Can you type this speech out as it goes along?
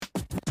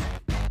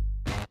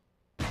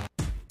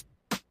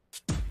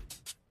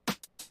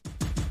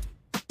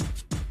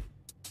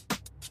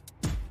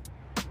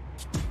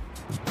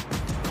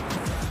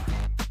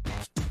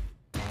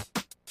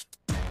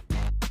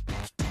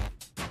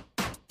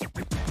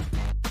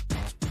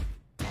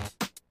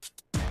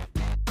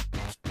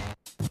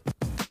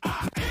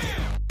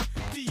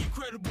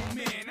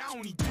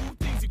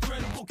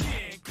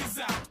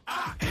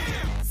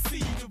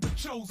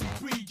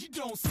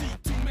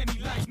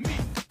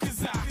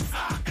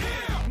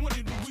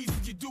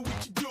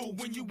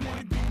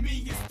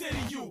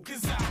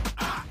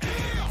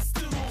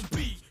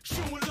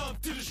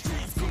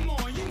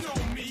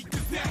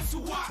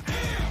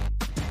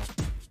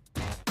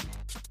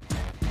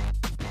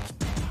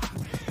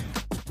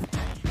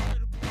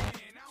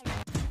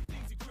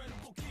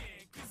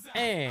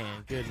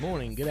And good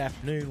morning, good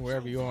afternoon,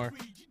 wherever you are.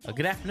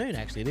 Good afternoon,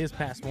 actually. It is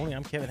past morning.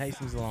 I'm Kevin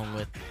Hastings along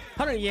with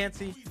Hunter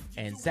Yancey,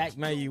 and Zach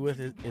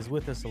Mayu is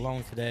with us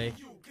along today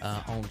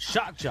on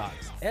Shock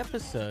Jocks,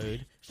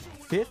 episode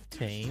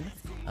 15.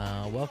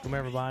 Welcome,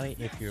 everybody.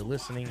 If you're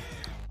listening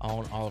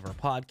on all of our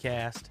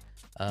podcasts,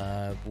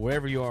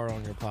 wherever you are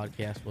on your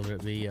podcast, whether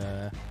it be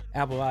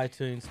Apple,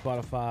 iTunes,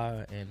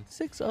 Spotify, and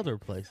 6 other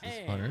places,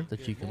 Hunter,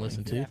 that you can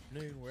listen to.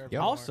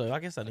 Also, I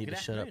guess I need to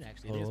shut up.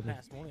 Actually, it is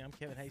past morning. I'm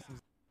Kevin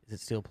Hastings. Is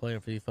it still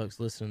playing for you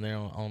folks listening there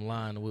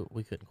online?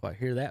 We couldn't quite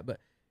hear that, but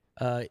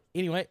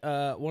anyway,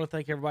 want to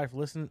thank everybody for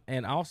listening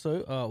and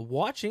also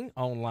watching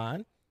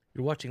online.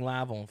 You're watching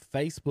live on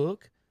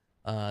Facebook.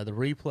 The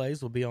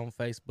replays will be on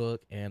Facebook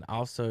and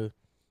also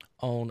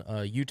on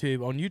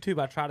YouTube. On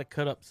YouTube, I try to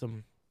cut up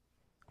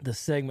the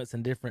segments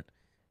in different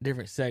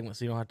segments,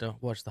 so you don't have to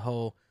watch the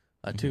whole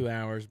 2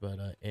 hours, but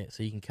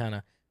so you can kind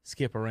of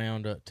skip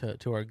around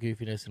to our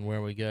goofiness and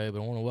where we go. But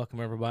I want to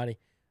welcome everybody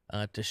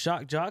to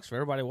Shock Jocks. For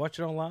everybody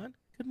watching online,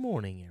 good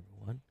morning,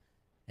 everyone.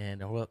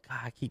 And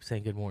I keep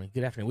saying good morning,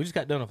 good afternoon. We just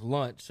got done with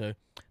lunch, so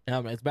now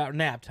it's about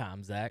nap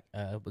time, Zach.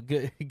 But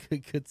good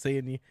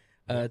seeing you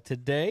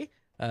today.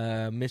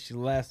 Missed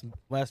you the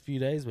last few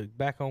days, but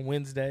back on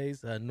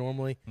Wednesdays.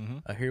 Normally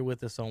here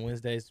with us on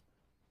Wednesdays,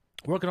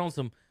 working on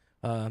some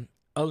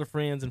other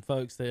friends and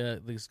folks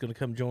that's going to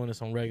come join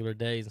us on regular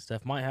days and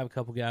stuff. Might have a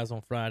couple guys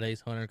on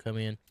Fridays. Hunter come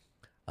in,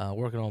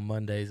 working on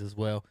Mondays as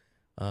well.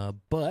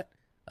 But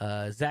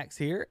Zach's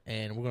here,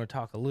 and we're going to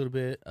talk a little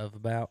bit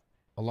about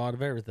a lot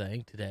of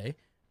everything today.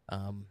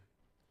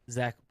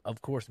 Zach,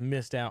 of course,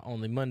 missed out on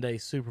the Monday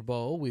Super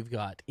Bowl. We've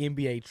got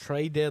NBA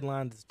trade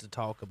deadlines to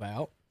talk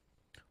about.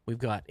 We've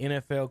got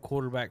NFL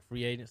quarterback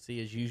free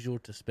agency as usual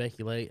to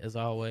speculate, as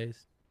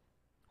always.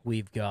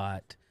 We've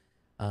got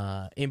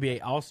NBA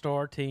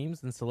All-Star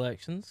teams and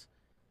selections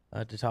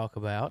to talk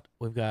about.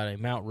 We've got a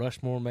Mount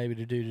Rushmore maybe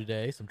to do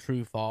today, some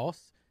true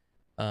false.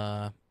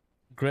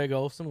 Greg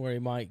Olson, where he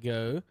might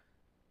go.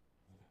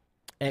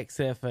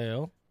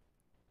 XFL,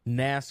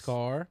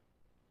 NASCAR.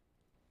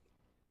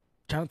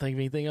 Trying to think of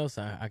anything else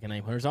I can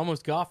name. It's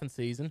almost golfing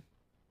season.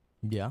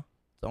 Yeah,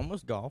 it's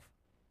almost golf.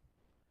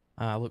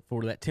 I look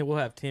forward to that. We'll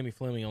have Timmy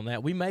Fleming on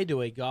that. We may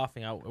do a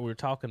golfing. I was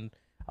talking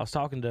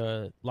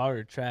to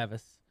Lawyer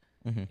Travis,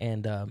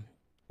 and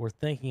we're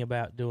thinking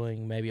about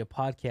doing maybe a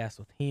podcast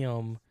with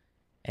him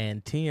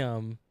and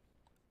Tim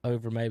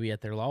over maybe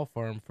at their law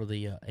firm for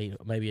the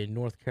maybe a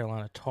North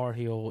Carolina Tar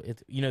Heel.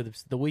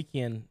 It's the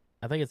weekend.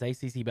 I think it's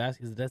ACC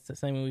basketball. That's the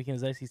same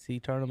weekend as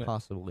ACC tournament,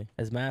 possibly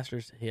as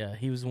Masters. Yeah,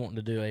 he was wanting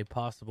to do a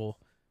possible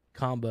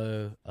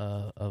combo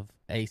of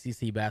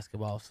ACC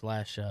basketball /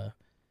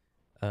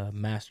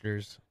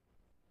 Masters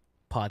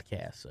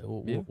podcast.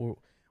 So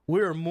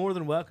we're more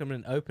than welcome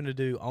and open to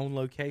do on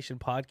location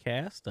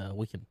podcast.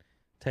 We can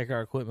take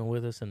our equipment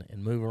with us and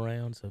move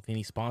around. So if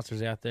any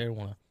sponsors out there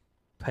want to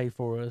pay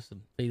for us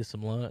and feed us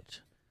some lunch,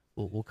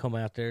 we'll come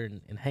out there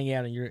and hang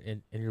out in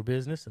your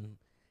business and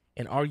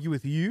argue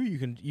with you.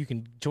 You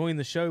can join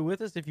the show with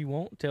us if you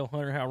want. Tell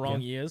Hunter how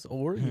wrong he is,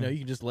 or you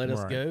can just let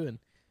us go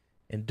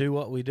and do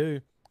what we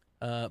do.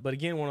 But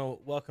again, want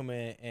to welcome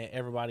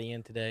everybody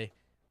in today.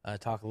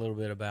 Talk a little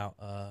bit about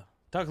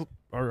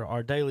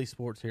our daily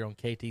sports here on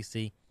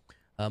KTC.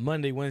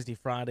 Monday, Wednesday,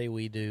 Friday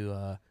we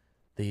do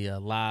the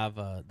live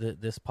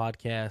this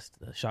podcast,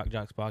 the Shock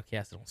Jocks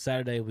podcast. And on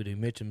Saturday we do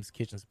Mitchum's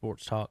Kitchen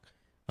Sports Talk,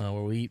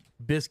 where we eat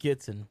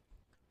biscuits and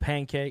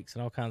pancakes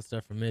and all kinds of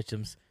stuff from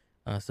Mitchum's.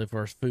 So for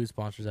our food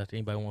sponsors out there,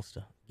 anybody wants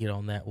to get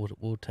on that,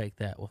 we'll take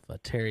that with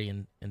Terry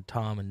and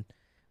Tom, and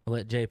we'll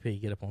let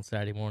JP get up on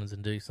Saturday mornings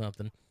and do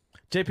something.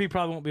 JP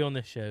probably won't be on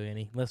this show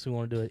unless we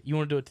want to do it. You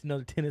want to do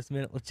another tennis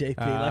minute with JP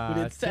like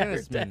we did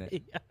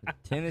Saturday?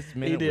 Tennis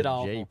minute he did with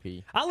awful.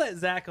 JP. I'll let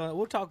Zach on it.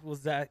 We'll talk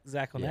with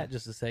Zach on that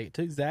just a second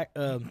too. Zach,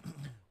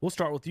 we'll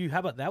start with you. How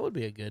about that? Would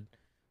be a good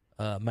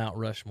Mount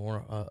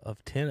Rushmore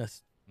of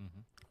tennis.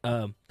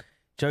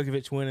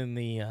 Djokovic winning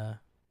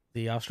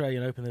the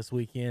Australian Open this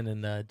weekend,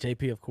 and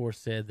JP, of course,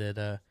 said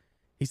that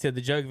he said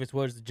the Djokovic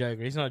was the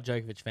Joker. He's not a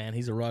Djokovic fan.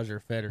 He's a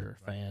Roger Federer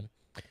fan.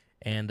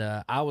 And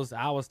I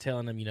was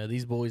telling him,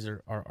 these boys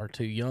are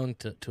too young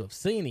to have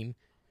seen him.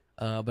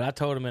 But I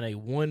told him in a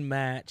one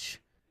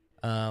match,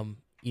 or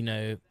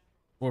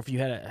if you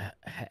had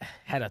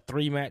a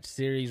 3-match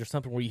series or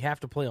something where you have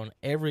to play on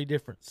every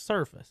different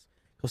surface,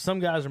 because some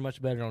guys are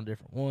much better on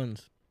different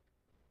ones.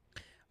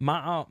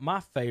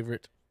 My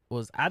favorite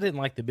was, I didn't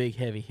like the big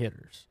heavy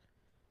hitters.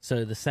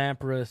 So the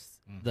Sampras,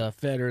 the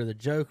Federer, the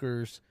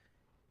Jokers,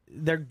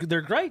 they're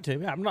great to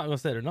me. I'm not going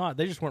to say they're not.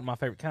 They just weren't my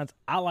favorite kinds.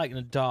 I like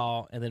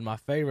Nadal, and then my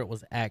favorite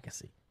was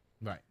Agassi.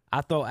 Right.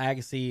 I thought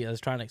Agassi, I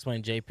was trying to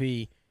explain to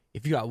JP,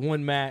 if you got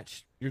one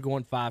match, you're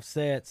going 5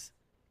 sets,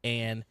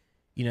 and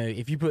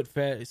if you put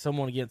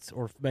someone against,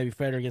 or maybe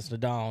Federer against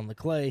Nadal on the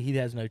clay, he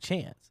has no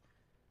chance.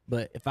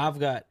 But if I've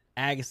got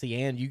Agassi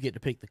and you get to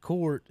pick the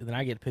court, and then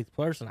I get to pick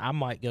the person, I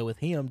might go with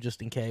him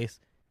just in case.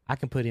 I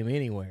can put him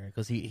anywhere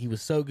because he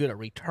was so good at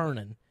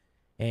returning.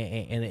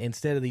 And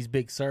instead of these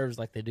big serves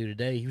like they do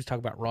today, he was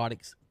talking about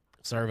Roddick's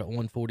serve at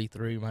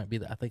 143 might be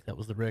I think that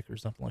was the record or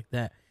something like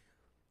that.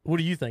 What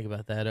do you think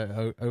about that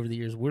over the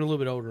years? We're a little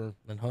bit older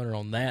than Hunter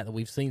on that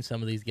we've seen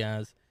some of these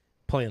guys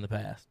play in the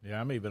past. Yeah,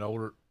 I'm even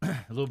older, a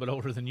little bit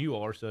older than you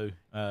are, so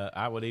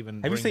I would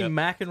even Have you seen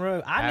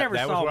McEnroe? I never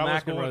saw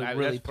McEnroe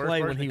really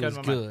play when he was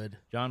good.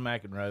 John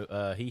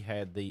McEnroe, he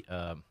had the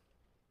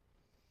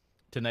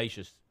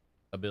tenacious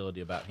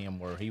ability about him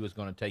where he was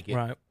going to take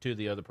it to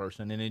the other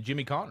person. And then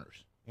Jimmy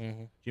Connors.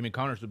 Mm-hmm. Jimmy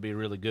Connors would be a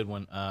really good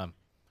one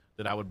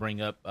that I would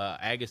bring up.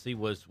 Agassi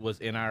was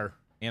in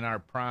our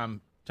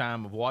prime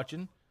time of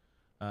watching,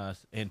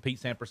 and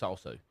Pete Sampras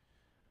also.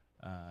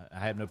 I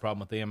have no problem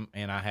with them,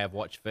 and I have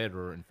watched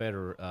Federer, and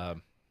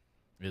Federer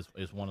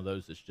is one of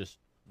those that's just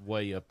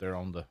way up there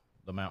on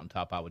the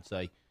mountaintop, I would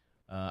say.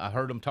 I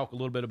heard him talk a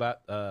little bit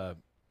about,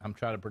 I'm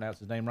trying to pronounce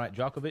his name right,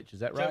 Djokovic, is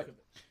that right? Djokovic.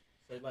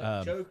 So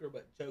like Joker,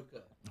 but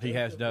Joka.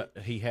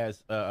 He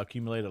has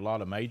accumulated a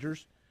lot of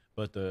majors,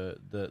 but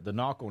the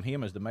knock on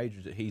him is the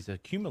majors that he's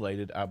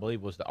accumulated, I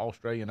believe, was the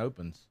Australian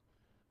Opens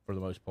for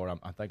the most part.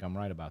 I think I'm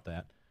right about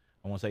that.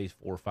 I want to say he's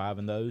 4 or 5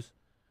 in those.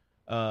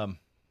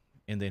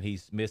 And then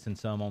he's missing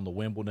some on the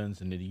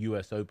Wimbledons and the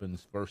U.S.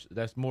 Opens.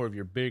 That's more of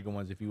your bigger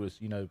ones if you was,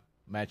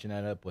 matching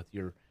that up with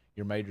your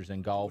majors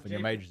in golf and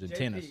your majors in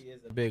tennis. JP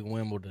is a big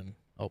Wimbledon.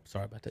 Oh,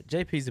 sorry about that.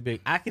 JP's a big.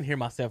 I can hear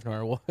myself no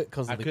matter what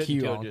because of the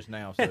cue on just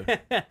now. So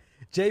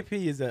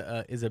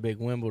JP is a big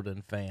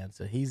Wimbledon fan,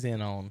 so he's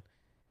in on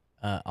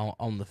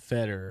the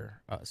Federer.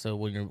 So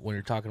when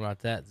you're talking about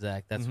that,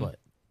 Zach, that's what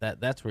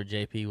that's where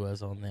JP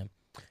was on them.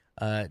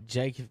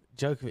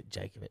 Djokovic.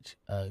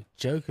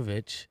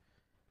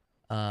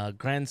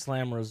 Grand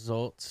Slam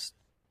results.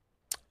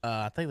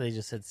 I think they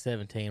just said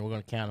 17. We're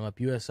going to count them up.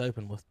 U.S.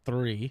 Open with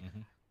 3,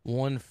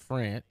 1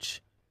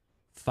 French,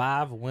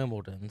 5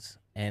 Wimbledons,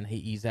 and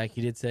Zach,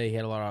 you did say he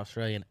had a lot of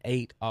Australian,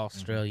 8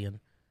 Australian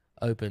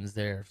Opens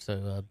there.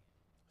 So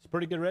it's a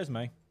pretty good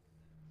resume.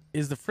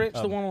 Is the French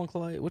the one on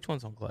clay? Which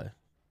one's on clay?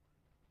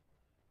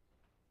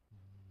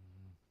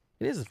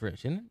 It is the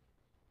French, isn't it?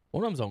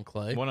 One of them's on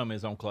clay. One of them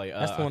is on clay.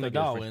 That's the one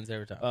Nadal wins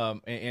every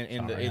time.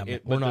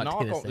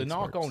 The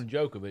knock on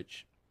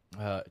Djokovic,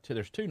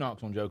 there's 2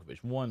 knocks on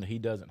Djokovic. One, he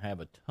doesn't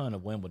have a ton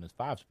of Wimbledons.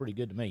 5's pretty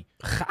good to me.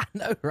 I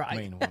know, right? I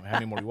mean, how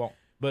many more do you want?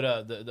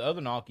 But the other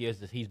knock is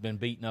that he's been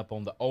beaten up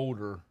on the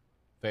older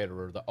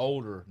Federer, the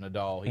older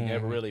Nadal. He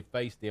never really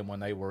faced them when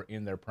they were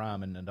in their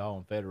prime, and Nadal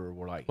and Federer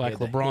were like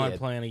LeBron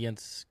playing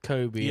against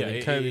Kobe,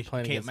 and Kobe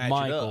playing against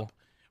Michael.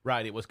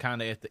 Right, it was kind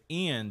of at the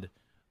end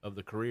of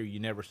the career.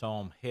 You never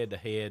saw them head to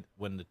head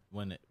when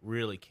it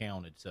really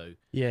counted. So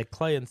yeah,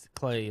 Clay is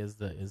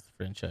the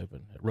French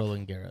Open at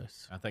Roland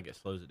Garros. I think it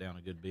slows it down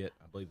a good bit.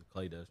 I believe the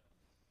Clay does.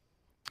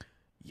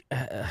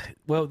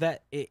 Well,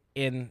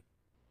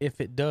 if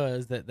it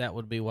does, that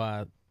would be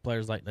why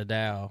players like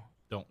Nadal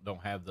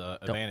don't have the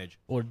advantage,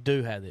 or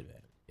do have the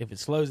advantage. If it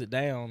slows it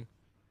down,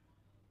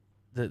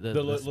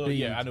 the speed.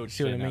 Yeah, I know what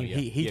see you're what I mean. Now,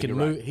 He can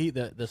move.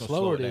 Right. The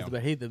slower it is,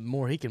 but the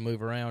more he can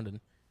move around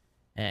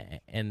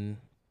and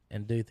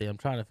do things. I'm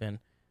trying to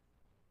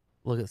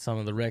look at some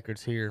of the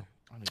records here.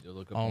 I need to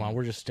look up online.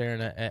 We're just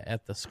staring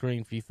at the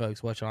screen for you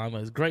folks watching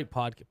online. It's great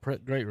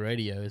podcast, great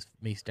radio. Is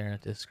me staring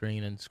at this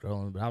screen and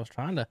scrolling. But I was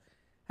trying to.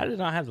 I did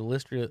not have the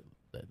history of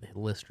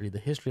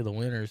the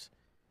winners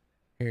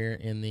here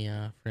in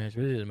the French.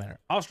 But it didn't matter.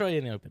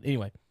 Australian Open.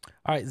 Anyway,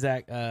 all right,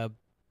 Zach.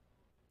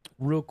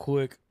 Real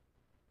quick,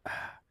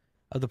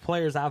 of the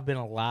players I've been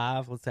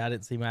alive. Let's say I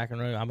didn't see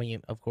McEnroe. I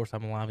mean, of course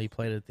I'm alive. He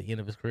played at the end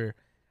of his career.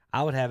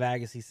 I would have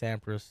Agassi,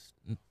 Sampras,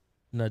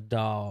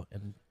 Nadal,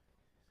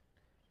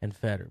 and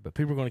Federer. But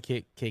people are going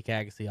to kick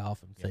Agassi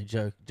off and say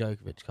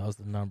Djokovic because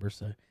of the numbers.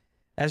 So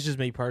that's just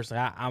me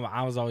personally.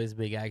 I was always a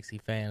big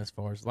Agassi fan as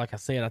far as, like I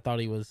said, I thought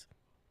he was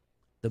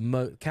the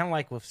most, kind of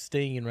like with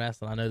Sting and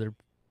wrestling. I know they're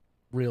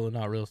real and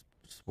not real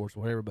sports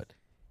or whatever, but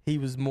he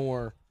was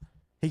more,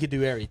 he could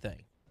do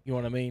everything. You know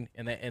what I mean?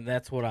 And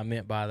that's what I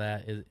meant by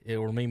that. Is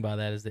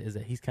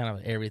that he's kind of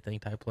an everything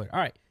type player. All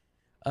right.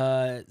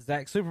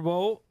 Zach, Super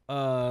Bowl.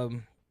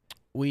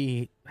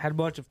 We had a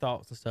bunch of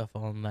thoughts and stuff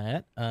on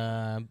that.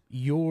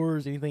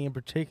 Yours, anything in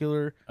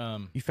particular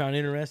you found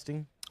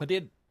interesting? I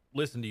did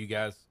listen to you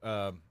guys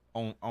on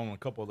a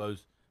couple of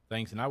those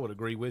things, and I would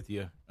agree with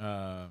you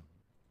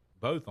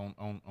both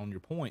on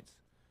your points.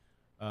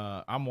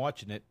 I'm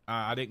watching it.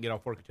 I didn't get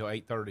off work until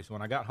 8:30, so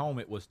when I got home,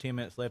 it was 10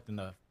 minutes left in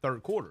the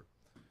third quarter.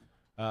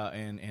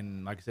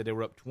 And like I said, they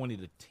were up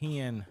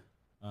 20-10.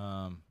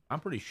 I'm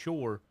pretty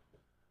sure.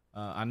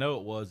 I know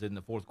it was in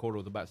the fourth quarter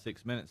with about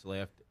 6 minutes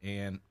left,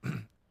 and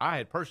I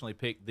had personally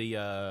picked the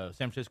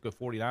San Francisco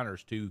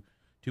 49ers to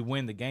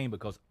win the game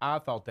because I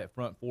thought that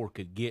front four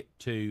could get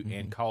to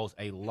and cause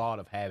a lot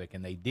of havoc,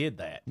 and they did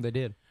that. They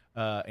did.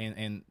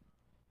 And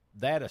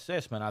that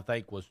assessment, I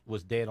think,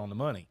 was dead on the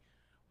money.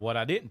 What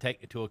I didn't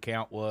take into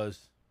account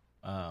was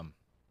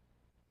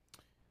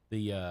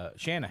the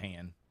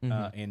Shanahan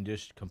and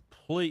just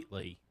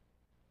completely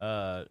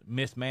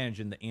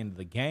mismanaging the end of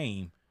the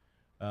game.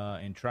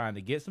 And trying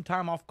to get some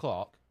time off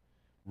clock,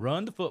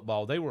 run the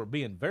football. They were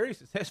being very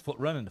successful at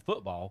running the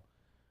football,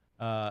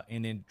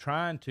 and then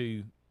trying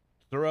to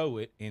throw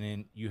it and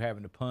then you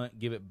having to punt,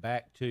 give it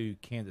back to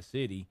Kansas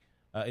City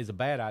is a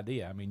bad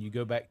idea. I mean, you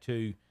go back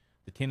to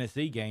the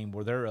Tennessee game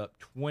where they're up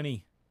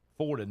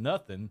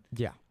 24-0.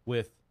 Yeah.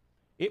 With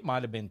it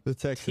might have been The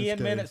Texas 10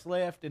 game. minutes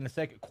left in the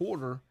second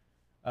quarter,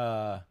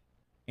 and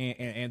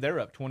they're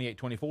up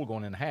 28-24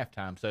 going into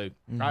halftime. So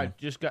I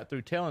just got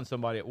through telling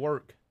somebody at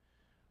work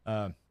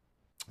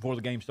before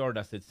the game started,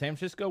 I said, San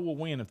Francisco will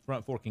win if the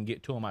front four can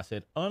get to them. I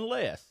said,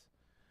 unless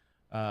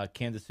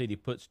Kansas City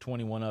puts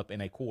 21 up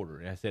in a quarter.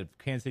 And I said, if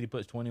Kansas City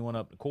puts 21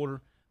 up in a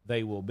quarter,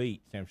 they will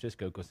beat San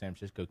Francisco because San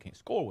Francisco can't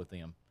score with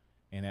them.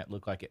 And that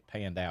looked like it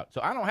panned out.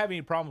 So I don't have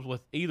any problems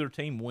with either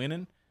team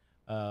winning.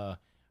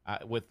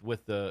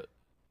 With the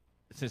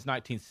since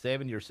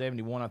 1970 or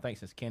 71, I think,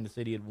 since Kansas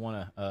City had won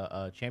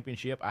a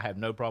championship, I have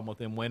no problem with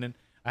them winning.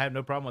 I have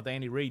no problem with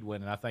Andy Reid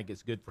winning. I think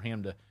it's good for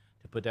him to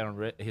put that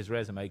on his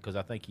resume because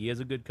I think he is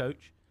a good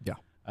coach.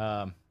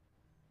 Yeah.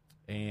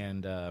 And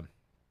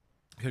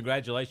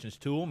congratulations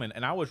to him.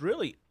 And I was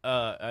really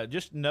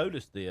just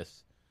noticed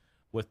this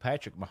with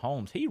Patrick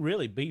Mahomes. He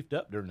really beefed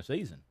up during the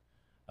season.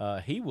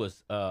 He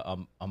was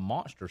a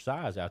monster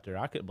size out there.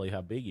 I couldn't believe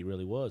how big he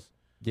really was.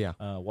 Yeah.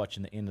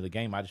 Watching the end of the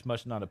game, I just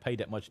must not have paid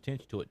that much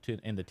attention to it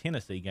in the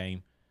Tennessee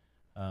game,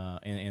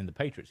 and the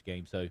Patriots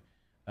game. So,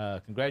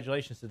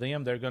 congratulations to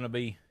them. They're going to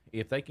be,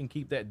 if they can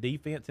keep that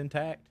defense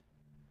intact,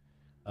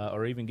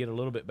 or even get a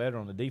little bit better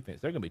on the defense,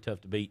 they're going to be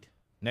tough to beat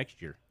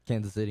next year.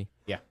 Kansas City.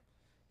 Yeah.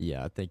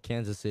 Yeah, I think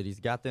Kansas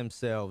City's got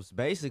themselves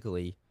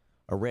basically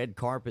a red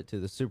carpet to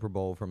the Super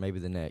Bowl for maybe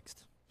the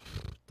next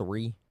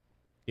 3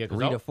 Yeah,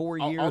 3 to 4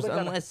 years, they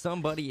gotta- unless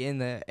somebody in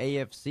the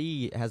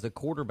AFC has a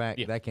quarterback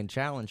Yeah. that can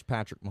challenge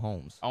Patrick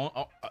Mahomes.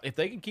 If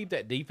they can keep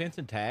that defense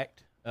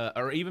intact,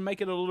 or even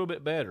make it a little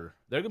bit better,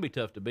 they're going to be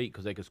tough to beat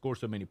because they can score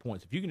so many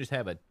points. If you can just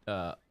have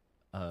a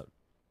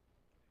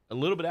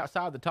little bit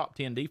outside the top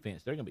 10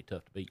 defense, they're going to be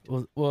tough to beat.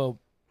 Well,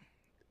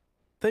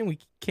 thing we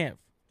can't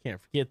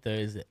forget though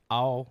is that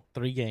all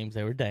 3 games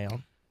they were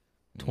down,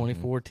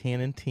 24,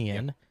 10, and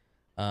 10.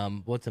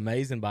 What's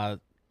amazing by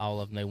all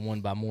of them, they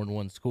won by more than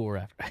one score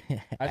after.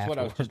 That's what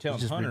I was just telling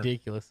It's just Hunter.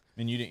 ridiculous.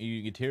 And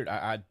you get hear it.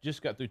 I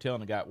just got through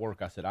telling the guy at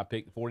work, I said, I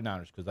picked the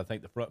 49ers because I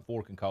think the front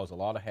four can cause a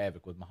lot of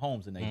havoc with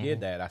Mahomes, and they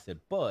did that. I said,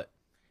 but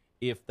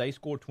if they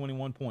score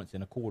 21 points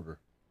in a quarter,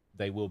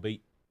 they will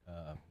beat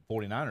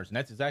 49ers. And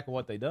that's exactly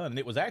what they done. And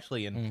it was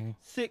actually in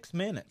 6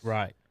 minutes.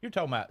 Right. You're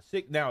talking about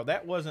 6. Now,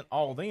 that wasn't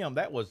all them.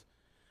 That was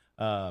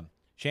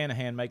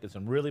Shanahan making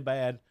some really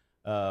bad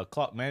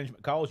clock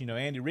management calls. You know,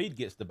 Andy Reid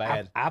gets the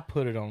bad. I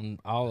put it on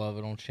all of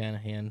it on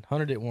Shanahan.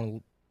 Hunter didn't want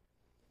to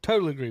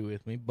totally agree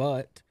with me,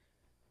 but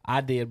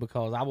I did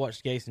because I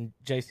watched Jason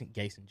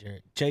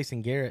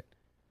Garrett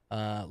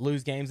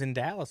lose games in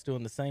Dallas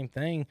doing the same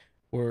thing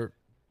where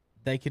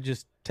they could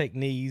just take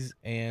knees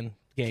and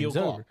game's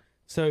Kill over. clock.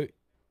 So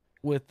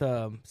with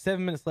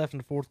 7 minutes left in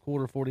the fourth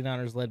quarter,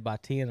 49ers led by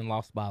 10 and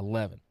lost by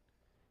 11.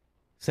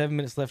 7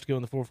 minutes left to go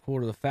in the fourth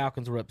quarter. The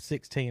Falcons were up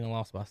 16 and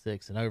lost by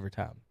 6 in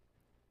overtime.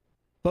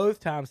 Both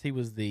times he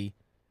was the,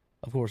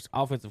 of course,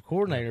 offensive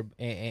coordinator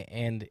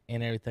and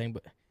everything.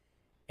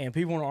 And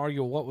people want to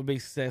argue what would be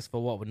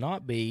successful, what would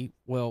not be.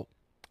 Well,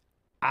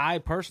 I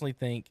personally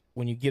think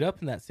when you get up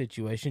in that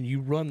situation,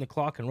 you run the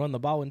clock and run the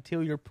ball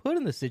until you're put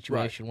in the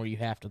situation where you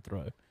have to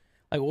throw.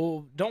 Like,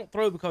 well, don't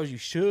throw because you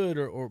should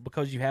or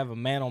because you have a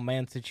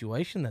man-on-man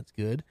situation that's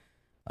good.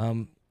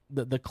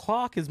 The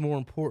clock is more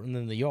important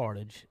than the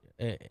yardage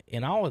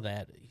in all of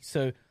that.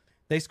 So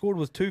they scored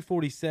with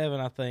 2:47,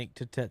 I think,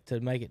 to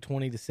make it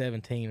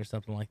 20-17 or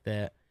something like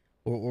that.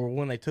 Or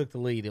when they took the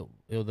lead,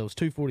 there was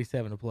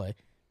 2:47 to play.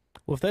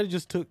 Well, if they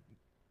just took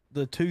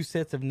the 2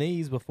 sets of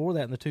knees before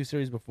that and the 2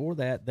 series before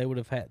that, they would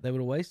have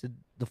wasted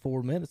the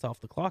 4 minutes off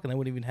the clock, and they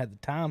wouldn't even have the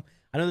time.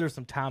 I know there's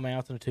some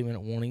timeouts and a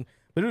 2-minute warning,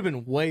 but it would have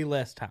been way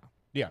less time.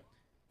 Yeah.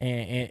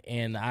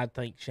 And I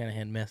think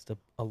Shanahan messed up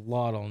a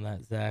lot on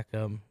that, Zach.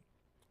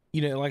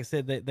 You know, like I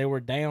said, they were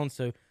down,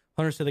 so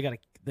Hunter said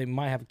they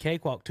might have a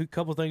cakewalk.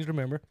 Couple of things to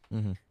remember.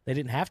 Mm-hmm. They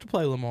didn't have to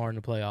play Lamar in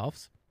the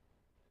playoffs.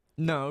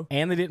 No.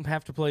 And they didn't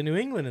have to play New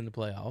England in the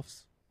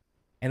playoffs.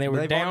 And they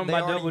were down by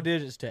double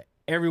digits to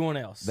everyone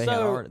else. I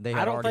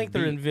don't think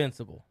they're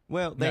invincible.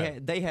 Well,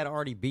 they had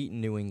already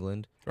beaten New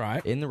England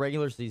Right. in the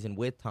regular season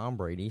with Tom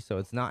Brady, so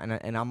it's not.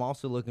 And I'm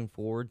also looking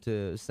forward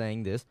to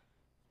saying this: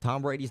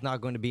 Tom Brady's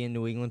not going to be in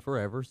New England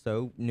forever,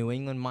 so New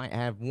England might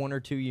have 1 or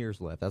 2 years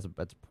left.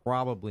 That's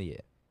probably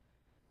it.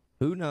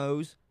 Who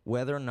knows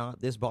whether or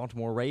not this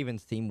Baltimore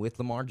Ravens team with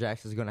Lamar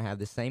Jackson is going to have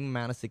the same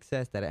amount of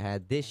success that it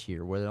had this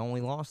year, where they only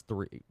lost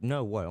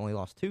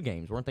 2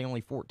 games. Weren't they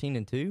only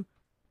 14-2?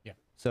 Yeah.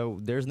 So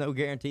there's no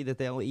guarantee that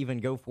they'll even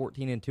go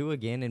 14-2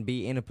 again and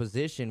be in a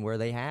position where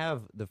they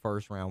have the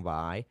first round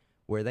bye,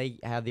 where they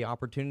have the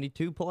opportunity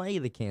to play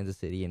the Kansas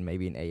City in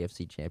maybe an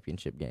AFC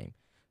championship game.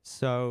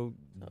 So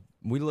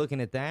we're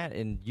looking at that,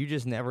 and you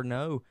just never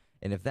know.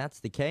 And if that's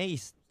the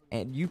case,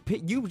 and you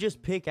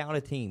just pick out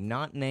a team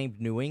not named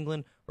New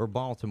England or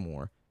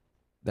Baltimore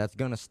that's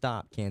going to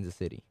stop Kansas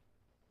City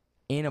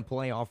in a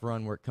playoff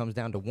run where it comes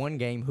down to one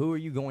game, who are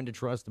you going to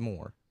trust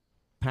more?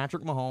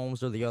 Patrick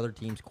Mahomes or the other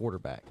team's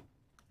quarterback?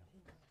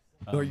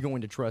 or are you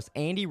going to trust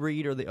Andy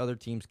Reid or the other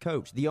team's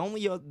coach? The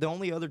only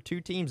other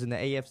two teams in the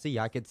AFC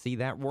I could see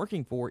that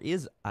working for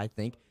is, I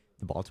think,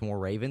 the Baltimore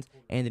Ravens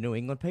and the New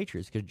England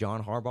Patriots, because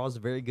John Harbaugh is a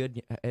very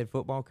good head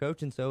football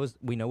coach, and so is,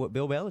 we know what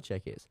Bill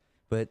Belichick is.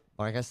 But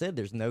like I said,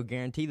 there's no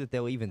guarantee that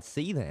they'll even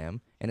see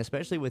them, and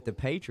especially with the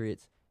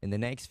Patriots in the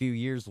next few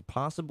years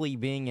possibly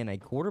being in a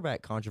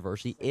quarterback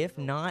controversy, if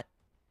not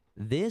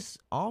this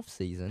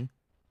offseason.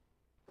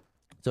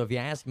 So if you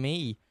ask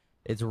me,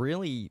 it's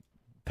really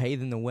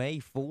paving the way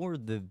for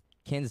the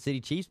Kansas City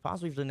Chiefs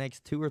possibly for the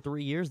next 2 or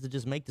 3 years to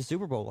just make the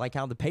Super Bowl, like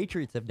how the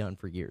Patriots have done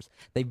for years.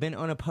 They've been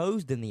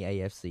unopposed in the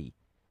AFC,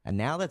 and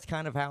now that's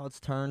kind of how it's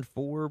turned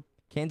for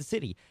Kansas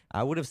City.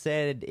 I would have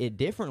said it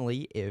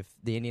differently if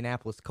the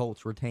Indianapolis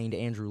Colts retained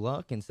Andrew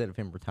Luck instead of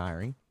him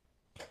retiring.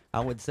 I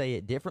would say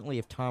it differently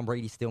if Tom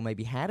Brady still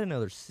maybe had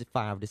another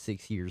 5 to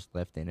 6 years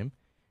left in him.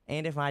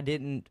 And if I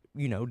didn't,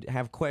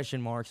 have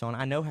question marks on,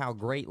 I know how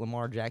great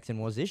Lamar Jackson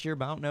was this year,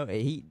 but I don't know,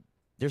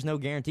 there's no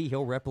guarantee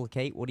he'll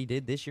replicate what he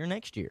did this year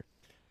next year.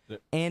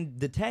 And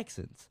the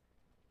Texans,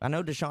 I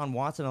know Deshaun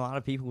Watson, a lot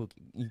of people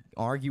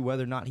argue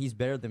whether or not he's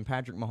better than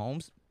Patrick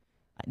Mahomes.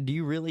 Do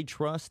you really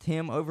trust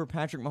him over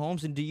Patrick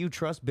Mahomes? And do you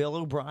trust Bill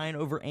O'Brien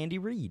over Andy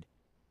Reid?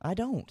 I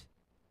don't.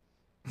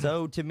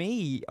 So to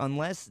me,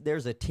 unless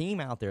there's a team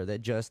out there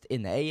that just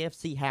in the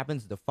AFC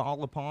happens to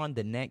fall upon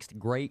the next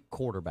great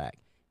quarterback,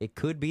 it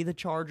could be the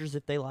Chargers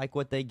if they like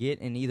what they get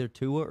in either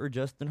Tua or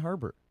Justin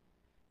Herbert.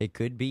 It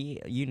could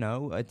be,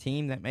 a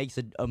team that makes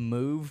a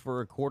move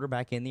for a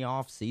quarterback in the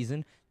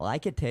offseason,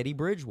 like a Teddy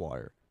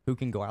Bridgewater, who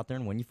can go out there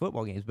and win you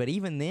football games. But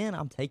even then,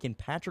 I'm taking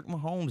Patrick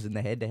Mahomes in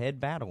the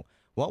head-to-head battle.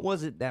 What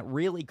was it that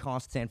really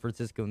cost San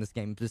Francisco in this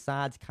game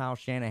besides Kyle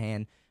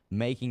Shanahan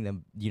making the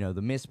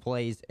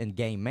misplays and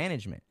game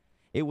management?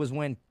 It was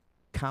when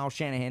Kyle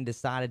Shanahan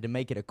decided to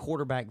make it a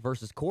quarterback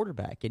versus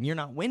quarterback, and you're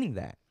not winning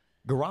that.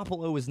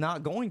 Garoppolo is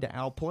not going to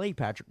outplay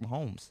Patrick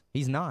Mahomes.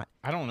 He's not.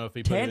 I don't know if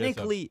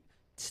he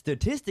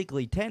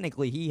statistically,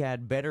 he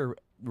had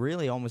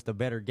almost a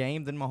better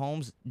game than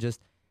Mahomes.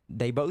 Just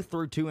they both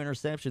threw 2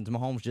 interceptions.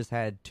 Mahomes just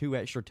had 2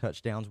 extra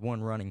touchdowns,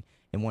 1 running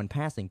and 1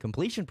 passing.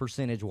 Completion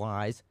percentage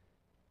wise,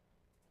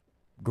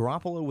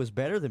 Garoppolo was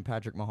better than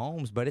Patrick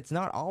Mahomes, but it's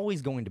not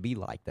always going to be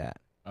like that.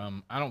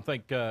 I don't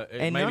think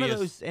none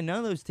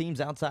of those teams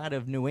outside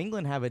of New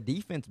England have a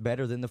defense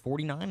better than the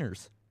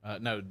 49ers.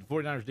 No, the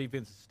 49ers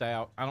defense is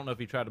stout. I don't know if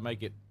he tried to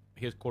make it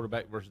his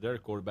quarterback versus their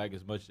quarterback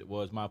as much as it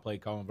was my play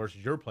calling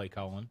versus your play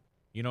calling.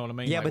 You know what I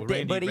mean? Yeah, like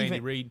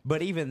Randy Reid.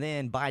 But even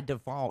then, by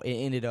default, it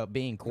ended up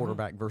being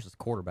quarterback versus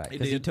quarterback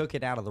because he took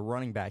it out of the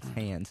running back's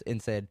hands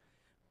and said,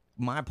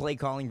 my play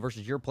calling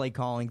versus your play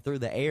calling through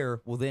the air.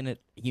 Well, then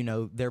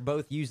they're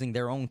both using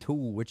their own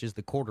tool, which is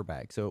the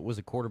quarterback. So it was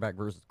a quarterback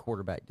versus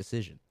quarterback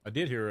decision. I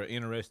did hear an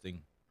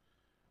interesting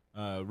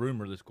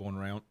rumor that's going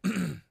around,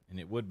 and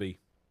it would be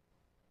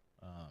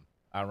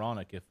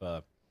ironic if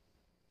the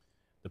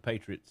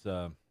Patriots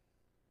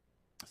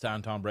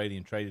signed Tom Brady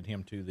and traded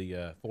him to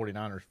the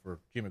 49ers for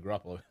Jimmy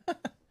Garoppolo.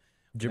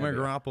 Jimmy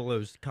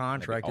Garoppolo's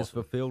contract is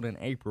fulfilled in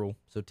April,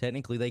 so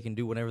technically they can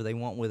do whatever they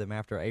want with him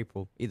after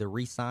April, either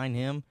re-sign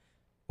him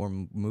or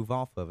move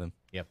off of him.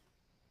 Yep.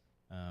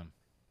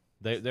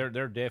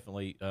 They're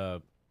definitely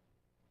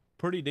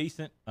pretty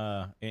decent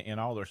in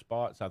all their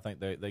spots. I think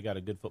they got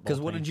a good football team.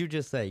 Because what did you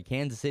just say?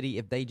 Kansas City,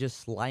 if they just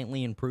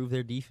slightly improve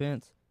their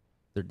defense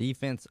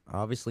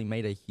obviously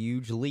made a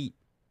huge leap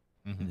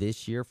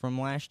this year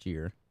from last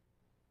year.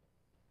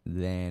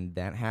 Then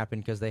that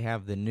happened because they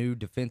have the new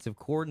defensive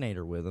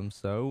coordinator with them.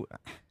 So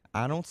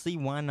I don't see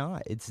why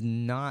not. It's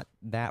not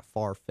that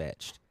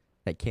far-fetched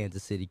that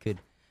Kansas City could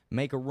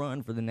make a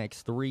run for the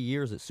next 3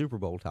 years at Super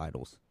Bowl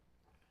titles.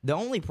 The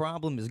only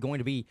problem is going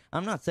to be,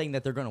 I'm not saying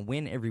that they're going to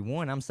win every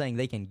one. I'm saying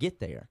they can get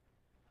there.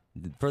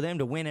 For them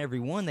to win every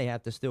one, they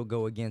have to still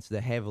go against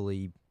the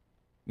heavily,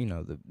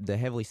 the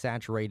heavily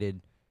saturated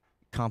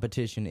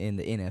competition in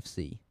the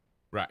NFC.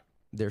 Right.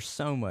 There's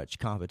so much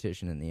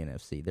competition in the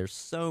NFC. There's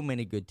so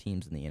many good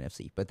teams in the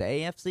NFC. But the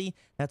AFC,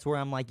 that's where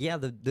I'm like, yeah,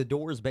 the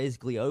door is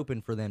basically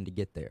open for them to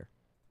get there.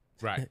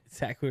 Right.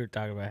 Zach, we were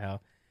talking about how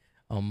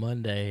on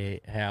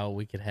Monday, how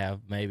we could have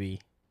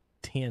maybe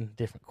 10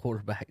 different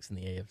quarterbacks in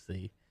the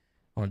AFC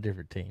on a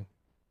different team.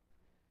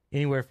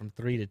 Anywhere from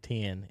 3 to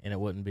 10, and it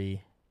wouldn't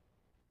be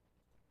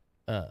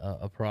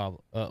a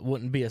problem.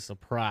 Wouldn't be a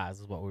surprise,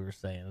 is what we were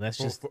saying. That's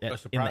just a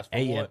surprise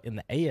in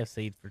the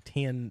AFC for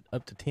 10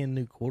 up to 10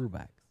 new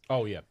quarterbacks.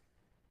 Oh yeah,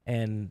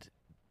 and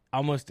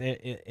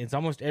it's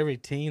almost every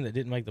team that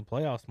didn't make the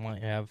playoffs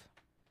might have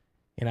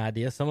an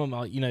idea. Some of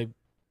them,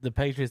 the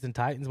Patriots and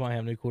Titans might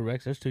have new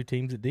quarterbacks. There's 2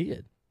 teams that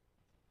did.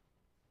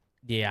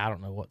 Yeah, I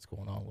don't know what's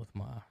going on with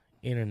my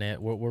internet.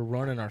 We're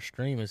running our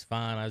stream is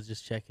fine. I was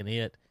just checking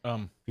it.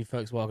 You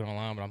folks walking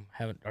online,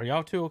 but are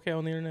y'all 2 okay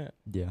on the internet?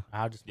 Yeah,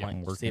 I'll just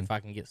might see if I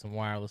can get some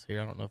wireless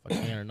here. I don't know if I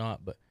can or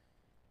not, but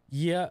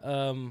yeah,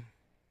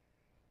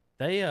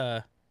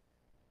 they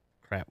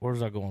crap. Where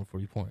was I going for?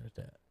 You pointed at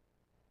that.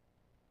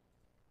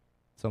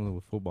 Something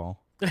with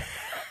football.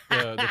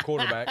 the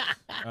quarterbacks.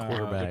 The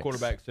Quarterbacks.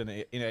 quarterbacks in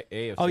the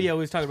AFC. Oh yeah, we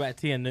was talking about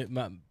 10 new,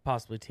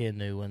 possibly 10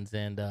 new ones,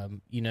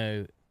 and you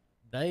know,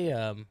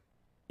 they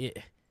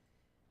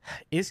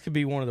this could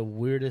be one of the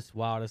weirdest,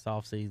 wildest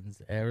off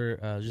seasons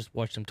ever. Just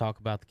watched them talk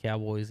about the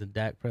Cowboys and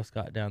Dak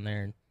Prescott down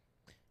there, and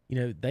you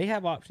know they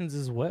have options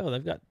as well.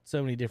 They've got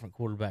so many different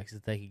quarterbacks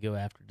that they could go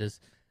after. Does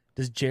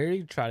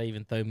Jerry try to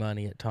even throw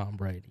money at Tom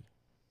Brady?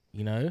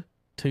 You know,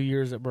 2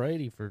 years at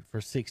Brady for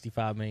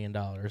 $65 million.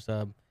 Does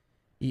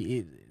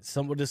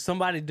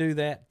somebody do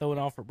that, throw an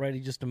offer at Brady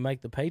just to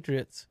make the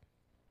Patriots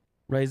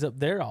raise up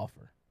their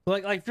offer?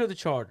 Like if you're the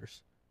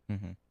Chargers,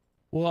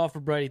 we'll offer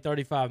Brady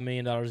 $35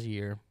 million a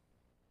year.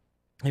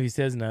 If he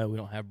says no, we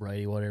don't have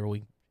Brady, whatever.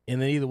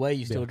 And then either way,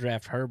 you still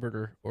draft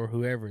Herbert or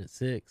whoever at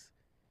 6.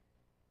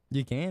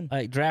 You can.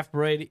 Like draft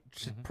Brady,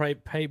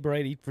 pay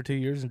Brady for 2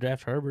 years and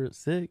draft Herbert at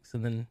 6,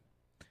 and then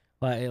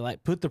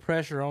like put the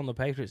pressure on the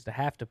Patriots to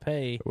have to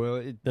pay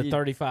the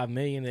 $35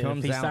 million. And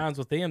if he signs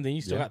with them, then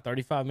you still got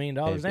 $35 million.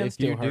 If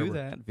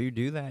you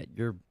do that,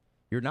 you're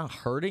not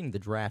hurting the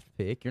draft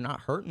pick. You're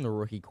not hurting the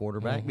rookie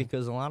quarterback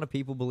because a lot of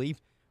people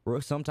believe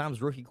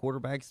sometimes rookie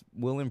quarterbacks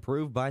will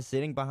improve by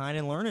sitting behind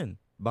and learning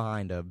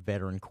behind a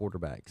veteran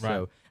quarterback.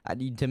 Right. So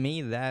to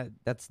me,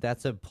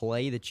 that's a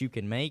play that you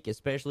can make,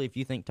 especially if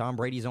you think Tom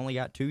Brady's only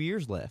got 2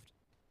 years left.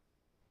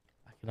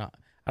 I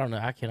don't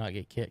know. I cannot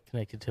get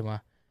connected to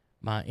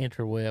my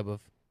interweb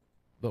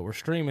but we're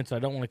streaming, so I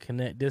don't want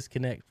to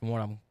disconnect from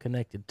what I'm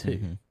connected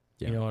to.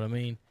 Yeah. You know what I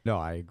mean? No,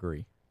 I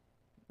agree.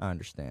 I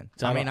understand.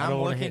 So I'm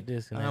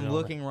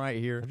looking right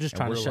here. I'm just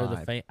trying to show the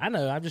fan. I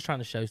know. I'm just trying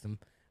to show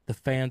the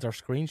fans our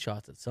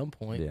screenshots at some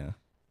point. Yeah.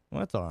 Well,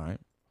 that's all right.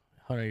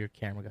 Hunter, your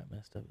camera got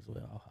messed up as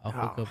well.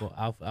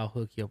 I'll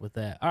hook you up with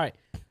that. All right.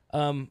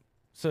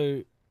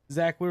 So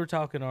Zach, we were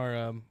talking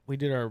we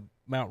did our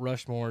Mount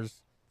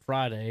Rushmores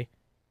Friday.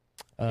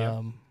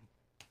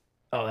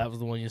 Oh, that was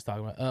the one you was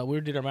talking about. We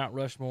did our Mount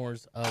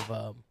Rushmores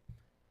of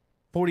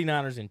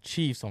 49ers and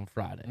Chiefs on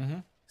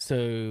Friday.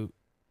 So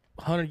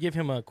Hunter, give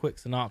him a quick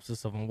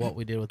synopsis of what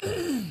we did with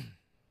that.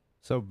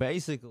 So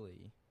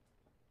basically,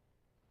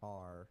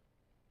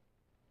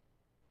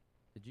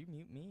 did you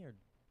mute me or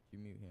did you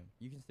mute him?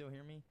 You can still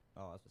hear me?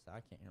 Oh, I was gonna say I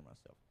can't hear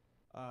myself.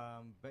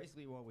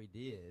 Basically, what we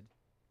did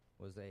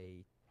was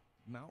a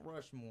Mount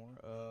Rushmore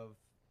of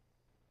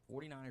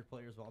 49er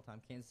players of all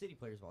time, Kansas City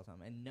players of all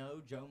time, and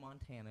no, Joe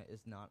Montana is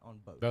not on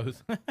both.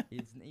 Those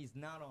he's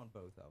not on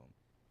both of them.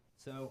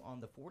 So on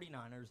the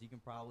 49ers, you can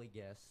probably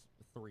guess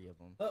 3 of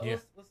them.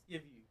 Let's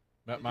give you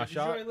my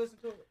shot. You listen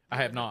to it? I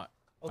have not.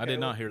 Okay, I did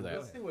not hear that.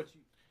 Let's see what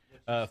you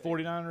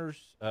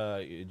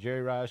 49ers,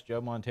 Jerry Rice, Joe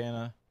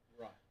Montana,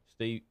 right.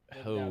 Steve.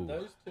 Now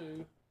those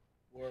 2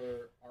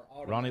 are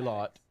automatics. Ronnie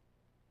Lott.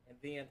 And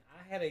then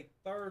I had a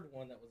third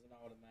one that was an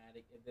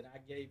automatic, and then I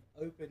gave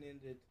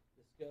open-ended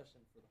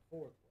discussion for the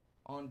 4th one.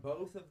 On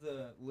both of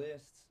the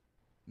lists,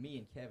 me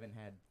and Kevin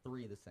had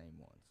 3 of the same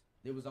ones.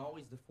 It was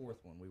always the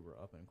 4th one we were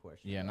up in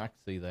question. Yeah, and I can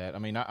see that. I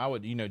mean, I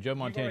would, Joe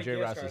Montana, Jerry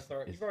Rice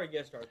you've already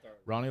guessed our third.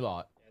 Ronnie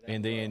Lott,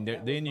 and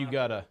then you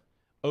got a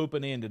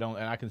open-ended on,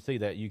 and I can see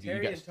that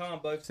Terry and Tom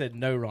both said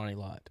no Ronnie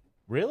Lott.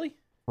 Really?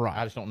 Right.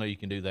 I just don't know you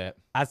can do that.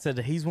 I said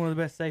that he's one of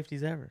the best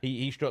safeties ever.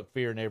 He struck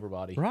fear in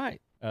everybody.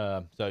 Right.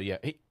 So yeah,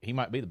 he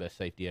might be the best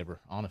safety ever,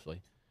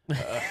 honestly.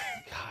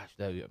 Gosh,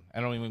 I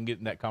don't even get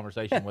in that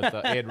conversation with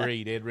Ed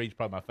Reed. Ed Reed's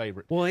probably my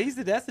favorite. Well,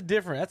 that's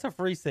a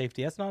free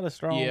safety. That's not a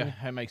strong. Yeah,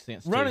 that makes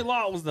sense. Ronnie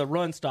Lott was the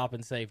run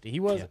stopping safety. He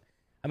wasn't.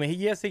 Yeah. I mean,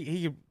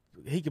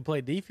 he could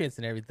play defense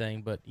and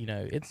everything, but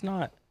it's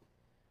not.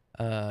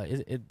 I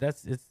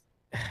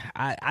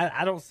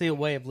don't see a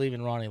way of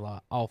leaving Ronnie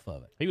Lott off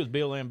of it. He was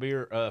Bill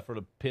Laimbeer for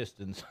the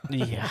Pistons.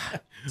 Yeah.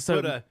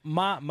 So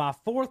my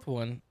 4th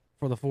one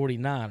for the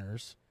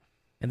 49ers.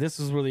 And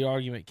this is where the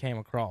argument came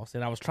across.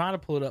 And I was trying to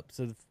pull it up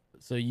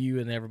so you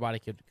and everybody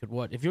could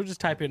watch. If you'll just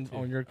type in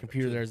on your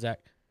computer there, Zach,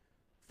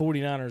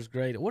 49ers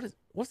great.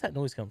 What's that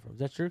noise coming from? Is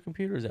that your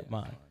computer or is that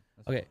mine?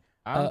 Okay.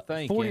 I'm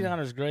thinking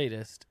 49ers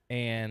greatest.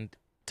 And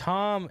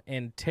Tom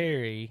and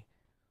Terry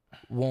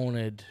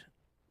wanted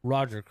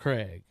Roger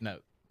Craig. No,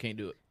 can't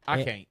do it.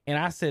 I can't. And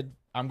I said,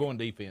 I'm going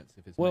defense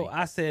if it's me.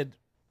 I said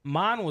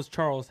mine was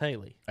Charles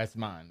Haley. That's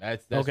mine.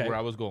 That's okay. Where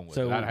I was going with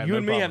so it. You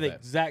and me have the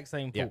exact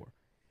same 4. Yeah.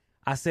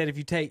 I said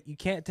you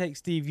can't take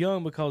Steve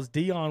Young because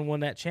Dion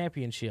won that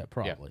championship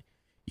probably.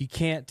 Yeah. You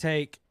can't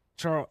take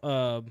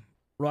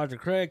Roger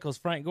Craig because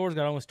Frank Gore's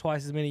got almost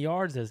twice as many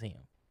yards as him.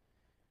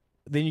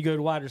 Then you go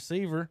to wide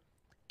receiver.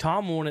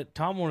 Tom wanted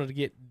to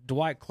get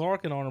Dwight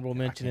Clark an honorable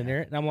mention in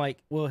there, and I'm like,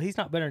 well, he's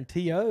not better than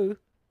T.O.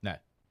 No.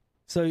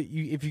 So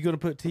if you're going to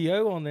put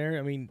T.O. on there,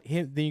 I mean,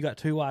 then you got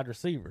 2 wide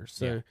receivers.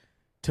 So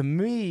to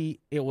me,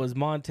 it was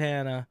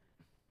Montana,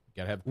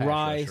 gotta have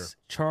Rice,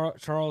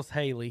 Charles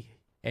Haley,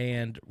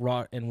 and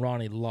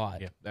Ronnie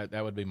Lott. Yeah,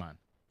 that would be mine.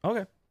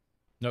 Okay.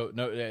 No,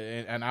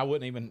 and I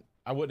wouldn't even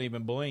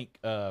blink.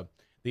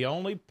 The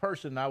only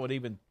person I would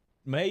even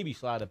maybe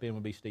slide up in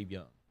would be Steve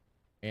Young,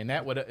 and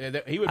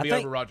he would be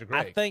over Roger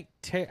Craig.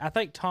 I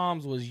think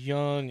Tom's was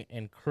Young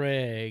and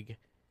Craig,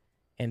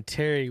 and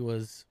Terry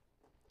was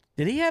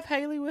Did he have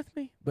Haley with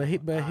me? But he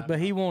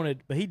definitely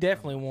wanted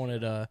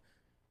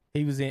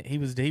he would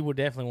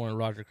definitely wanted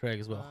Roger Craig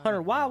as well.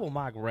 Hunter, why will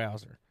Mike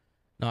Rouser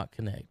not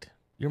connect?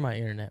 You're my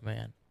internet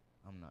man.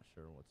 I'm not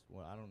sure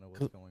I don't know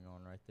what's going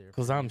on right there.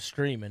 Because I'm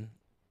streaming.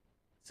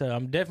 So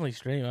I'm definitely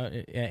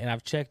streaming, and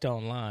I've checked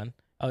online.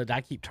 Oh,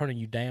 I keep turning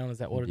you down? Is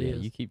that what it is?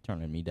 Yeah, you keep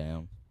turning me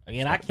down.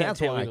 Again, I can't That's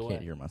tell why I either can't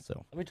way. hear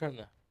myself. Let me turn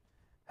the...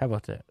 How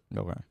about that?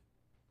 Okay.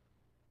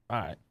 All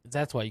right.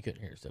 That's why you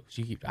couldn't hear yourself.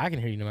 I can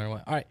hear you no matter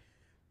what. All right.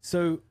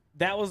 So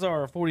that was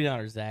our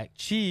 49ers, Zach.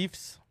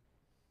 Chiefs.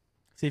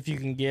 See if you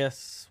can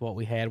guess what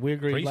we had. We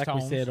agreed, Priest like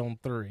Holmes. we said, on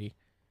 3.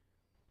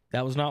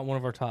 That was not one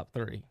of our top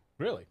 3.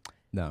 Really?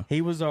 No.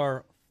 He was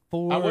our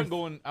 4th.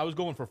 I was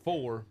going for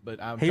 4,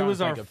 but I'm He trying was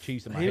to our think of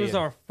Chiefs in my he head. was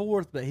our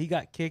 4th, but he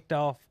got kicked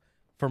off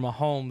for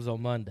Mahomes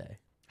on Monday.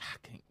 I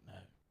can't. No,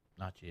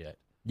 not yet.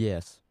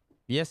 Yes.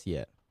 Yes,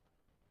 yet.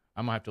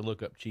 I'm gonna have to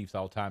look up Chiefs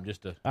all the time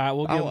just to. All right,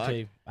 we'll give Oh, him to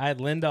you. I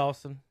had Lynn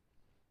Dawson.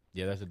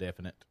 Yeah, that's a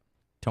definite.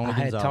 Tony I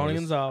had Gonzalez. Tony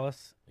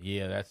Gonzalez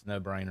Yeah, that's no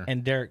brainer.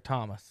 and Derek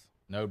Thomas.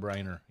 No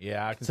brainer.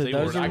 Yeah, I can So see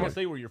those where are I my- can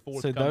see where your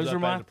 4th So comes those up are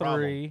my as a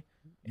problem. 3.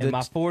 And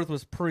my 4th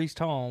was Priest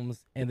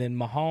Holmes, and then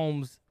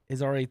Mahomes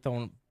has already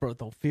thrown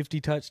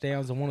 50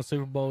 touchdowns and won a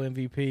Super Bowl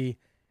MVP.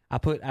 I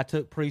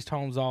took Priest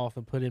Holmes off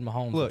and put in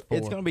Mahomes. Look, at 4.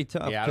 it's going to be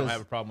tough. Yeah, I don't 'cause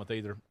have a problem with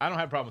either. I don't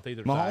have a problem with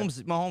either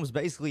side. Mahomes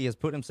basically has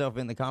put himself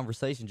in the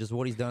conversation just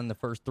what he's done the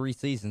first 3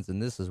 seasons,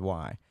 and this is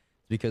why.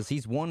 It's because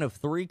he's one of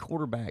 3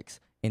 quarterbacks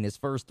in his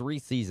first 3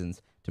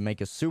 seasons to make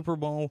a Super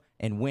Bowl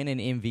and win an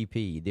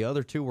MVP. The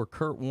other 2 were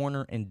Kurt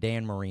Warner and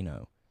Dan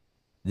Marino.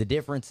 The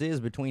difference is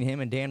between him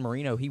and Dan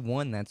Marino, he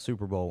won that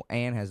Super Bowl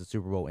and has a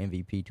Super Bowl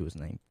MVP to his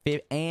name,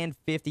 and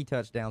 50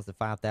 touchdowns to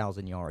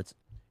 5,000 yards.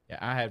 Yeah,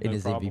 I have in no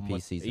his problem MVP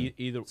with season.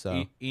 either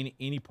So-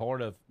 any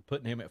part of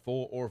putting him at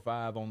 4 or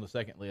 5 on the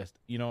second list.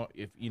 You know,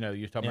 if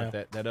you're talking Yeah.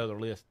 about that other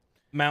list.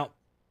 Mount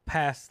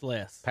Pass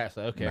Less. Past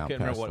okay, I Mount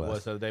couldn't remember what it Pass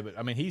was the other day, but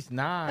I mean he's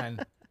 9.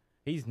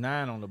 He's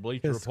 9 on the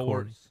Bleacher His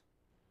Reports.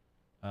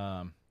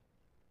 And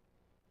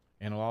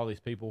a lot of these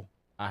people,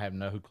 I have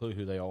no clue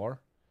who they are.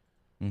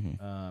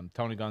 Mm-hmm.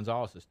 Tony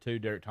Gonzalez is 2.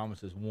 Derek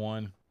Thomas is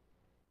 1.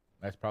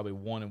 That's probably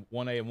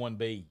 1A and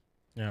 1B.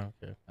 Yeah,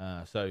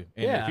 okay.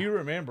 If you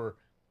remember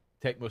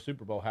Tecmo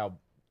Super Bowl, how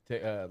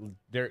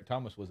Derek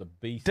Thomas was a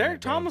beast. in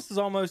Derek that game. Thomas is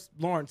almost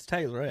Lawrence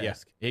Taylor-esque.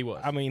 Yes, he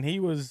was. I mean,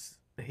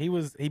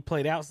 he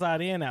played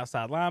outside in,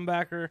 outside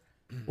linebacker,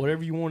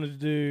 whatever you wanted to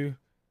do.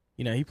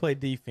 You know, he played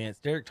defense.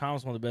 Derek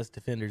Thomas, one of the best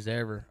defenders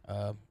ever.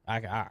 I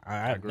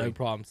have agree. no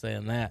problem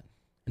saying that.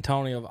 And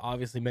Tony,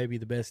 obviously, maybe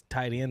the best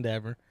tight end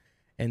ever.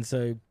 And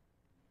so,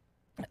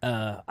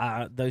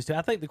 those 2.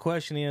 I think the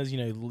question is,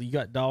 you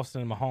got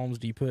Dawson and Mahomes.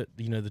 Do you put,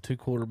 the 2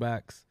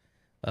 quarterbacks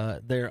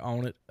there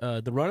on it?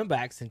 The running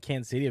backs in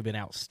Kansas City have been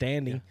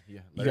outstanding. Yeah,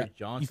 You Larry got-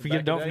 Johnson. You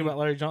forget, don't back forget today. about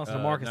Larry Johnson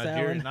and Marcus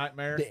Nigerian Allen.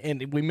 Nightmare.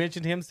 And we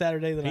mentioned him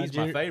Saturday. The He's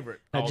my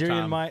favorite.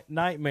 Nigerian all-time.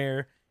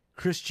 Nightmare,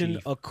 Christian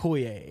Chief.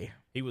 Okoye.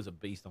 He was a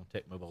beast on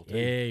Tecmo Bowl too.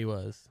 Yeah, he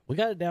was. We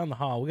got it down the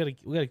hall. We got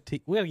to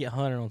get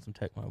Hunter on some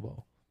Tecmo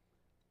Bowl.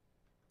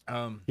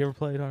 You ever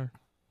played, Hunter?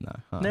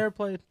 No. Never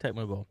played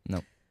Tecmo Bowl.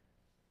 Nope.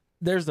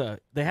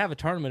 They have a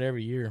tournament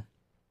every year.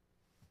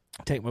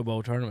 Tecmo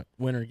Bowl tournament.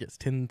 Winner gets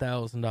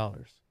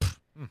 $10,000.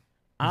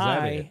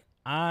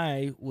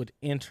 I would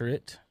enter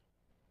it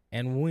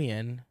and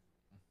win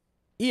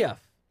if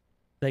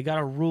they got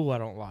a rule I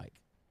don't like.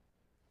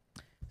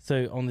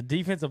 So on the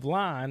defensive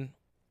line,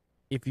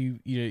 if you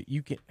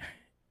can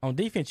on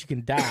defense you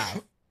can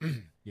dive.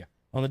 Yeah.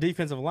 On the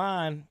defensive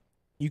line,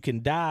 you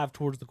can dive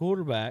towards the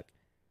quarterback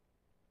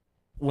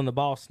when the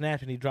ball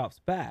snaps and he drops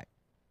back.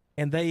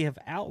 And they have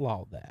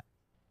outlawed that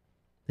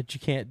you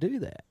can't do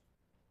that.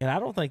 And I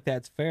don't think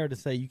that's fair to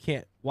say you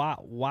can't.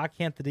 Why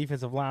can't the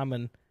defensive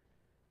lineman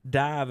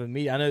dive and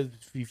meet? I know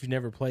if you've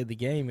never played the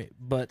game,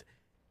 but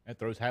That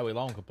throws Howie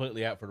Long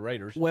completely out for the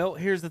Raiders. well,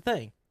 here's the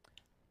thing.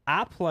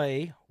 I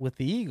play with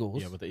the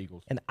Eagles. Yeah, with the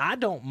Eagles. And I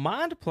don't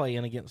mind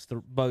playing against the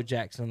Bo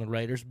Jackson and the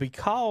Raiders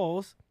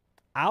because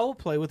I will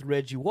play with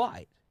Reggie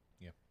White.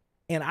 Yeah.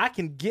 And I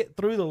can get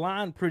through the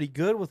line pretty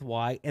good with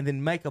White and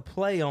then make a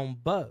play on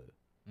Bo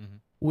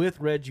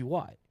with Reggie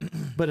White.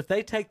 But if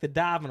they take the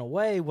diving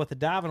away, what the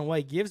diving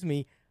away gives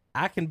me,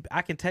 I can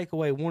take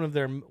away one of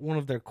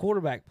their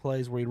quarterback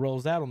plays where he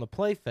rolls out on the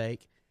play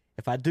fake.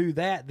 If I do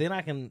that, then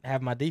I can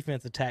have my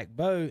defense attack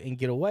Bo and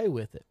get away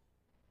with it.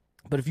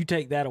 But if you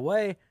take that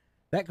away,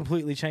 that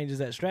completely changes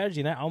that strategy,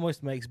 and that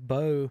almost makes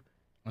Bo.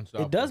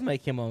 Unstoppable. It does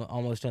make him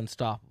almost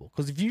unstoppable.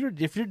 Because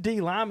if your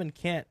D lineman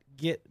can't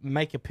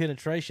make a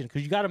penetration,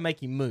 because you got to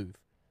make him move,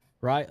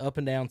 right, up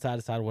and down, side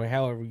to side, where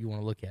however you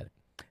want to look at it.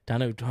 I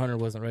know Hunter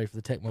wasn't ready for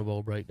the Tecmo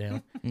Bowl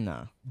breakdown,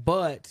 No.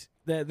 but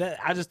that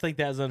I just think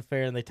that was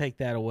unfair, and they take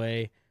that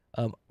away.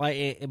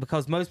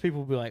 Because most people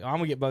will be like, oh, "I'm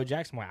gonna get Bo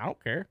Jackson." I'm like, I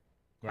don't care.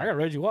 I got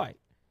Reggie White,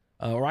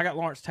 or I got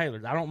Lawrence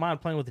Taylor. I don't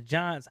mind playing with the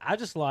Giants. I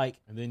just like.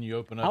 And then you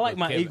open up. I like with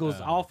my Kevin, Eagles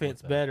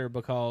offense better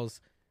because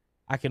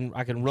I can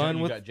run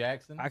you with got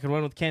Jackson. I can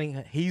run with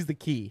Kenny. He's the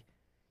key.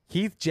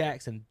 Keith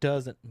Jackson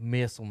doesn't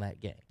miss on that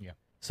game. Yeah.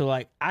 So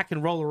like I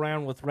can roll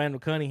around with Randall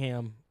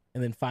Cunningham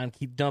and then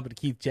dump it to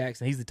Keith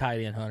Jackson. He's the tight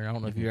end hunter. I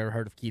don't know if you've ever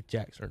heard of Keith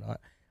Jackson or not,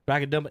 but I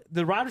could dump it.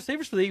 The wide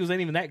receivers for the Eagles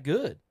ain't even that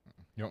good.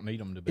 You don't need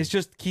them to be. It's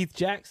just Keith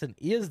Jackson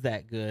is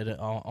that good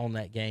on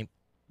that game.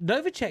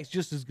 Novacek's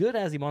just as good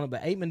as him on it,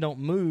 but Aitman don't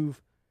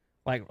move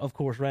like, of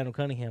course, Randall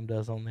Cunningham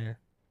does on there.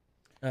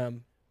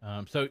 Talking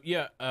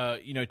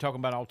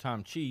about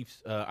all-time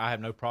Chiefs, I have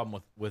no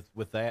problem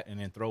with that, and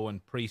then throwing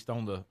Priest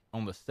on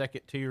the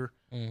second tier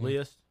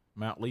list.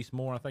 Mount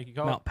Leesmore, I think you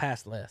call Mount it.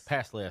 Pass Less.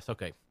 Pass Less,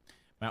 okay.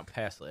 Mount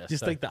Pass Less.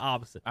 Just think the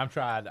opposite. I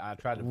tried to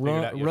figure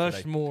it out yesterday.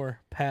 Rushmore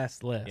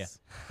Pass Less. Yeah.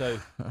 So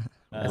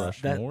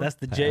that's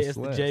the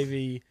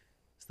JV.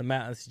 It's the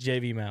mountain. It's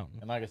JV mountain.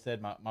 And like I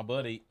said, my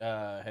buddy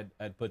had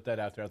put that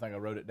out there. I think I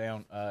wrote it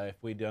down. If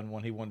we'd done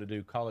one, he wanted to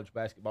do college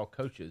basketball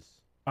coaches.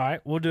 All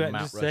right, we'll do that in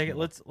Mount just a second.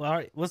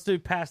 Rushmore. Let's do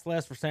Pass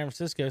Less for San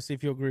Francisco. See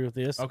if you'll agree with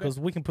this, Okay. because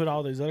we can put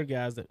all these other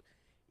guys that,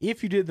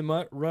 if you did the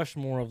Mount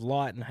Rushmore of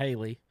Lott and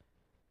Haley,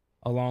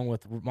 along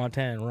with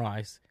Montana and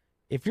Rice,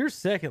 if your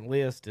second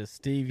list is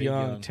Steve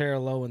Young,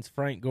 Terrell Owens,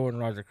 Frank Gore, and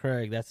Roger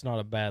Craig, that's not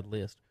a bad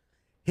list.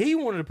 He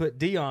wanted to put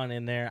Dion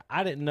in there.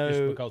 I didn't know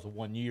Just because of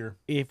 1 year.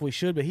 if we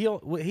should, but he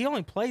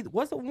only played.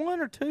 Was it 1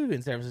 or 2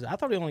 in San Francisco? I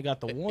thought he only got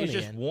the one. It's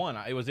just one.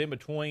 It was in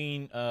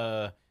between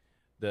the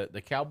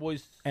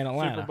Cowboys and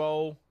Atlanta Super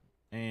Bowl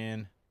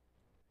and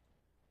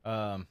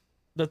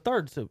the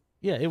third. So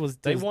yeah, it was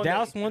won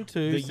Dallas 1-2.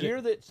 The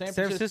year that San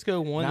Francisco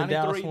won, the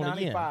Dallas won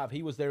 95. again.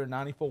 He was there in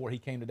 94. He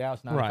came to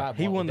Dallas 95. Right.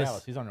 He won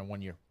Dallas. He's on there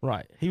 1 year.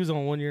 Right, he was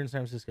on 1 year in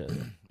San Francisco,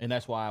 And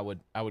that's why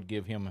I would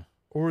give him.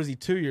 or was he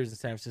 2 years in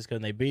San Francisco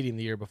and they beat him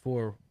the year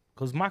before?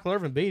 Because Michael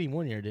Irvin beat him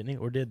 1 year, didn't he?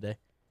 Or did they?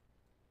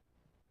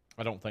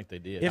 I don't think they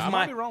did. If I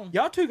might be wrong.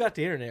 Y'all two got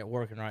the internet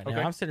working right now.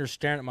 Okay. I'm sitting here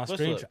staring at my Let's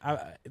screen. look.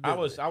 I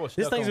was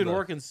This stuck thing's on been the-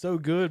 working so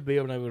good,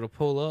 being able to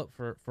pull up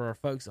for our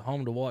folks at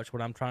home to watch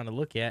what I'm trying to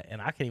look at, and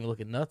I can't even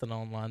look at nothing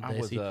online I today.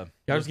 was, So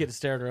y'all just get to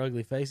stare at our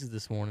ugly faces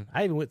this morning.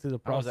 I even went through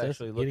the I was process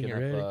actually of getting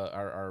looking it up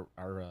ready.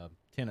 our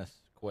tennis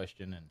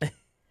question, and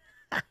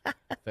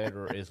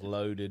Federer is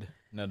loaded.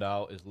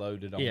 Nadal is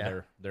loaded on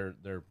Yeah.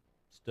 their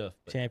stuff.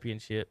 But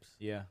Championships.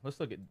 yeah, let's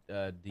look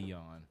at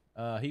Dion.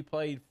 He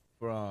played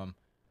from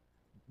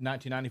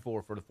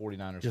 1994 for the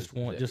 49ers. Just This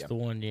is one, it, just yeah. the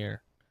 1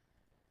 year.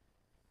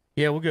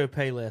 Yeah, we'll go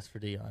pay less for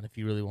Dion if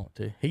you really want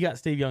to. He got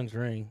Steve Young's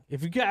ring.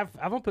 If I'm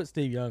gonna put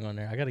Steve Young on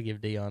there, I got to give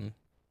Dion.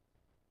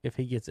 If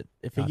he gets it,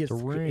 if he Got gets the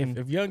ring.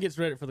 if Young gets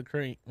ready for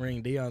the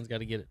ring, Dion's got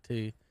to get it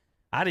too.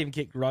 I'd even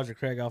kick Roger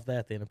Craig off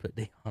that then and put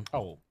Dion.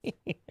 Oh,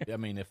 I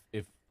mean,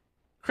 if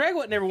Craig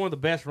wasn't ever one of the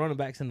best running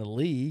backs in the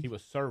league. he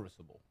was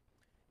serviceable.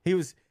 He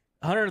was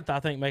Hunter. I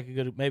think make a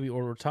good maybe,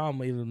 or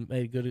Tom even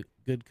made a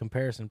good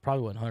comparison.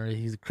 Probably wasn't Hunter.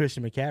 He's a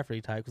Christian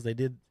McCaffrey type because they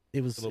did.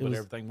 It was A little bit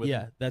of everything with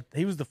yeah. him. That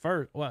he was the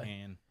first. Well,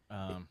 And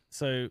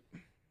so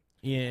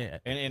yeah,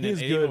 and he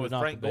was even good, with but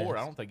not Frank the Gore,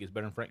 best. I don't think he's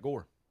better than Frank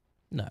Gore.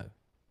 No.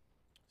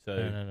 So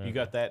No. you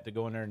got that to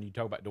go in there, and you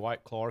talk about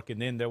Dwight Clark,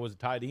 and then there was a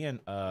tight end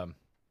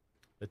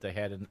that they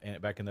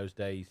had back in those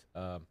days.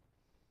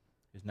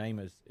 His name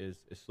is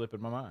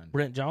slipping my mind.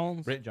 Brent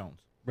Jones. Brent Jones.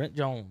 Brent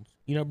Jones.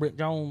 You know Brent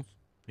Jones.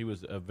 He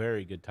was a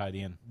very good tight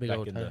end Big back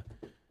old in tight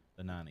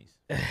the 90s.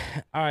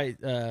 All right,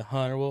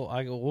 Hunter.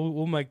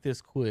 We'll make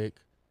this quick.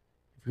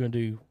 If you're gonna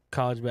do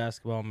college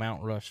basketball,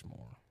 Mount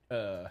Rushmore.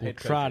 Head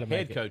try to coaches, make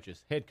head it.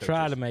 coaches. Head coaches.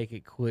 Try to make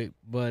it quick,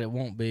 but it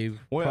won't be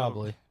Well,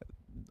 probably.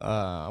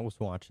 I was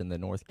watching the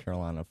North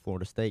Carolina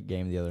Florida State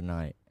game the other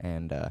night,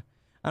 and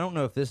I don't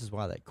know if this is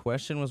why that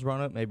question was run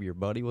up. Maybe your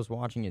buddy was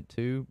watching it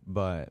too,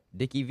 but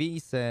Dickie V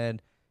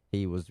said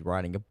he was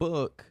writing a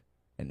book,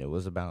 and it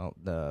was about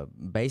the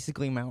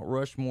basically Mount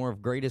Rushmore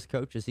of greatest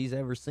coaches he's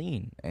ever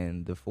seen,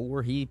 and the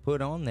 4 he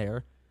put on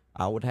there,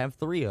 I would have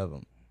 3 of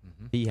them.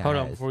 He has. Hold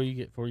on before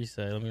you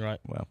say. Let me write.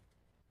 Well,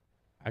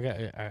 I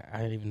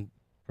ain't even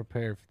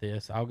prepared for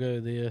this. I'll go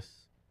this.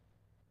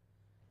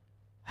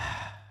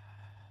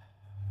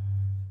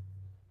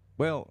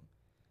 well,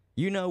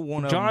 you know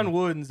one of John them.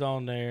 Wooden's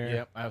on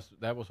there. Yep,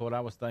 that was what I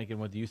was thinking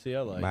with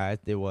UCLA. Nah,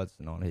 it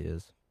wasn't on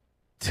his.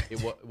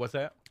 What's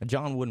that?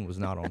 John Wooden was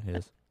not on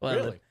his. Well,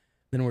 Really?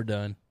 Then we're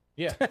done.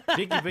 Yeah,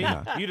 Dickie V,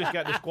 No. you just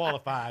got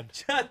disqualified.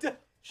 Dookie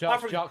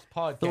Jocks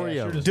podcast. 3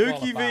 You're of them.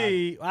 disqualified.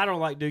 V. I don't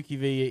like Dookie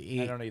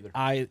V. I don't either.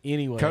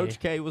 Anyway. Coach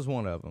K was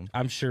one of them.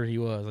 I'm sure he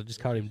was. I just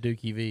called him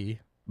Dookie V.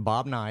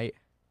 Bob Knight,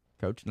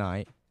 Coach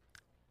Knight,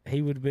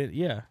 He would have been.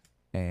 Yeah.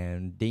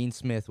 and Dean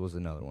Smith was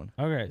another one.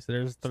 Okay. So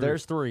there's So 3.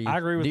 there's 3. I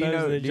agree with do you those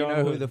know, that Do you John know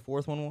who Wooden. the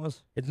 4th one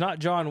was? It's not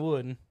John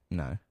Wooden.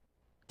 No.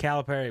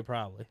 Calipari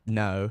probably.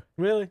 No.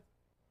 Really?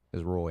 It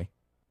was Roy.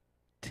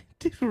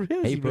 Dude,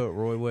 really? He put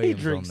Roy Williams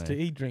He drinks on too.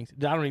 there. He drinks.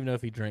 I don't even know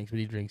if he drinks, but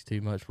he drinks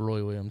too much for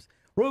Roy Williams.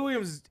 Roy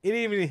Williams, it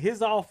ain't even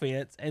his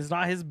offense. And it's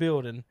not his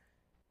building.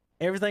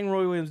 Everything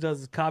Roy Williams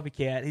does is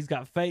copycat. He's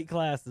got fake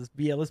classes.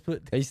 But yeah, let's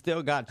put He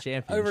still got over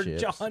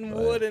championships. John but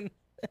Wooden.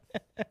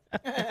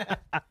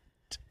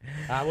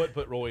 I would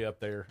put Roy up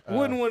there.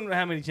 Wooden won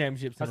how many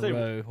championships in a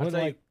row? Was it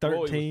like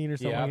 13 or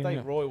something? Yeah, I like think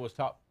that? Roy was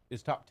top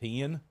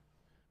 10.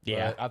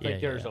 Yeah, I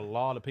think yeah, there's yeah. a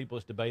lot of people.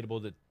 It's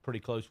debatable that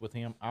pretty close with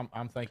him.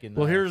 I'm thinking.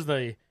 Well, here's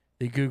the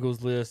the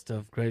Google's list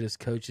of greatest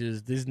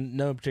coaches. These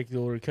no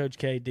particular order: Coach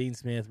K, Dean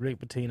Smith, Rick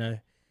Pitino,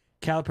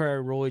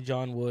 Calipari, Roy,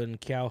 John Wooden,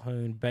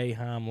 Calhoun,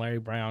 Boeheim, Larry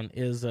Brown,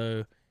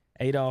 Izzo,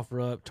 Adolph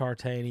Rupp,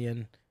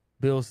 Tartanian,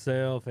 Bill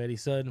Self, Eddie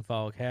Sutton,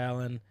 Falk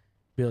Hallen,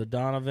 Billy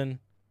Donovan,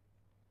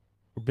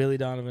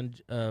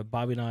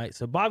 Bobby Knight.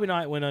 So Bobby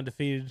Knight went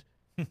undefeated.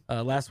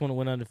 Last one that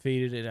went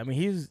undefeated. And, I mean,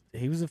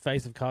 he was the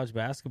face of college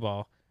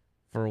basketball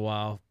for a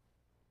while.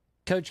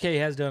 Coach K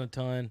has done a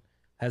ton,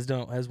 has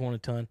won a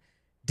ton.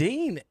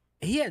 Dean,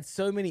 he had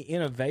so many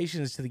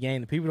innovations to the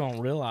game that people don't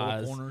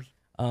realize. Corners.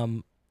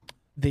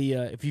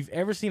 If you've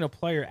ever seen a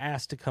player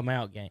asked to come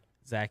out game,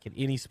 Zach, in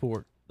any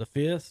sport, the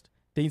fist,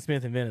 Dean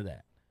Smith invented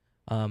that.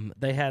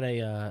 They had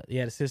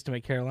a system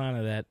at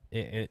Carolina that,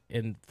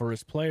 and for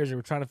his players, they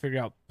were trying to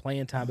figure out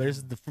playing time. But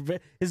this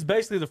is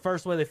basically the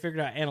first way they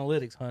figured out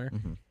analytics, Hunter,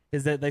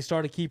 is that they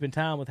started keeping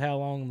time with how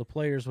long the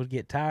players would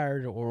get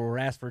tired or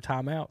ask for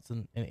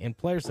timeouts and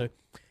players. So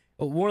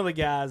one of the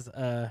guys,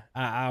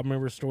 I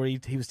remember a story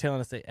he was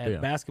telling us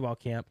at basketball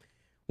camp.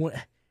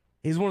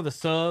 He's one of the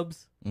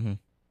subs,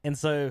 and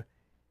so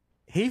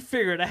he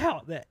figured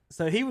out that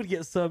so he would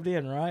get subbed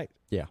in, right?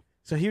 Yeah.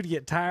 So he would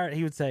get tired.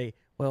 He would say,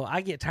 well,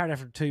 I get tired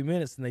after 2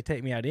 minutes and they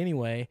take me out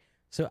anyway.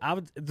 So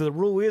the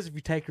rule is if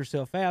you take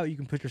yourself out, you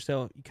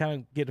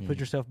kind of get to put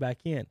yourself back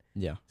in.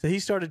 Yeah. So he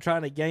started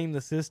trying to game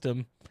the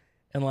system.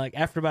 And like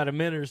after about a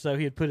minute or so,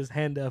 he'd put his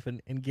hand up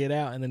and get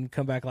out and then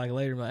come back like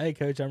later and be like, hey,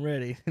 coach, I'm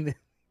ready.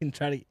 And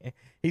try to,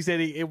 he said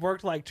it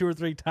worked like 2 or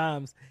 3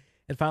 times.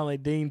 And finally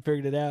Dean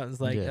figured it out and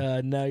was like,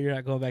 no, you're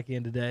not going back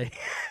in today.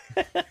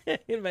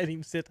 It made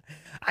him sit.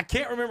 I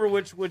can't remember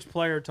which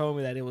player told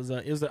me that. It was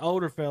an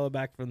older fella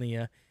back from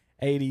the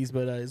 80s,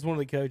 but it's one of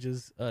the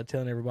coaches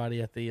telling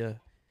everybody at the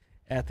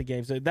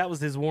game. So that was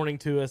his warning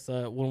to us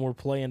when we're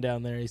playing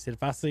down there. He said,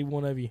 if I see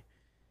one of you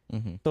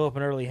throw up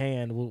an early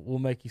hand, we'll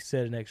make you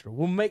set an extra.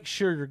 We'll make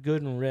sure you're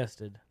good and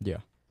rested. Yeah.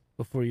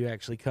 Before you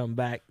actually come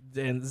back.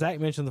 And Zach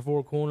mentioned the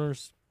four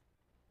corners.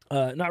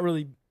 Not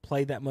really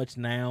played that much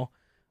now.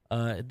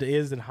 It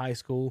is in high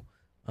school.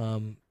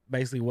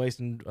 Basically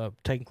wasting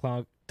taking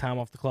time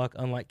off the clock.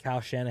 Unlike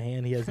Kyle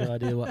Shanahan, he has no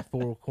idea what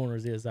four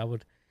corners is. I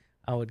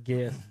would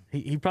guess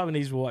he probably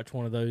needs to watch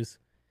one of those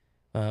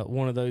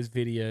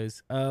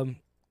videos.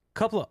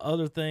 Couple of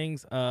other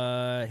things.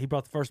 He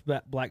brought the first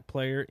black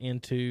player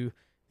into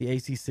the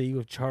ACC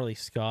with Charlie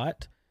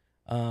Scott.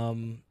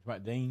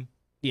 Right, Dean.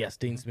 Yes,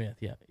 Dean Smith.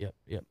 Yep.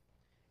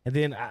 And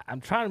then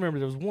I'm trying to remember.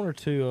 There was one or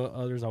two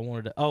others I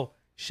wanted to. Oh,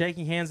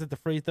 shaking hands at the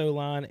free throw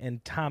line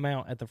and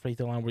timeout at the free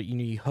throw line, where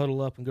you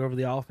huddle up and go over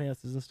the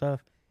offenses and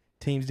stuff.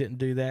 Teams didn't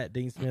do that.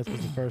 Dean Smith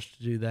was the first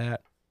to do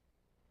that.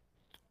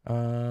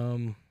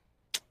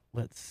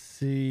 Let's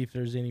see if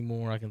there's any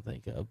more I can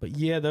think of. But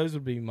yeah, those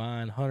would be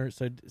mine. Hunter.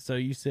 So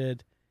you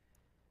said,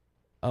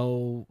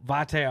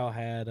 Vital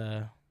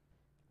had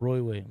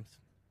Roy Williams.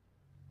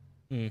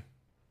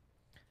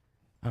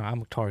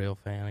 I'm a Tar Heel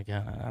fan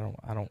again.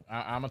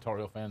 I'm a Tar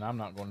Heel fan. I'm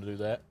not going to do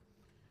that.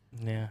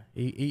 Yeah,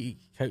 he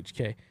Coach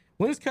K.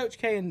 When is Coach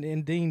K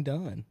and Dean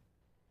done?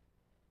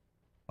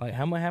 Like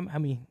how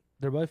many?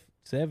 They're both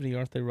 70,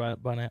 aren't they? Right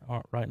now,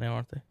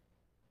 aren't they?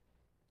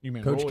 You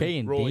mean Coach Roy? K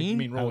and Roy, Dean? You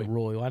mean Roy? Oh,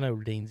 Roy. Well, I know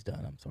Dean's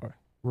done. I'm sorry,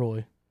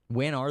 Roy.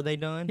 When are they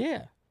done?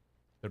 Yeah,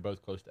 they're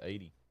both close to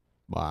 80.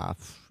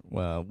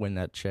 Well, when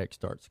that check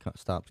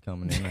stops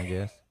coming in, I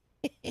guess.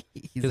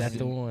 Is that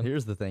the one?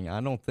 Here's the thing: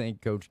 I don't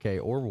think Coach K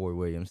or Roy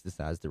Williams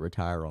decides to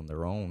retire on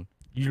their own.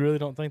 You really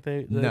don't think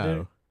they No,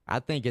 do? I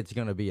think it's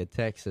going to be a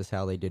Texas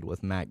how they did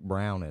with Mac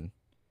Brown, and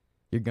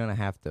you're going to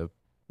have to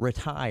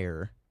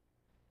retire,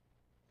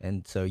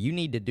 and so you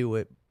need to do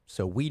it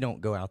so we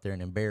don't go out there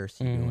and embarrass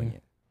you doing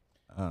it.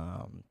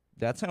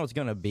 That's how it's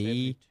going to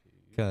be,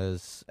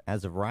 because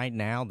as of right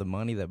now, the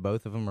money that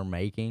both of them are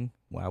making,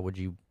 why would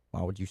you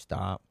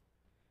stop?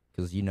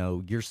 Because,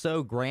 you're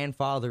so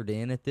grandfathered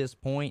in at this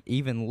point.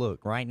 Even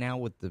look, right now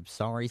with the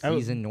sorry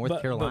season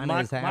North Carolina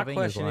is having.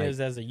 My question is,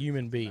 as a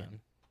human being,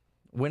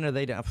 when are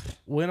they done?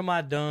 When am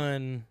I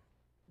done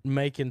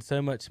making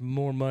so much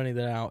more money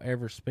that I'll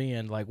ever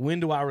spend? Like, when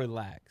do I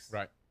relax?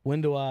 Right.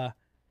 When do I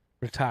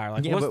retire?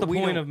 Like, Yeah, what's but the we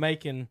point don't- of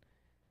making?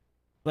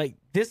 Like,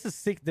 these are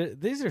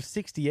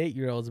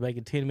 68-year-olds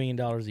making $10 million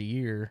a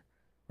year,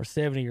 or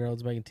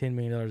 70-year-olds making $10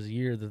 million a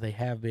year that they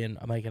have been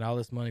making all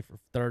this money for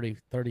 30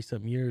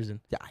 something years. And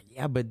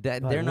Yeah, but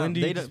they're when not. do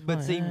you They just don't,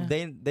 but see,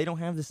 find- they don't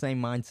have the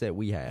same mindset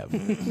we have.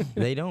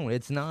 They don't.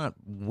 It's not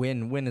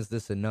when is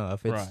this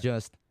enough? It's Right.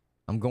 just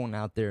I'm going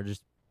out there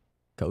just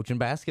coaching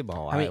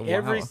basketball. I mean,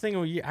 every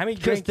single year. How many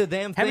to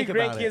them, how many think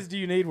about grandkids it. do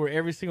you need where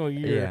every single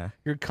year Yeah.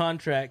 your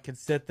contract could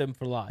set them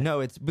for life? No,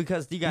 it's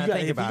because you got to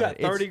think if about you got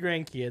it. 30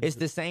 grandkids. It's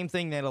the same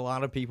thing that a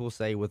lot of people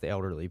say with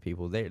elderly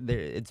people.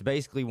 It's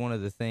basically one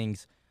of the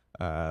things.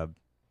 If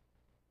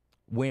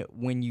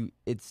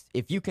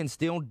you can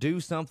still do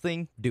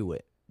something, do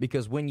it.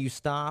 Because when you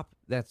stop,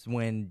 that's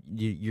when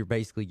you're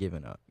basically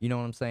giving up. You know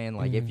what I'm saying?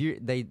 Like if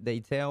they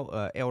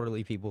tell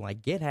elderly people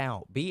like get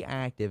out, be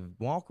active,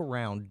 walk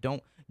around,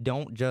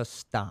 don't just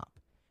stop,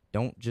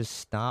 don't just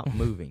stop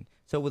moving.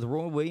 So with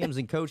Roy Williams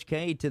and Coach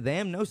K, to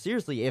them, no,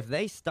 seriously, if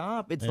they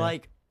stop, it's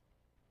like,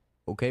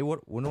 okay,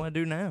 what do I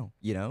do now?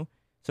 You know?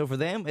 So for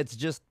them, it's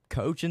just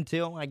coach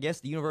until, I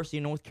guess, the University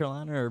of North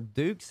Carolina or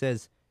Duke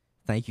says,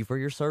 thank you for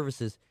your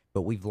services,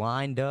 but we've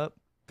lined up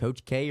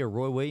Coach K or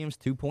Roy Williams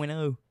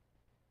 2.0.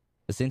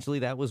 Essentially,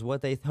 that was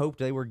what they hoped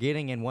they were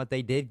getting and what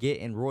they did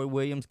get. And Roy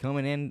Williams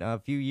coming in a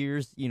few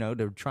years, you know,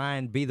 to try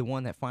and be the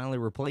one that finally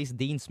replaced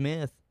Dean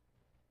Smith.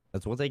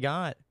 That's what they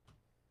got.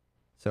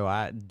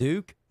 So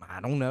Duke, I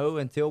don't know,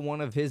 until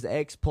one of his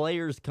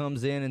ex-players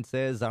comes in and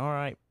says, all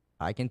right,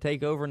 I can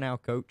take over now,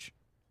 coach.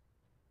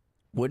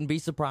 Wouldn't be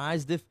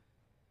surprised if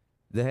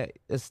the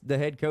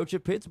head coach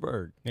at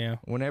Pittsburgh,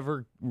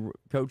 whenever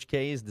Coach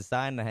K is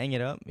deciding to hang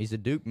it up, he's a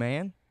Duke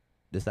man,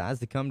 decides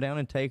to come down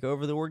and take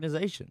over the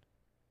organization.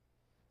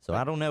 So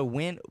I don't know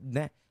when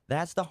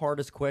that's the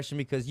hardest question,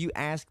 because you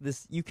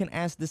can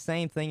ask the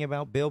same thing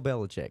about Bill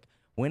Belichick.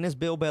 When is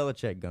Bill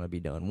Belichick going to be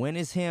done? When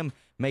is him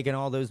making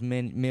all those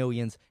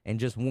millions and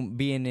just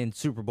being in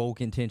Super Bowl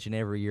contention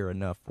every year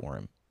enough for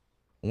him?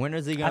 When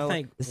is he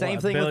going to? The same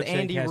thing with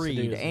Andy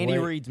Reid. Andy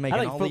Reid's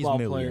making all these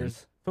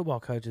millions. Football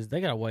coaches,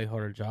 they got a way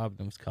harder job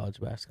than college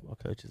basketball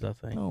coaches, I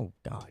think. Oh,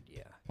 God,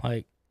 yeah.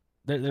 Like,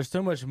 there's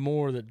so much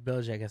more that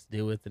Belichick has to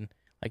deal with. And,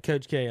 like,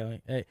 Coach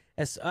K,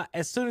 as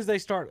soon as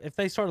if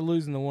they started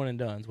losing the one and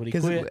dones, would he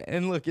quit?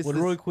 And look, would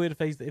Roy quit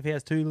if he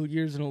has 2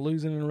 years and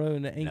losing in a row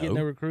and ain't getting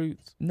no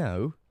recruits?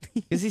 No.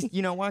 Because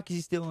you know why? Because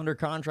he's still under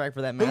contract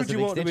for that massive extension.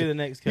 Who would you want to be the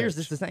next coach? Here's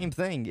just the same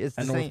thing. It's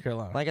the same. North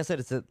Carolina. Like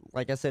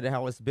I said,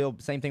 how it's Bill.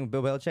 Same thing with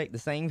Bill Belichick. The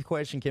same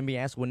question can be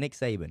asked with Nick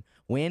Saban.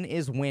 When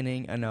is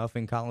winning enough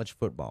in college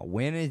football?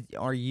 When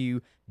are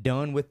you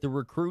done with the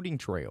recruiting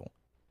trail?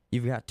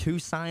 You've got 2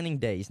 signing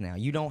days now.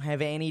 You don't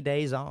have any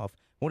days off.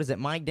 What is it?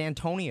 Mike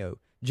D'Antonio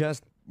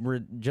just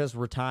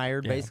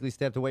retired, basically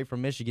stepped away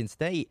from Michigan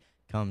State.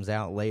 Comes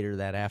out later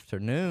that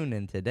afternoon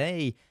and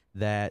today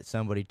that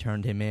somebody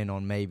turned him in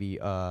on maybe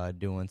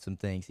doing some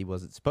things he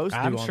wasn't supposed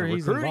to do on the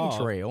recruiting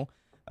trail.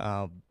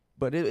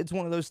 But it's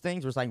one of those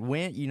things where it's like,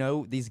 when, you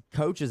know, these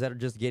coaches that are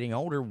just getting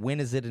older, when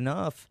is it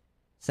enough?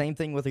 Same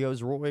thing with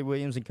those Roy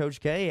Williams and Coach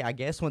K. I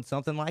guess when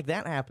something like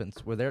that happens,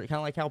 where they're kind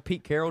of like how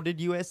Pete Carroll did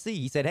USC.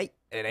 He said, hey,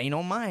 it ain't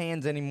on my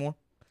hands anymore.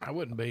 I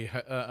wouldn't be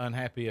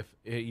unhappy if,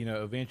 you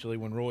know, eventually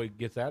when Roy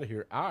gets out of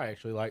here. I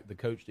actually like the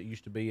coach that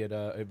used to be at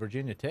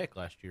Virginia Tech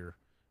last year,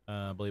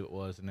 I believe it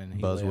was, and then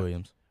he Buzz left.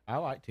 Williams. I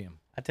liked him.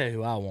 I tell you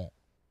who I want.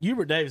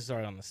 Hubert Davis is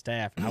already on the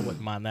staff, and I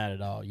wouldn't mind that at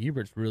all.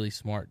 Hubert's a really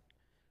smart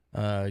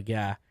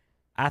guy.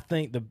 I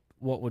think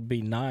what would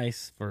be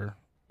nice or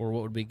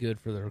what would be good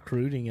for the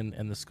recruiting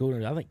and the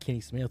schooling, I think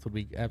Kenny Smith would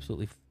be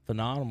absolutely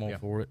phenomenal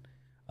for it.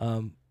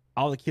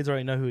 All the kids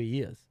already know who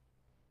he is.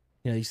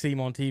 You know, you see him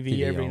on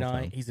TV every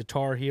night. He's a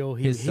Tar Heel.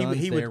 His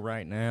son's there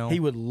right now. He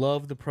would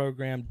love the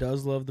program,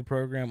 does love the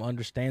program,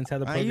 understands how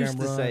the program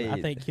runs.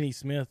 I think Kenny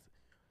Smith,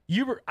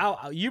 Hubert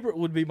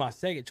would be my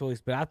second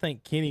choice, but I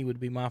think Kenny would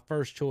be my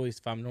first choice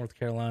if I'm North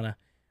Carolina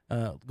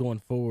going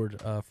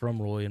forward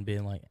from Roy and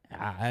being like,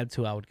 that's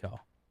who I would call.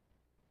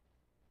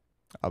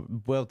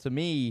 Well, to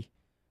me,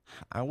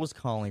 I was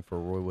calling for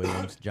Roy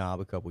Williams' job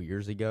a couple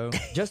years ago,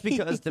 just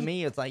because to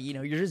me it's like, you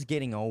know, you're just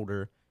getting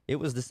older. It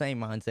was the same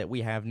mindset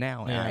we have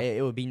now. Yeah.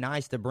 It would be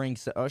nice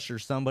to usher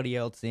somebody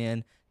else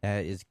in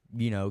that is,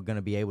 you know, going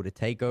to be able to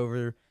take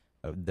over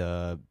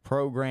the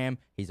program.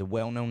 He's a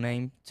well-known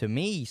name. To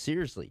me,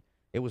 seriously,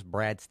 it was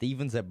Brad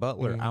Stevens at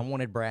Butler. I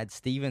wanted Brad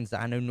Stevens.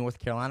 I know North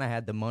Carolina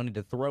had the money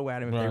to throw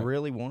at him if they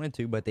really wanted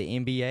to, but the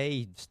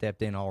NBA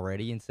stepped in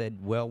already and said,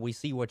 well, we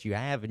see what you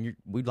have, and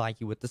we'd like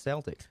you with the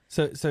Celtics.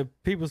 So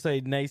people say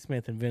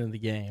Naismith invented the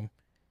game.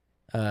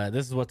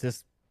 This is what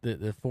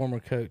the former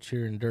coach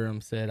here in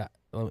Durham said.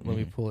 Let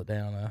me pull it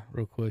down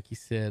real quick. He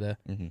said,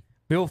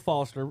 Bill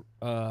Foster,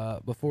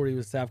 before he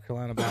was South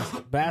Carolina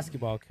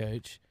basketball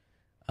coach,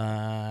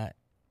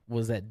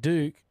 was at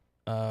Duke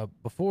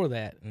before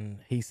that. And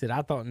he said,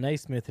 I thought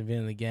Naismith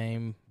invented the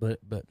game, but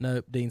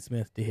nope, Dean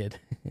Smith did.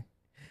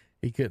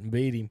 He couldn't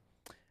beat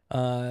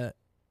him.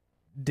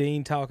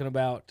 Dean talking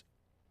about,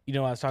 I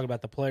was talking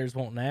about the players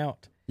wanting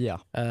out. Yeah.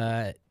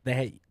 They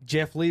had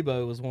Jeff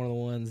Lebo was one of the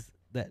ones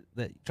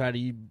that tried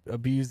to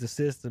abuse the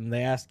system.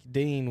 They asked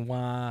Dean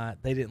why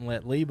they didn't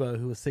let Lebo,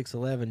 who was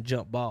 6'11",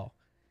 jump ball.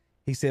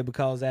 He said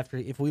because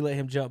if we let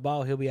him jump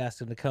ball, he'll be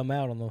asking to come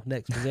out on the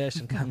next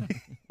possession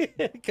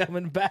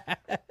coming back.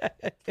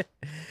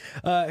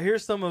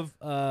 Here's some of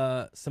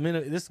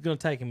this is going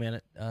to take a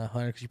minute,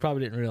 Hunter, because you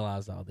probably didn't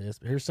realize all this,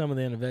 but here's some of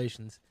the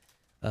innovations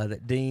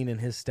that Dean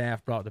and his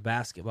staff brought to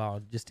basketball,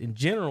 just in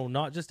general,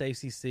 not just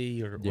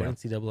ACC or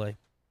NCAA.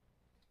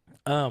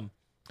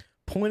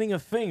 Pointing a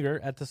finger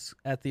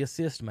at the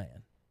assist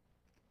man.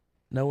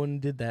 No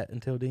one did that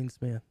until Dean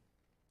Smith.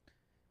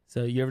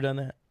 So you ever done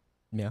that?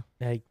 Yeah.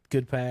 Hey,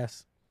 good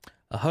pass.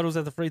 Huddles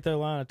at the free throw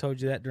line. I told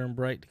you that during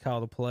break to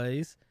call the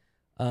plays.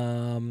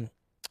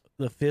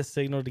 The fist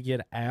signal to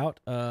get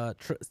out.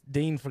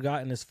 Dean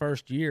forgot in his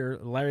first year,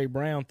 Larry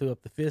Brown threw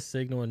up the fist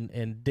signal,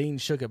 and Dean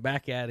shook it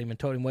back at him and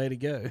told him way to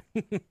go.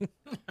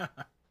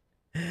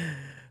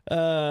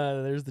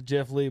 There's the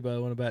Jeff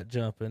Lebo one about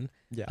jumping.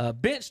 Yeah.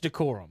 Bench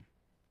decorum.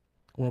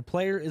 When a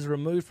player is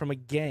removed from a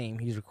game,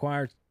 he's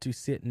required to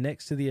sit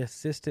next to the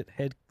assistant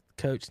head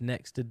coach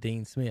next to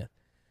Dean Smith.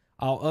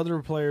 All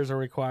other players are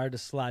required to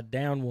slide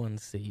down one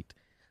seat.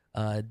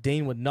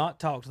 Dean would not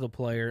talk to the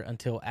player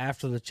until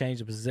after the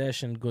change of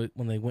possession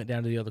when they went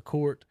down to the other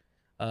court.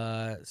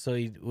 So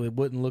it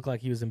wouldn't look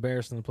like he was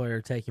embarrassing the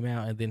player to take him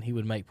out, and then he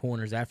would make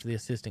pointers after the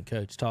assistant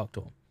coach talked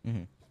to him.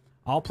 Mm-hmm.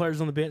 All players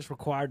on the bench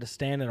required to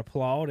stand and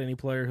applaud any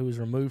player who was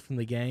removed from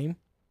the game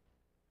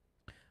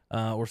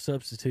or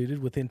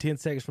substituted. Within 10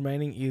 seconds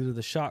remaining, either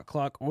the shot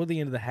clock or the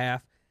end of the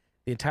half,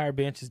 the entire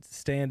bench is to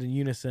stand in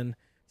unison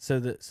so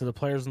the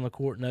players on the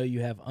court know you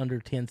have under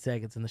 10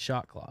 seconds in the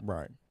shot clock.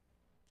 Right.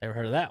 Ever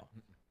heard of that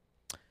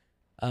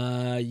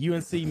one?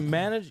 UNC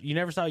manager. You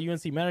never saw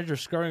UNC manager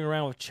scurrying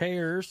around with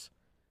chairs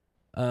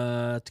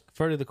to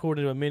further the court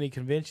into a mini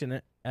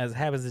convention, as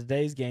happens at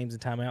today's games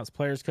and timeouts.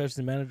 Players, coaches,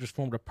 and managers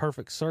formed a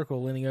perfect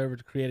circle, leaning over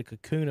to create a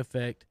cocoon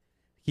effect to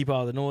keep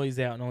all the noise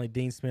out, and only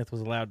Dean Smith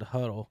was allowed to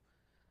huddle.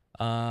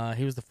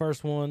 He was the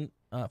first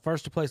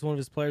to place one of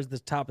his players at the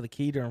top of the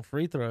key during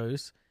free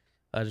throws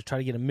to try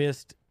to get a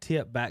missed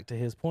tip back to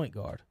his point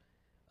guard.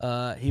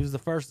 He was the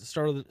first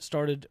that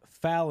started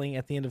fouling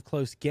at the end of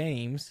close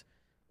games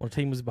when a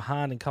team was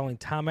behind and calling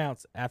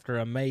timeouts after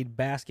a made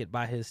basket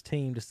by his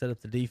team to set up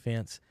the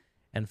defense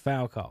and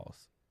foul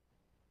calls.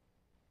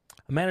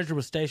 A manager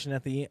was stationed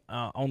at the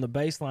on the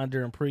baseline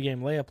during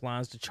pregame layup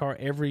lines to chart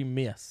every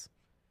miss,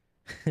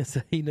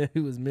 so he knew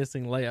who was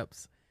missing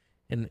layups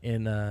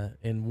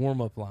in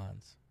warm-up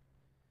lines.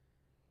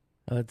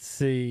 Let's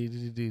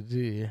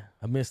see.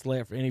 A missed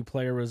layup for any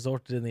player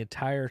resulted in the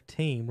entire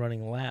team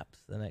running laps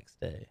the next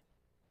day.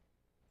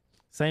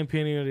 Same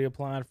penalty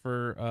applied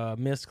for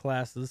missed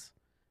classes.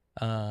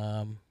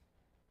 Let's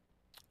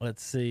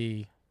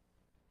see.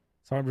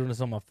 Sorry, I'm doing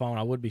this on my phone.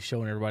 I would be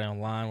showing everybody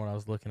online what I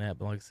was looking at,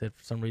 but like I said,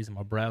 for some reason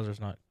my browser's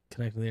not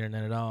connected to the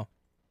internet at all.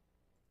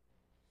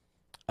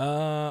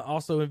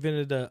 Also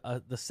invented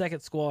the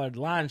second squad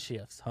line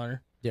shifts,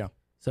 Hunter. Yeah.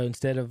 So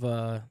instead of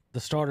the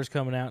starters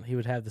coming out, he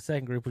would have the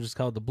second group, which is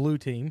called the blue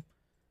team,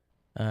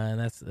 and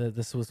that's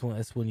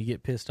when you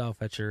get pissed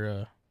off at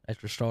your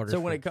starters. So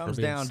when it comes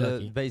down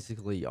to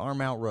basically our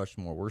Mount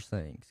Rushmore, we're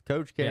saying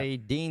Coach K,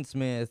 Dean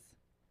Smith,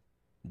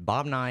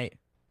 Bob Knight,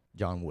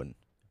 John Wooden.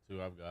 That's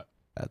who I've got.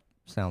 That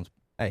sounds.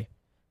 Hey,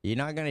 you're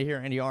not going to hear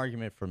any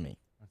argument from me.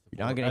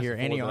 You're not going to hear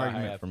any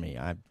argument from me.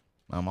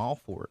 I'm all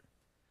for it.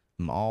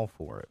 I'm all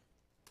for it.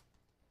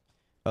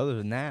 Other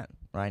than that,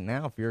 right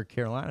now, if you're a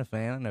Carolina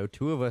fan, I know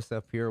two of us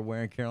up here are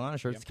wearing Carolina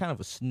shirts. It's kind of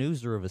a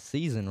snoozer of a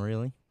season,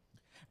 really.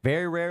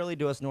 Very rarely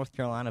do us North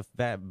Carolina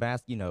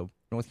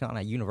North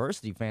Carolina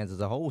University fans as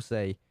a whole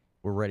say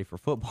we're ready for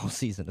football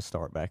season to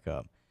start back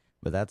up.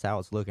 But that's how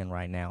it's looking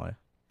right now.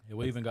 Yeah,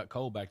 we even got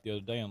Cole back the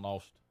other day and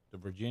lost to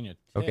Virginia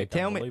Tech. Okay,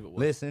 tell me.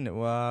 Listen,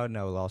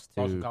 lost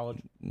to Boston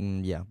College.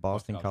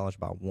 Boston College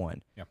by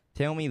 1. Yeah.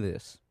 Tell me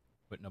this: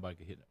 but nobody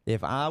could hit it.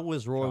 if I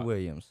was Roy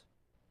Williams,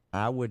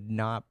 I would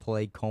not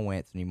play Cole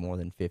Anthony more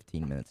than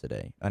 15 minutes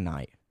a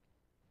night.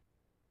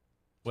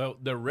 Well,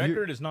 the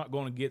record is not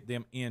going to get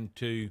them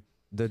into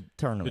the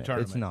tournament.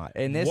 It's not.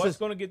 And what's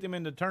going to get them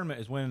into the tournament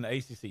is winning the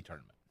ACC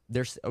tournament.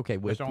 There's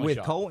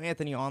with Cole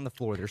Anthony on the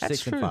floor, they're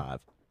 6-5.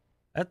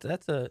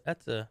 That's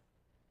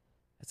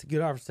a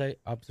good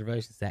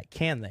observation, Zach.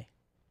 Can they?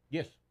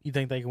 Yes. You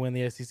think they can win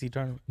the SEC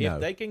tournament? No.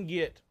 If they can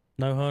get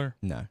Hunter?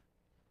 No.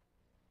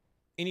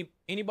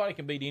 Anybody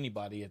can beat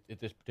anybody at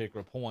this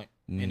particular point,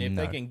 and if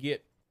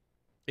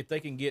they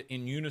can get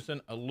in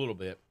unison a little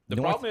bit, the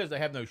problem is they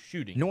have no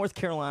shooting. North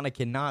Carolina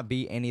cannot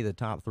beat any of the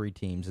top 3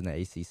 teams in the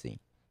ACC.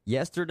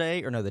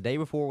 The day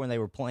before when they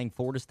were playing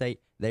Florida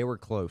State, they were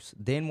close.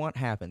 Then what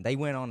happened? They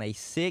went on a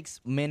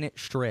 6-minute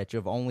stretch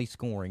of only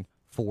scoring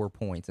 4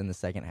 points in the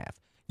second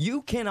half.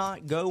 You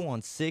cannot go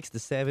on 6 to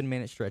 7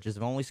 minute stretches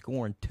of only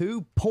scoring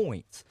 2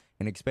 points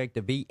and expect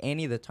to beat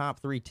any of the top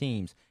 3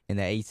 teams in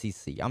the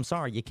ACC. I'm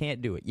sorry, you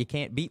can't do it. You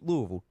can't beat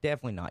Louisville,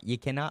 definitely not. You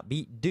cannot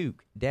beat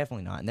Duke,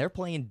 definitely not. And they're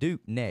playing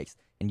Duke next.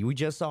 And we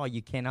just saw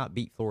you cannot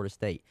beat Florida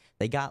State.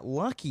 They got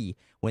lucky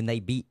when they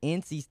beat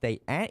NC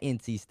State at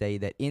NC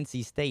State that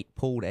NC State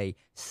pulled a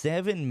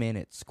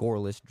 7-minute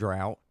scoreless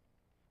drought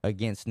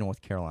against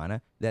North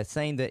Carolina. That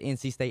same that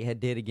NC State had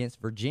did against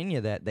Virginia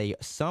that they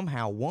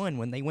somehow won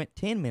when they went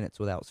 10 minutes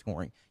without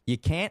scoring. You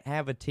can't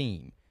have a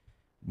team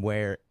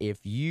where if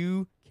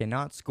you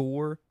cannot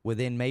score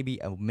within maybe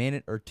a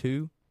minute or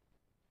two,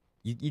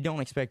 you don't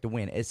expect to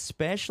win,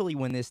 especially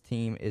when this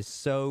team is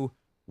so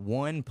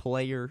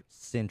one-player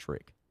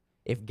centric.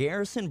 If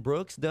Garrison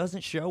Brooks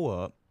doesn't show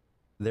up,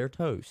 they're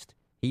toast.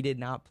 He did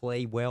not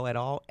play well at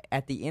all.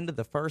 At the end of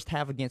the first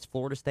half against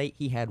Florida State,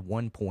 he had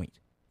 1 point.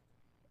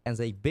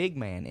 As a big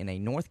man in a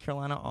North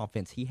Carolina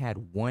offense, he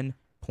had 1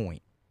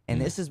 point.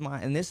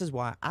 And this is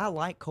why I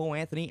like Cole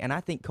Anthony, and I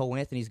think Cole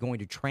Anthony is going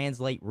to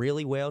translate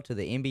really well to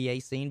the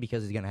NBA scene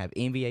because he's going to have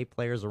NBA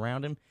players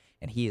around him,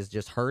 and he is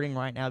just hurting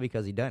right now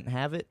because he doesn't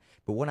have it.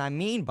 But what I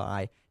mean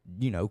by,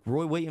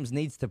 Roy Williams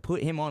needs to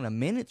put him on a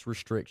minutes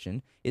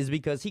restriction is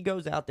because he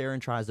goes out there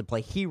and tries to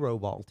play hero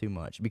ball too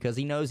much because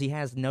he knows he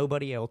has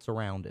nobody else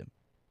around him.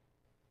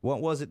 What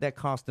was it that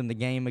cost him the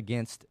game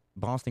against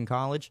Boston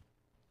College?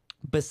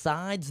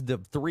 Besides the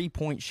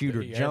three-point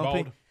shooter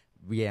jumping,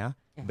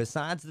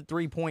 besides the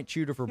three-point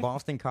shooter for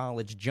Boston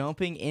College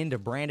jumping into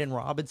Brandon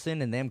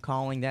Robinson and them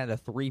calling that a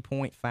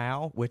three-point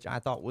foul, which I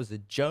thought was a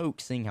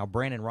joke, seeing how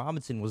Brandon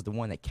Robinson was the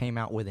one that came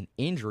out with an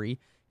injury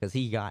because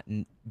he got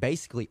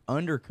basically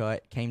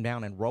undercut, came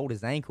down and rolled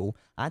his ankle.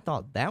 I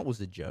thought that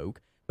was a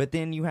joke. But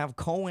then you have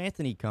Cole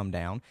Anthony come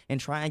down and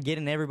try and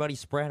getting everybody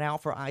spread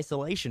out for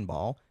isolation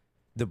ball.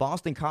 The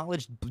Boston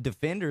College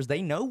defenders,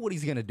 they know what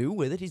he's going to do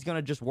with it. He's going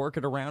to just work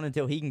it around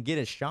until he can get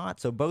a shot.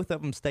 So both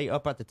of them stay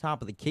up at the top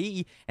of the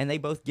key, and they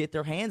both get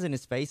their hands in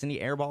his face, and he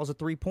airballs a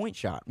three-point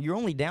shot. You're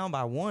only down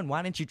by one.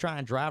 Why didn't you try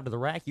and drive to the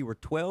rack? You were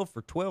 12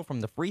 for 12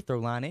 from the free throw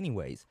line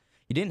anyways.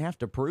 You didn't have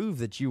to prove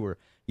that you were,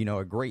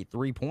 a great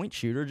three-point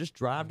shooter. Just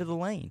drive to the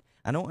lane.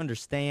 I don't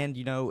understand,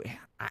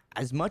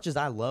 as much as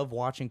I love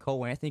watching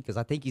Cole Anthony because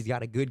I think he's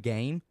got a good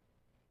game,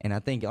 and I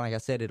think, like I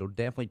said, it'll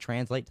definitely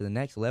translate to the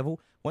next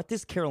level. What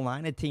this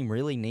Carolina team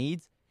really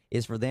needs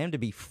is for them to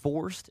be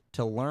forced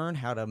to learn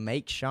how to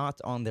make shots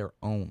on their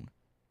own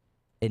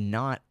and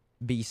not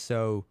be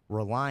so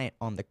reliant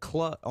on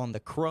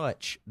the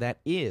crutch that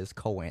is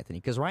Cole Anthony.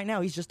 Because right now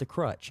he's just a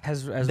crutch.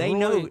 They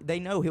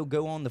know he'll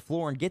go on the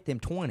floor and get them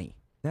 20.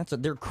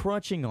 They're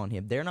crutching on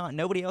him. They're not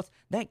nobody else.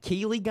 That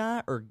Keeley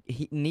guy or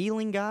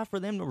kneeling guy for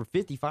them, number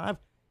 55,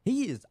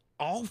 he is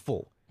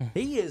awful.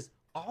 He is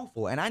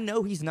awful. And I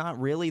know he's not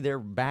really their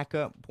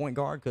backup point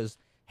guard because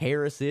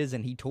Harris is,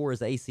 and he tore his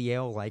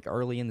ACL like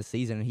early in the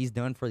season, and he's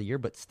done for the year.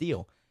 But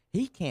still,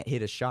 he can't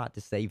hit a shot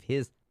to save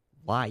his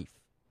life.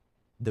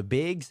 The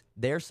bigs,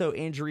 they're so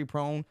injury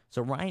prone.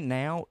 So right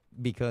now,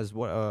 because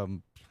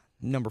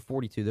number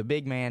 42, the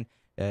big man,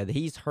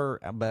 he's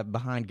hurt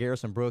behind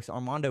Garrison Brooks.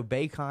 Armando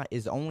Bacot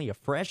is only a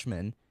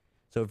freshman.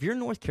 So if you're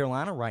North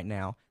Carolina right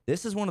now,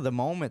 this is one of the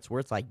moments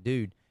where it's like,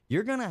 dude,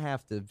 you're going to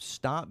have to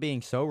stop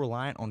being so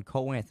reliant on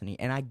Cole Anthony.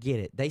 And I get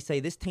it. They say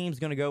this team's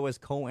going to go as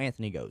Cole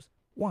Anthony goes.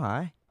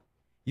 Why?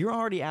 You're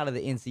already out of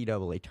the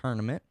NCAA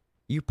tournament.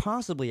 You're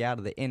possibly out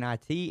of the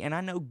NIT. And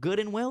I know good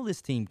and well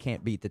this team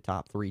can't beat the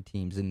top three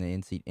teams in the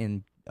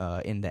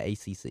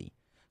ACC.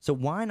 So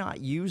why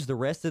not use the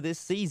rest of this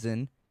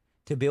season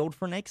to build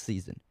for next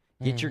season?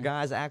 Get your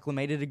guys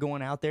acclimated to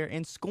going out there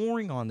and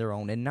scoring on their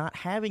own and not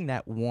having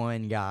that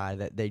one guy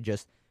that they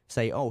just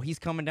say, oh, he's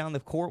coming down the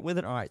court with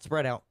it. All right,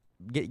 spread out.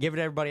 Give it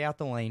to everybody out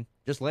the lane.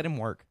 Just let him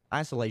work.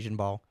 Isolation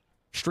ball,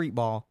 street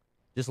ball.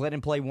 Just let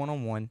him play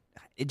one-on-one.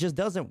 It just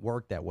doesn't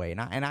work that way.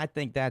 And I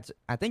think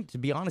to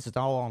be honest, it's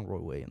all on Roy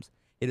Williams.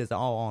 It is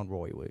all on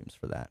Roy Williams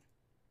for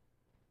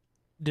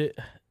that.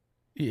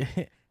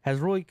 Has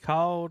Roy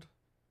called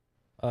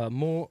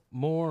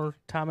more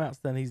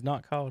timeouts than he's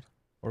not called,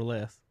 or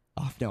less?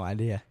 I have no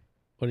idea.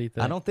 What do you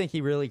think? I don't think he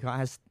really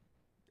has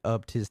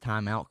upped his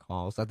timeout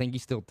calls. I think he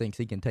still thinks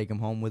he can take them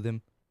home with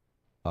him.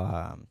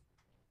 I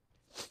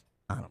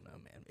don't know,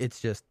 man. It's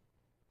just,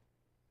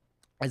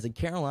 as a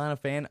Carolina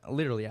fan,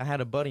 literally, I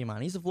had a buddy of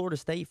mine. He's a Florida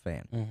State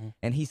fan.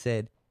 And he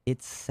said,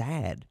 it's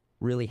sad,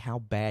 really, how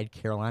bad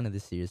Carolina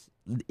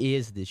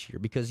is this year.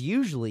 Because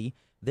usually,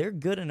 they're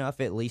good enough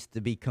at least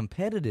to be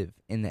competitive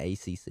in the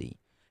ACC.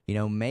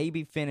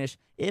 Maybe finish,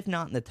 if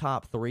not in the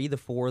top 3, the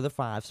 4, the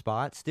 5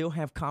 spot, still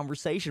have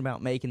conversation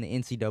about making the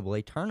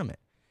NCAA tournament.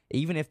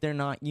 Even if they're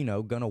not,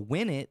 going to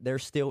win it, they're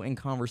still in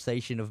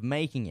conversation of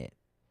making it.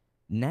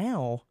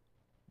 Now,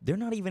 they're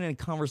not even in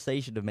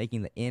conversation of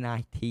making the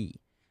NIT.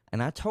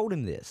 And I told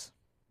him this,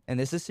 and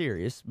this is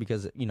serious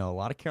because, a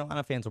lot of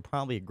Carolina fans will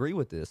probably agree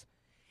with this.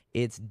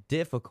 It's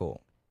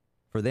difficult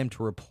for them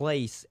to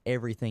replace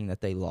everything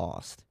that they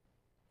lost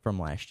from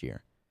last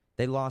year.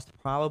 They lost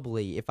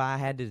probably, if I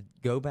had to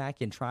go back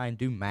and try and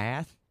do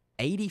math,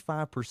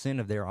 85%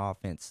 of their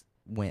offense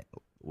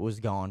was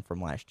gone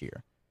from last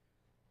year.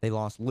 They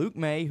lost Luke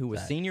May, who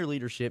was senior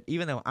leadership,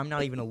 even though I'm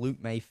not even a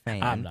Luke May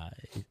fan. I'm not.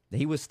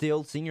 He was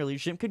still senior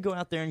leadership, could go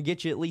out there and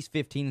get you at least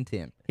 15 and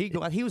 10.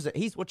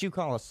 He's what you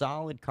call a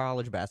solid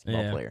college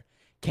basketball player.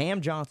 Cam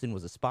Johnson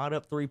was a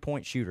spot-up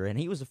three-point shooter, and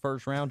he was a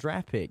first-round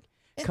draft pick.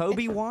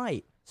 Kobe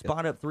White,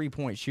 spot-up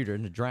three-point shooter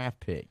and a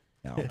draft pick.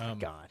 Oh, my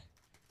God.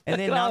 And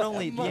then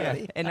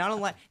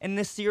and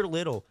Nasir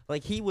Little,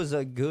 like he was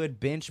a good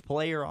bench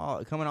player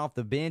coming off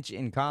the bench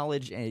in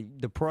college,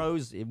 and the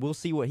pros, we'll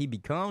see what he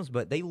becomes,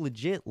 but they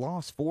legit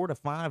lost 4 to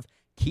 5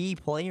 key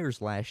players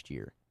last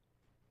year.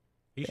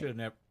 He should have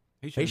never.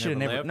 He should have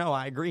never. left. No,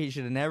 I agree. He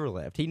should have never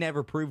left. He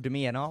never proved to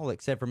me at all,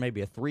 except for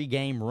maybe a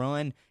 3-game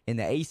run in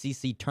the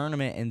ACC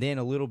tournament and then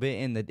a little bit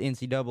in the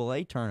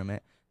NCAA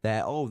tournament,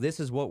 that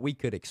this is what we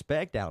could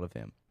expect out of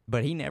him.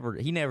 But he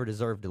never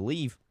deserved to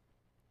leave.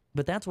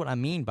 But that's what I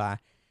mean by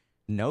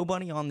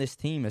nobody on this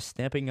team is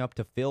stepping up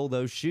to fill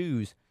those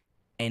shoes.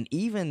 And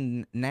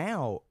even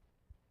now,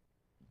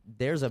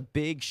 there's a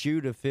big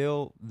shoe to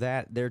fill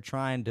that they're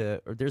trying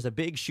to, or there's a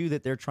big shoe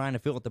that they're trying to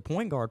fill at the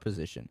point guard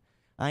position.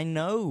 I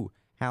know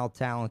how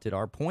talented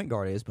our point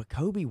guard is, but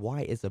Kobe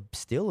White is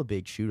still a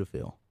big shoe to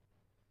fill.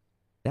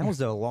 That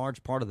was a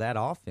large part of that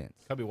offense.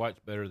 Kobe White's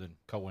better than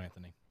Cole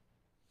Anthony.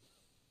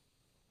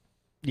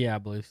 Yeah, I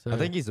believe so. I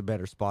think he's a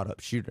better spot up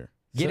shooter.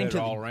 Getting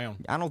to all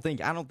around. I don't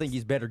think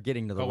he's better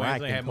getting to the Cole rack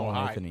Anthony than had more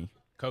Cole height. Anthony.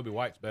 Kobe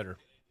White's better.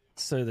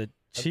 So the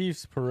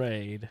Chiefs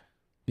parade.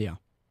 Yeah. Did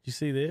you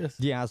see this?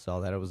 Yeah, I saw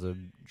that. It was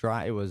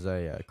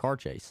a car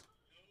chase.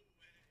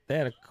 They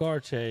had a car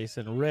chase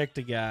and wrecked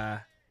a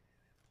guy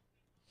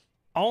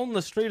on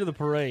the street of the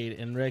parade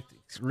and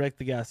wrecked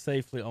the guy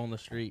safely on the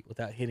street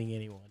without hitting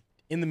anyone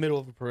in the middle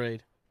of the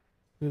parade.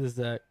 Look at this,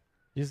 Zach.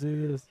 You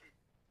see this?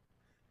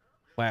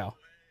 Wow.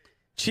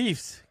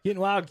 Chiefs getting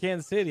wild in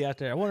Kansas City out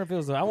there. I wonder if it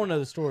was. I want to know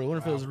the story. I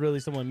wonder if it was really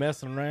someone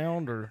messing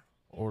around or.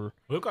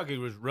 Looked like he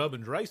was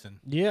rubbing racing.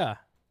 Yeah,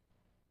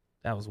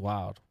 that was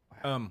wild.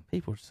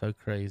 People are so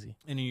crazy.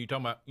 And then you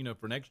talking about,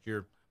 for next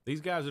year,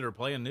 these guys that are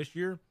playing this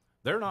year,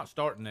 they're not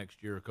starting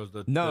next year because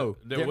the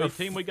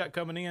team we got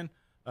coming in,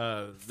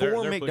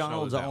 Four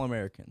McDonald's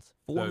All-Americans.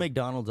 Four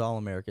McDonald's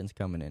All-Americans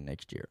coming in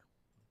next year.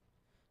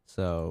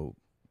 So,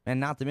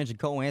 and not to mention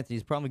Cole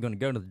Anthony's probably going to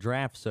go to the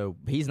draft, so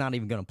he's not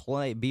even going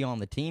to be on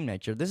the team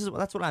next year.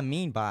 That's what I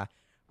mean by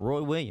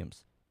Roy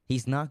Williams.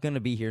 He's not going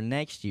to be here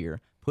next year.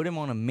 Put him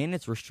on a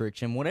minutes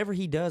restriction. Whatever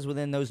he does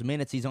within those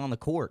minutes, he's on the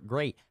court.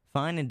 Great.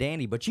 Fine and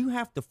dandy. But you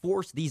have to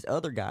force these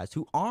other guys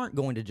who aren't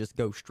going to just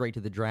go straight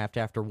to the draft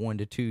after 1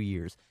 to 2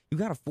 years. You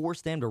got to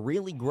force them to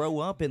really grow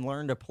up and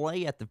learn to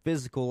play at the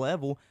physical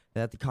level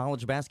that the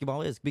college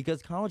basketball is.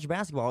 Because college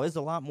basketball is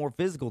a lot more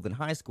physical than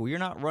high school. You're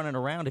not running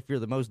around if you're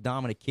the most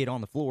dominant kid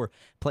on the floor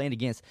playing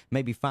against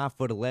maybe 5'11"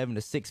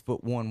 to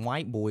 6'1"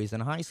 white boys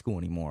in high school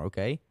anymore,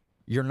 okay?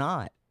 You're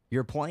not.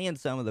 You're playing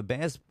some of the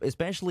best,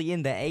 especially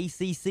in the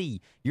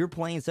ACC. You're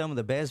playing some of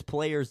the best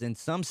players in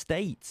some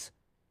states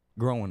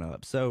growing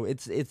up. So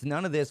it's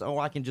none of this,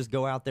 I can just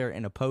go out there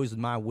and oppose with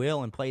my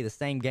will and play the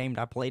same game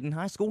that I played in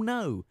high school.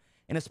 No.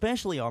 And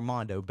especially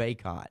Armando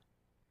Bacot.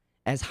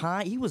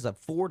 He was a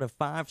 4 to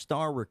 5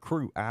 star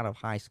recruit out of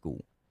high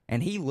school.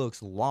 And he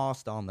looks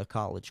lost on the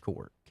college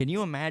court. Can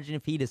you imagine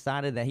if he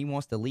decided that he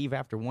wants to leave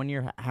after 1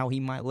 year, how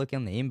he might look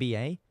in the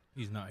NBA?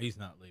 He's not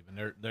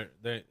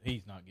leaving.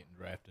 He's not getting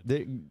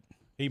drafted.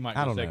 He might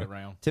go second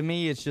round. To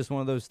me, it's just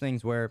one of those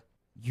things where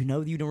you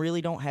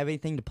really don't have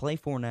anything to play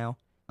for now.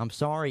 I'm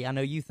sorry. I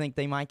know you think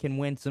they might can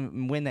win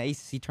the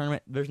ACC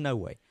tournament. There's no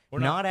way.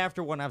 Not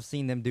after what I've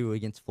seen them do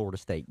against Florida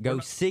State. Go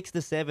 6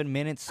 to 7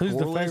 minutes. Who's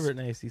scoreless. the favorite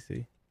in the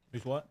ACC?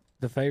 Who's what?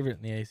 The favorite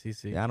in the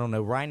ACC. I don't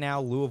know. Right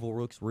now, Louisville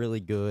looks really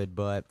good,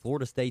 but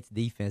Florida State's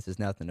defense is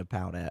nothing to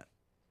pout at.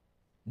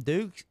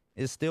 Duke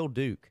is still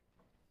Duke.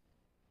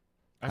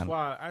 That's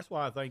why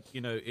I think,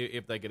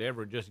 if they could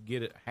ever just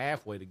get it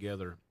halfway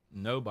together,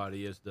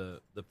 nobody is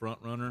the front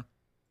runner.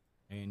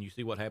 And you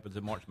see what happens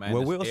in March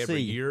Madness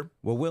every year.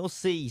 Well, we'll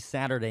see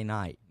Saturday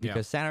night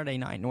because Saturday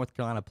night North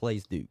Carolina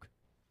plays Duke.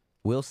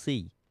 We'll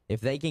see.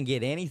 If they can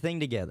get anything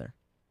together,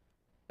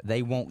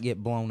 they won't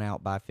get blown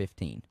out by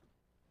 15.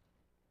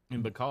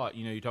 And Bacot,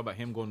 you talk about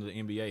him going to the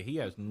NBA. He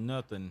has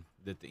nothing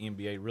that the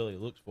NBA really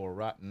looks for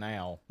right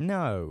now.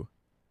 No.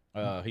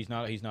 He's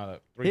not a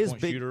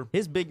three-point shooter.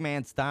 His big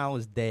man style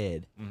is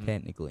dead,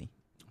 technically.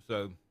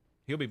 So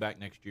he'll be back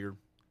next year,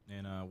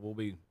 and we'll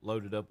be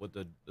loaded up with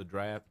the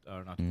draft,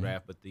 or not the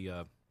draft, but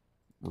the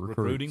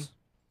recruiting.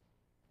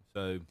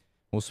 So,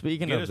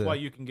 speaking of why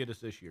you can get us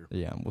this year.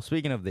 Yeah. Well,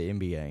 speaking of the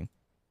NBA,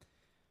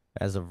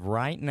 as of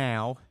right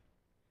now,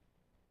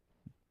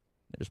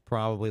 there's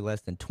probably less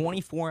than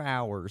 24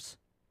 hours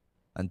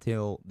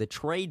until the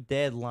trade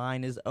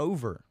deadline is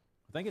over.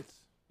 I think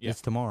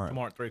it's tomorrow.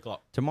 Tomorrow at 3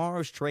 o'clock.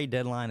 Tomorrow's trade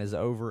deadline is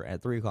over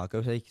at 3 o'clock.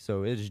 Okay,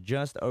 so it is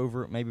just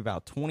over, maybe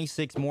about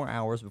 26 more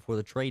hours before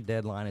the trade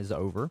deadline is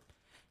over,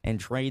 and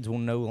trades will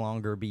no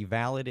longer be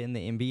valid in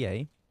the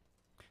NBA.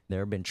 There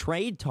have been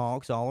trade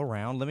talks all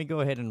around. Let me go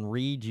ahead and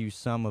read you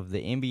some of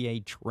the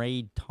NBA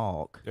trade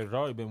talk. There's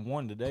already been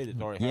one today that's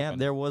already happened.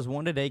 happened. Yeah, there was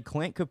one today.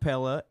 Clint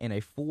Capella in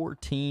a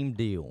 4-team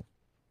deal.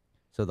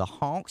 So the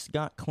Hawks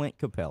got Clint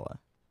Capella.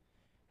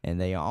 And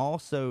they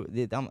also,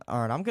 all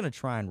right, I'm going to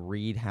try and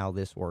read how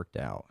this worked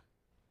out.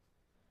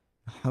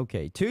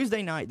 Okay,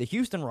 Tuesday night, the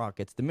Houston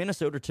Rockets, the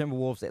Minnesota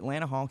Timberwolves,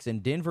 Atlanta Hawks,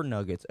 and Denver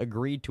Nuggets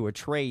agreed to a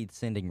trade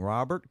sending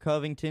Robert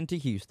Covington to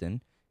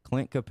Houston,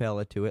 Clint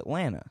Capella to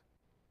Atlanta.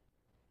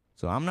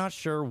 So I'm not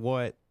sure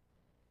what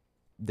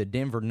the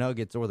Denver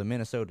Nuggets or the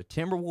Minnesota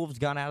Timberwolves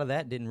got out of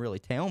that. Didn't really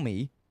tell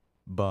me,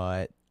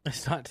 but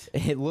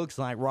it looks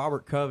like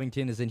Robert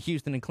Covington is in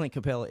Houston and Clint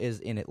Capella is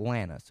in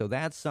Atlanta. So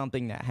that's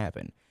something that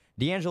happened.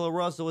 D'Angelo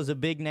Russell is a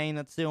big name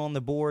that's still on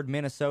the board.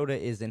 Minnesota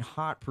is in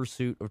hot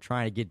pursuit of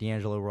trying to get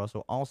D'Angelo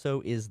Russell.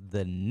 Also is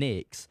the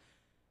Knicks.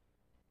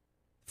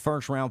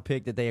 First-round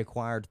pick that they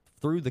acquired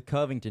through the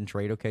Covington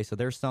trade. Okay, so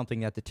there's something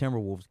that the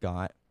Timberwolves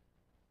got.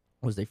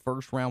 Was a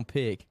first-round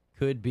pick.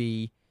 Could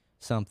be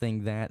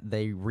something that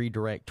they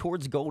redirect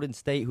towards Golden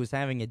State, who's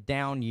having a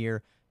down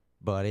year.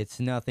 but it's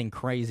nothing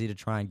crazy to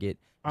try and get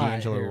All right,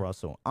 D'Angelo here.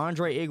 Russell.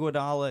 Andre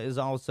Iguodala is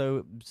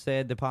also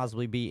said to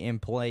possibly be in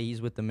play.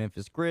 He's with the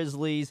Memphis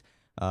Grizzlies.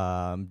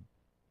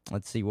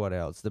 Let's see what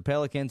else. The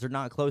Pelicans are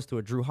not close to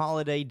a Drew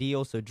Holiday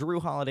deal, so Drew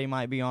Holiday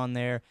might be on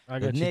there. I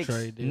The got you Knicks,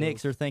 trade deals.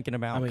 Knicks are thinking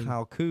about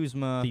Kyle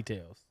Kuzma.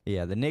 Details.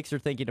 Yeah, the Knicks are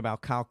thinking about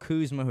Kyle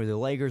Kuzma, who the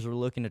Lakers are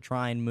looking to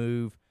try and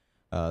move.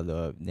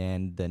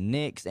 The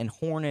Knicks and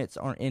Hornets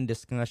are in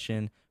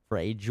discussion for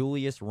a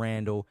Julius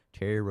Randle,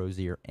 Terry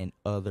Rozier, and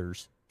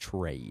others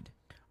trade.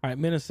 All right,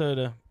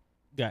 Minnesota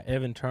got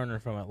Evan Turner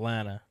from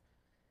Atlanta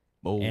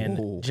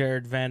and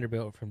Jared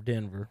Vanderbilt from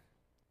Denver.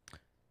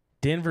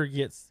 Denver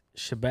gets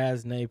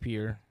Shabazz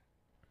Napier,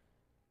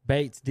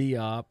 Bates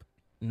Diop,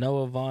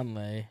 Noah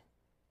Vonleh,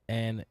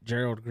 and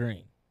Gerald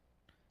Green.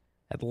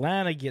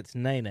 Atlanta gets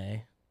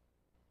Nene.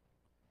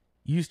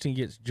 Houston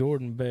gets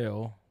Jordan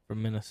Bell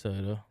from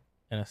Minnesota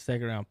and a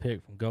second-round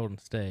pick from Golden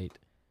State.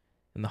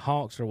 And the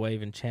Hawks are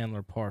waiving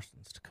Chandler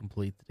Parsons to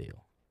complete the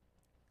deal.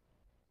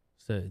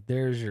 So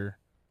there's your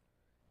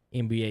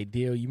NBA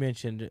deal. You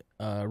mentioned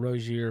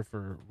Rozier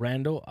for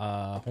Randall.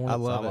 Hornets, I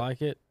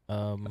like it.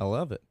 I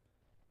love it.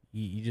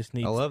 You just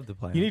need. I love the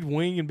plan. You need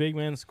wing and big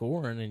man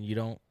scoring, and you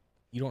don't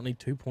need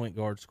 2-point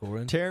guard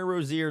scoring. Terry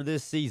Rozier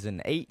this season,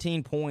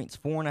 18 points,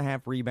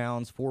 4.5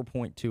 rebounds,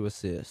 4.2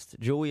 assists.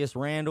 Julius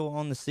Randle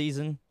on the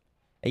season,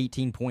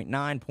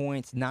 18.9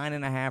 points,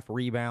 9.5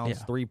 rebounds,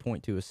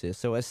 3.2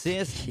 assists. So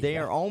assists, they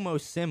are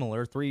almost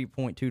similar,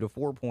 3.2 to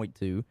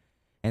 4.2.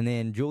 And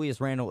then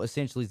Julius Randle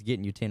essentially is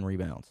getting you 10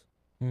 rebounds.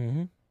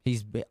 Mm-hmm.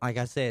 He's, like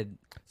I said,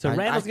 so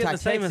Randall's getting the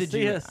same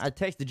assist. I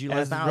texted you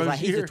last night. I was like,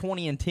 he's a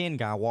 20 and 10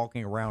 guy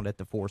walking around at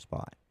the 4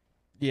 spot.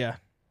 Yeah.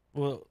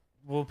 Well,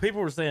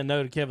 people were saying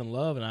no to Kevin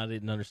Love, and I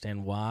didn't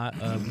understand why.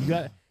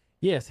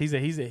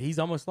 He's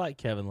almost like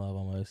Kevin Love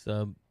almost.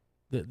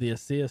 The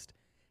assist,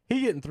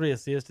 he getting 3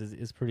 assists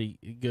is pretty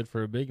good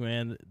for a big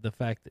man. The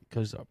fact that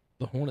because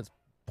the Hornets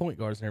point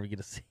guards never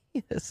get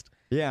assist.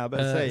 Yeah,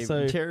 but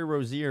Terry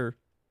Rozier,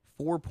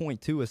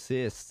 4.2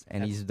 assists,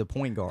 and he's the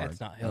point guard.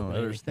 That's not helping. I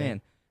don't understand.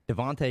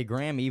 Devontae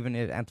Graham,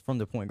 even from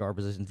the point guard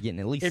position, is getting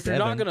at least if 7.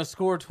 you're not going to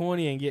score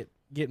 20 and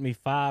get me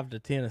 5 to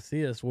 10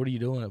 assists, what are you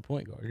doing at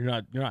point guard? You're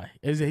not.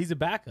 He's a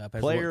backup.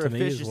 Player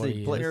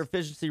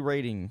efficiency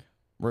rating.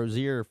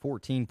 Rozier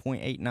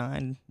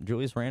 14.89,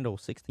 Julius Randle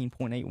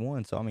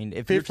 16.81. So I mean,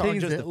 if you're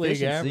talking just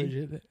efficiency, average,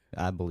 isn't it?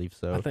 I believe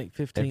so. I think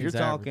 15. If you're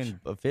talking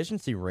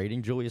efficiency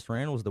rating, Julius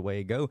Randle is the way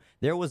to go.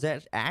 There was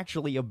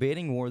actually a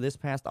bidding war this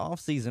past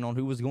offseason on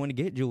who was going to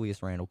get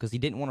Julius Randle because he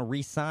didn't want to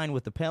re-sign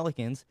with the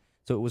Pelicans.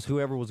 So it was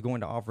whoever was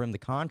going to offer him the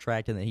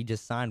contract, and then he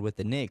just signed with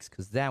the Knicks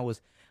because that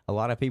was a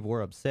lot of people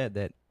were upset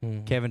that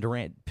Kevin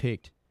Durant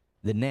picked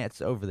the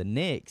Nets over the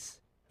Knicks,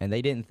 and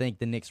they didn't think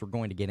the Knicks were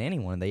going to get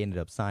anyone. They ended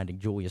up signing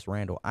Julius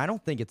Randle. I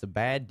don't think it's a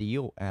bad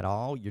deal at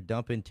all. You're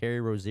dumping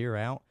Terry Rozier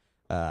out.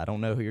 I don't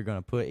know who you're going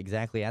to put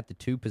exactly at the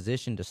 2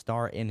 position to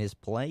start in his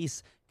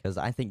place because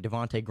I think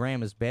Devontae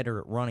Graham is better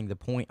at running the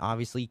point.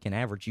 Obviously, he can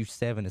average you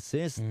 7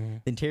 assists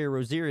than Terry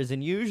Rozier is.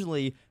 And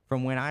usually,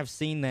 from when I've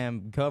seen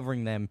them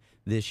covering them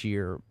this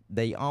year,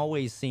 they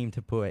always seem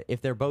to put,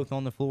 if they're both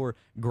on the floor,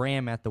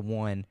 Graham at the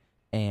 1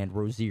 and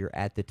Rozier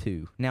at the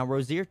 2. Now,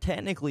 Rozier,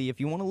 technically,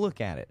 if you want to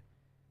look at it,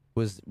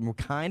 was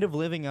kind of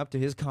living up to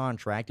his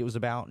contract. It was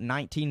about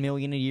 $19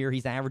 million a year.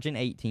 He's averaging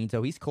 18,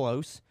 so he's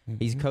close.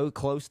 He's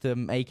close to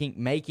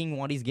making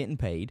what he's getting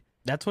paid.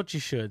 That's what you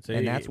should. So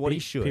and that's what he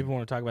should. People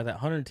want to talk about that.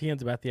 110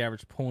 is about the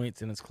average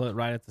points, and it's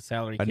right at the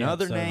salary cap.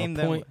 Another so name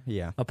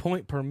a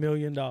point per $1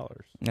 million.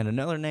 And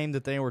another name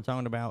that they were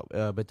talking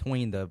about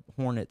between the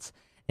Hornets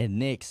and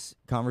Knicks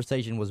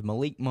conversation was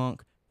Malik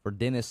Monk for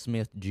Dennis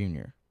Smith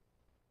Jr.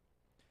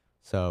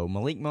 So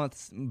Malik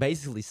Monk's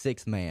basically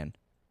 6th man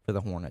for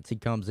the Hornets. He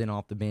comes in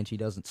off the bench. He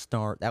doesn't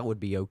start. That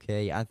would be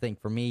okay. I think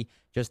for me,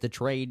 just a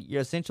trade,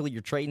 you're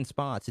trading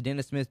spots.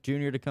 Dennis Smith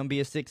Jr. to come be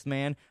a 6th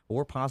man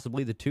or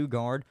possibly the 2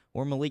 guard,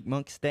 or Malik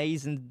Monk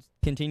stays and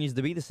continues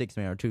to be the 6th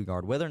man or 2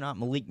 guard. Whether or not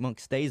Malik Monk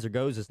stays or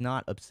goes is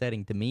not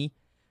upsetting to me.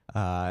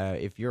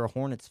 If you're a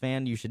Hornets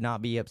fan, you should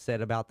not be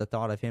upset about the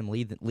thought of him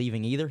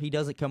leaving either. He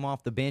doesn't come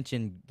off the bench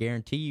and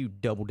guarantee you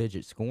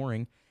double-digit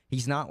scoring.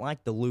 He's not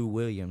like the Lou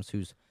Williams,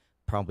 who's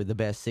probably the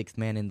best 6th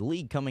man in the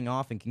league, coming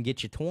off and can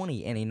get you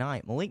 20 any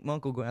night. Malik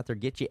Monk will go out there,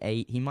 get you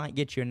 8. He might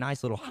get you a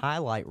nice little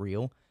highlight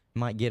reel. He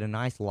might get a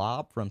nice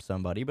lob from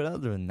somebody. But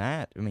other than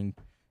that, I mean,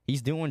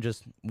 he's doing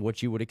just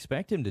what you would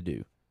expect him to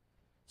do.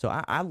 So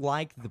I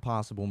like the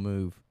possible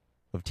move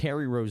of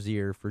Terry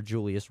Rozier for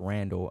Julius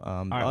Randle.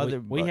 All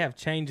right, we have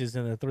changes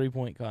in the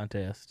 3-point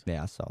contest.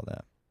 Yeah, I saw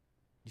that.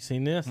 You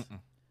seen this?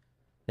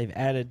 They've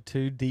added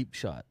 2 deep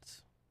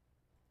shots.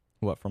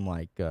 What, from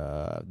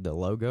the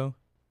logo?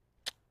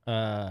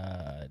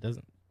 It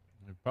doesn't.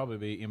 It'd probably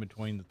be in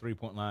between the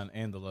 3-point line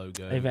and the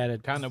logo. They've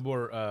added kind of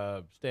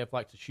where Steph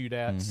likes to shoot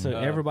at. So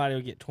everybody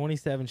will get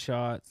 27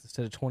 shots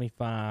instead of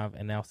 25,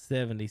 and now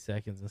 70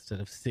 seconds instead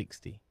of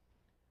 60.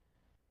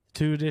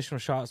 2 additional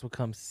shots will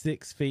come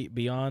 6 feet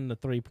beyond the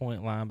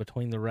 3-point line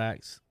between the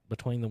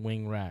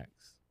wing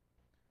racks.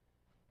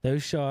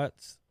 Those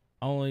shots,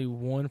 only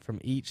one from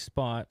each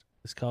spot,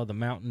 It's called the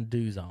Mountain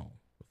Dew Zone,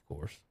 of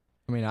course.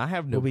 I mean, I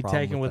have no Will be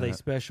problem taken with a that.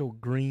 special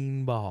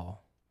green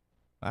ball.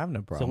 I have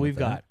no problem So we've with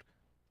that. got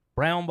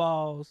brown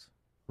balls,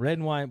 red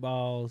and white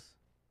balls,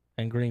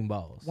 and green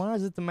balls. Why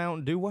is it the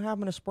Mountain Dew? What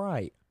happened to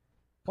Sprite?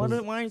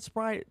 Why ain't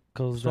Sprite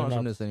Because they're sponsoring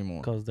not. this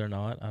anymore? Because they're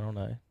not. I don't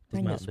know. 'Cause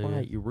Dang it, Mountain Dew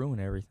Sprite, is. you ruin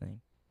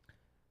everything.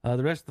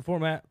 The rest of the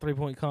format,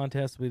 3-point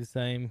contest will be the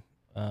same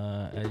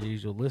as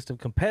usual. List of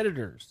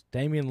competitors: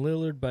 Damian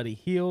Lillard, Buddy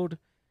Hield,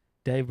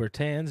 Dave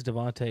Bertans,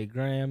 Devontae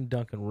Graham,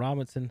 Duncan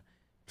Robinson,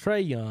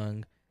 Trae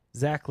Young,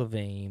 Zach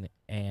LaVine,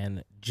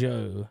 and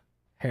Joe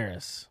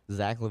Harris.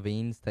 Zach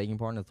LaVine's taking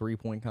part in the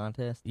 3-point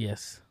contest.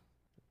 Yes.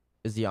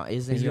 Isn't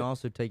Is he it-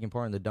 also taking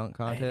part in the dunk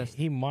contest?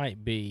 He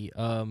might be.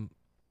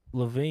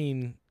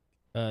 LaVine,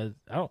 I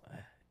don't.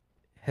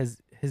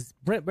 Has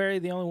Brent Berry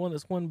the only one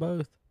that's won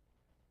both?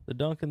 The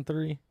dunk and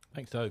three? I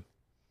think so.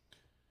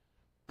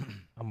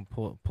 I'm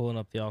pulling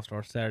up the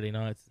All-Star Saturday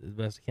nights as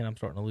best I can. I'm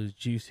starting to lose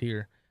juice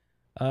here.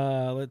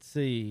 Let's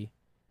see.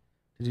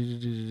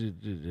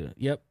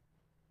 Yep.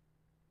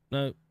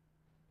 Nope.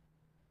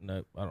 I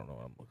don't know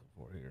what I'm looking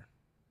for here.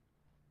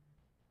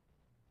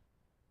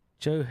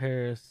 Joe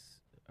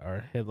Harris, our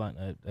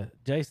headline,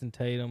 Jason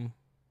Tatum.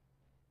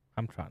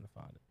 I'm trying to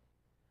find it.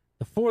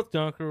 The fourth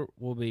dunker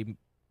will be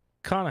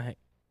Connaughton.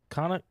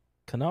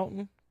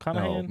 Connaughton?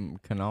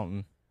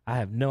 Connaughton. I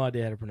have no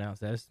idea how to pronounce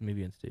that. It's me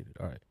being stupid.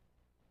 All right.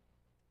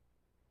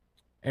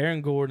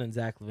 Aaron Gordon and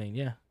Zach LaVine.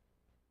 Yeah.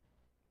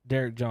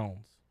 Derek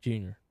Jones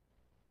Jr.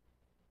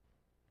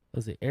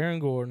 Let's see. Aaron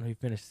Gordon, who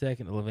finished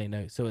second to LaVine.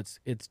 No, so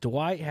it's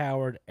Dwight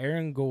Howard,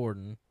 Aaron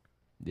Gordon,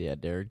 Yeah,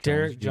 Derek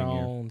Jones.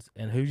 Jones,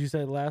 and who'd you say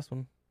the last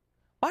one?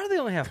 Why do they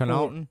only have four?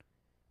 Connaughton.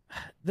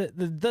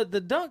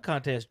 The dunk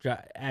contest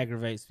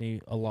aggravates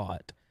me a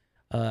lot.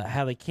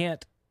 How they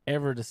can't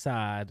ever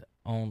decide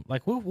on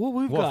like we've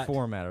What got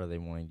format are they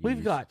wanting to we've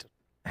use? got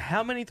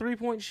how many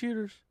 3-point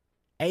shooters?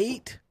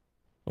 8.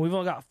 And we've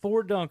only got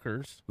 4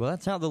 dunkers. Well,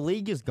 that's how the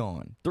league is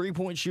gone.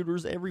 3-point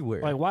shooters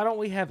everywhere. Like, why don't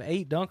we have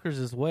 8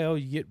 dunkers as well?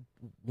 You get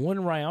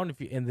one round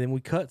and then we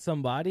cut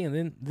somebody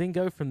and then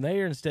go from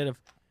there instead of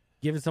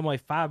giving somebody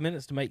 5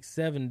 minutes to make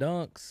 7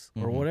 dunks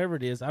or whatever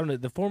it is. I don't know.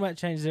 The format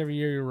changes every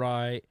year. You're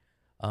right.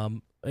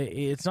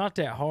 It's not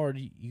that hard.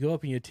 You go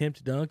up and you attempt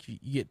to dunk. You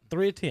get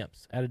 3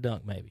 attempts at a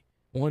dunk, maybe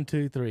 1,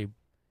 2, 3,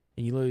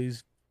 and you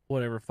lose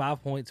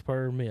 5 points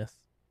per miss.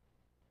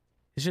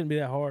 It shouldn't be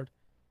that hard.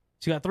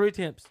 So you got 3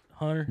 attempts,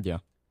 Hunter. Yeah.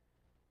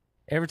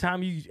 Every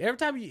time you,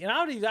 and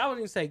I would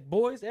even say,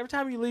 boys, every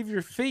time you leave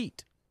your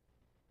feet,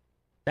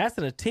 that's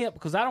an attempt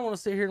because I don't want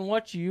to sit here and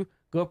watch you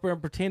go up there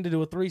and pretend to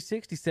do a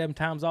 360 7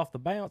 times off the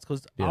bounce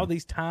because all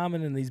these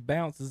timing and these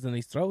bounces and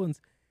these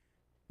throw-ins,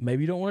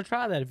 maybe you don't want to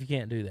try that if you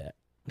can't do that.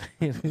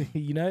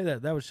 You know,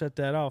 that would shut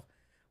that off.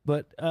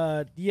 But,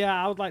 yeah,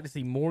 I would like to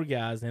see more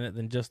guys in it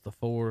than just the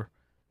 4.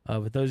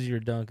 But those are your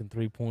dunk and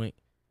 3-point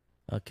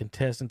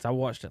contestants. I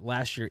watched it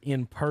last year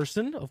in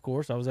person, of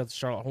course. I was at the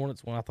Charlotte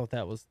Hornets when I thought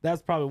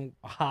that's probably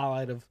a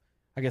highlight of,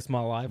 I guess, my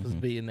life was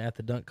being at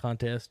the dunk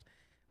contest.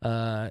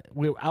 I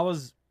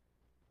was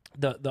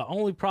the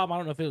only problem, I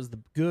don't know if it was the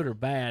good or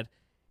bad,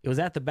 it was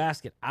at the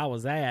basket I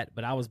was at,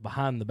 but I was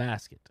behind the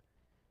basket.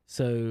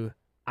 So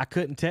I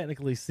couldn't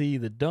technically see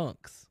the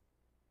dunks.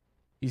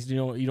 You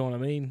know what I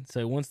mean?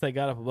 So once they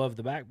got up above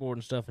the backboard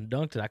and stuff and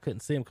dunked it, I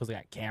couldn't see them because they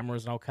got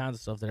cameras and all kinds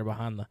of stuff there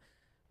behind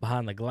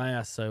the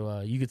glass.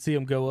 So you could see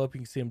them go up.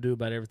 You could see them do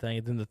about everything.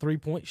 And then the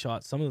 3-point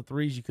shots, some of the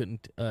threes you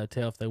couldn't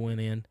tell if they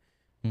went in,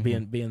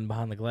 being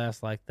behind the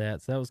glass like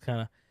that. So that was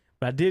kind of –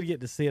 but I did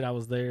get to see it. I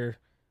was there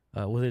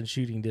within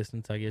shooting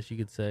distance, I guess you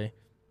could say,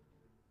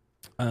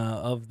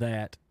 of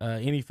that.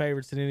 Any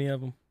favorites in any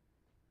of them?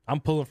 I'm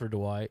pulling for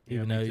Dwight,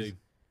 even though he's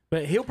 –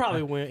 but he'll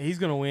probably win. He's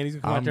going to win. He's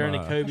going to come out there in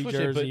a Kobe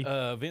jersey.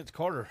 Put Vince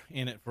Carter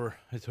in it for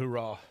his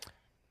hoorah.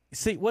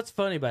 See, what's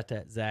funny about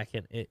that, Zach,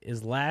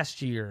 is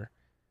last year,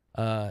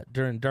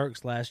 during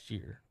Dirk's last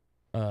year,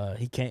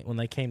 when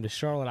they came to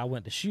Charlotte, I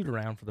went to shoot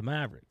around for the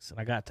Mavericks, and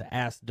I got to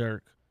ask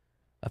Dirk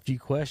a few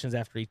questions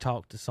after he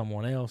talked to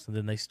someone else, and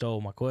then they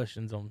stole my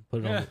questions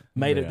put it on.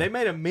 They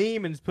made a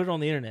meme and put it on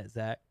the internet.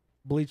 Zach,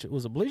 was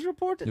it Bleacher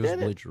Report that did it? It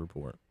was Bleacher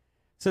Report.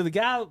 So the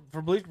guy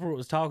for Bleacher Report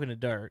was talking to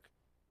Dirk.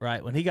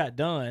 Right. When he got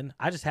done,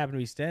 I just happened to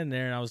be standing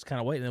there and I was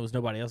kind of waiting. There was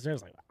nobody else there. I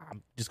was like,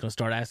 I'm just going to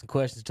start asking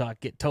questions until I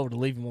get told to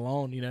leave him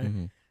alone, you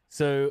know?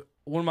 So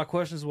one of my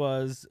questions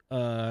was,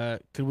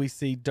 could we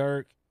see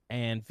Dirk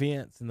and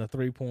Vince in the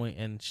 3-point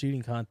and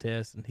shooting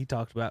contest? And he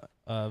talked about,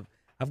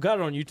 I've got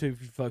it on YouTube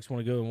if you folks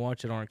want to go and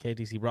watch it on our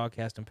KTC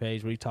broadcasting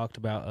page where he talked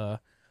about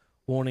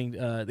wanting,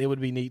 it would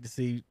be neat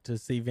to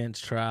see Vince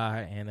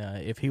try. And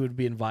if he would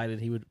be invited,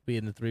 he would be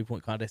in the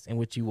 3-point contest, in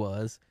which he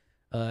was.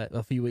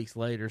 A few weeks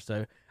later,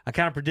 so I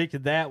kind of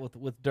predicted that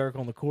with Dirk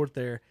on the court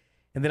there,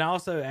 and then I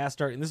also asked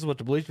Dirk, and this is what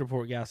the Bleacher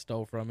Report guy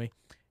stole from me,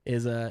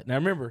 is now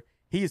remember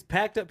he has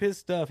packed up his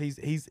stuff, he's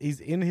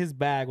in his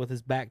bag with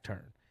his back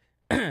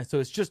turned, so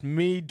it's just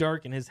me,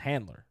 Dirk, and his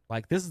handler.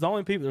 Like this is the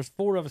only people. There's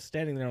 4 of us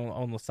standing there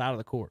on the side of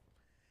the court.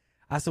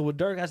 I said, well,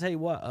 Dirk, I tell you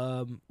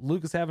what,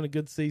 Luka's having a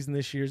good season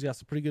this year. He's got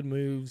some pretty good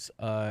moves.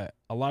 A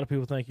lot of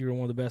people think you're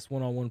one of the best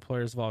one-on-one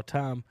players of all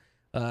time.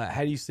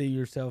 How do you see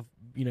yourself,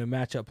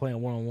 match up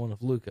playing one-on-one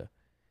with Luka?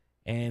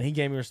 And he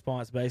gave me a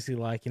response basically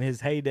like, in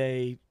his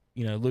heyday,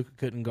 Luka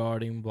couldn't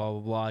guard him, blah, blah,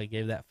 blah. He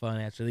gave that fun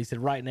answer. He said,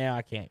 right now,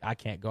 I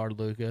can't guard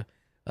Luka.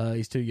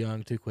 He's too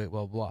young, too quick,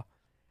 blah, blah, blah.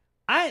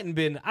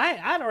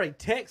 I'd already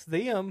texted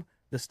them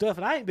the stuff,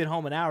 and I ain't been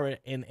home an hour,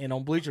 and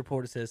on Bleacher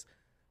Report it says,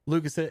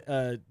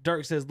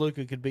 Dirk says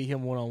Luka could beat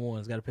him one-on-one.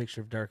 It's got a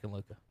picture of Dirk and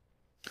Luka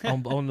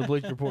on the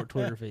Bleacher Report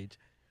Twitter feed.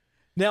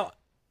 Now,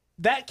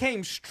 that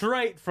came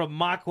straight from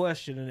my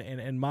question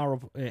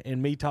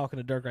and me talking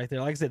to Dirk right there.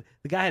 Like I said,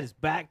 the guy had his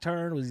back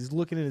turned, he's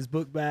looking in his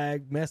book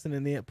bag, messing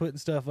in it, putting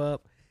stuff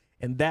up,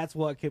 and that's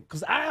what kept.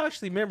 Because I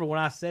actually remember when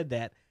I said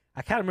that,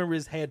 I kind of remember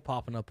his head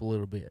popping up a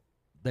little bit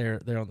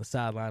there on the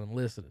sideline and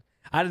listening.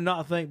 I did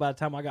not think by the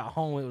time I got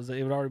home it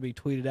would already be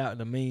tweeted out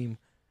in a meme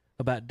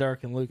about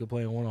Dirk and Luka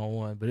playing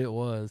one-on-one, but it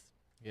was.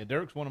 Yeah,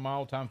 Dirk's one of my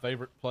all-time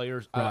favorite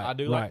players. Right, I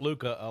do like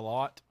Luka a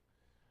lot.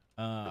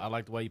 I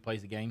like the way he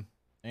plays the game.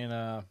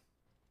 And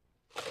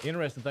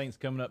interesting things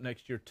coming up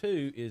next year,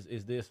 too,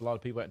 is this. A lot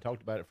of people haven't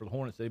talked about it for the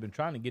Hornets. They've been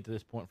trying to get to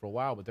this point for a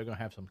while, but they're going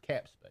to have some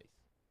cap space.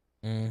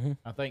 Mm-hmm.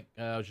 I think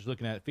I was just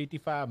looking at it,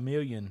 $55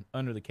 million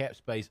under the cap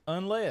space,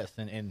 unless,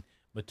 and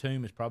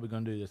Batum is probably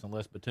going to do this,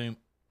 unless Batum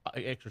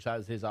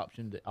exercises his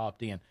option to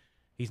opt in.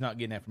 He's not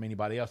getting that from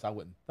anybody else, I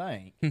wouldn't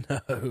think. No.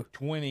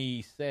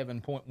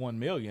 $27.1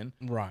 million.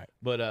 Right.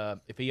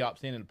 But if he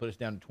opts in, it'll put us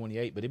down to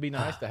 28. But it'd be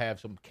nice to have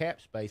some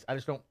cap space. I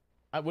just don't.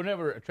 I would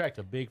never attract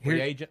a big free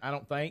agent, I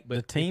don't think. But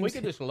if we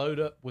could just load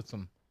up with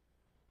some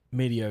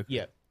mediocre.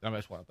 Yeah,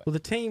 that's what I think. Well, the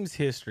team's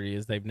history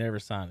is they've never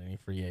signed any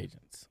free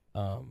agents.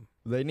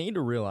 They need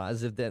to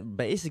realize that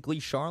basically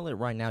Charlotte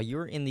right now,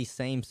 you're in the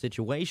same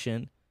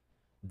situation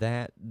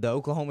that the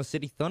Oklahoma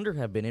City Thunder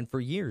have been in for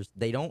years.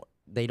 They don't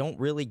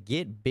really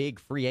get big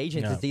free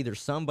agents. No. It's either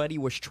somebody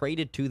was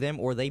traded to them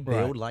or they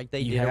build like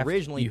they did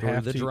originally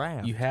through the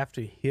draft. You have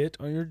to hit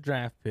on your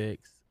draft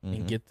picks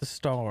and get the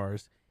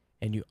stars,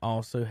 and you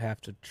also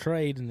have to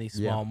trade in these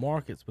small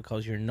markets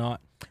because you're not.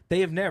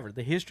 They have never.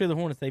 The history of the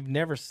Hornets, they've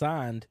never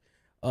signed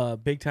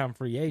big-time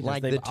free agents.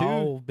 Like they've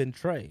all been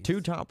trades.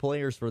 Two top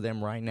players for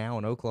them right now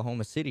in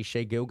Oklahoma City,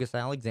 Shai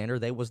Gilgeous-Alexander.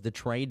 That was the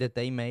trade that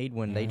they made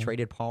when they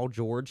traded Paul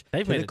George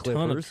They've to made the a Clippers.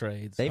 ton of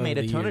trades. They made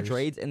a ton years. of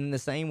trades, and the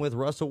same with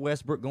Russell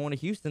Westbrook going to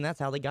Houston. That's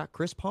how they got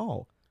Chris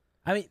Paul.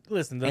 I mean,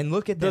 listen. And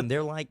look at them;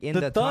 they're like in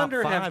the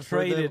Thunder top 5 have for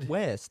traded the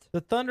West.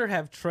 The Thunder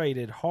have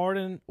traded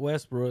Harden,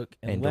 Westbrook,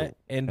 and let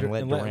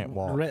Durant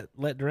walk.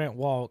 Let Durant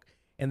walk.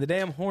 And the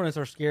damn Hornets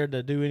are scared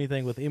to do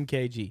anything with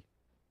MKG.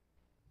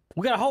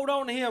 We got to hold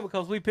on to him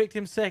because we picked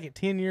him second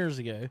 10 years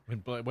ago.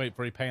 Wait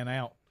for he pan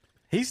out.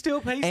 He's still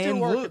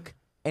working.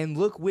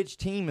 Look which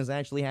team is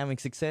actually having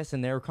success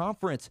in their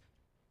conference.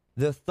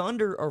 The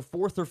Thunder are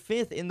 4th or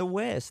 5th in the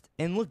West.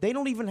 And look, they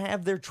don't even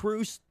have their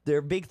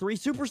big 3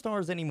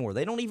 superstars anymore.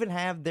 They don't even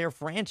have their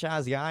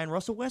franchise guy and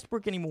Russell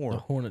Westbrook anymore. The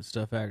Hornet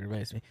stuff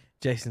aggravates me.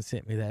 Jason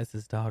sent me that. It's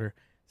his daughter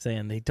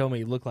saying he told me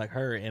he looked like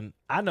her. And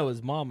I know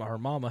her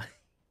mama.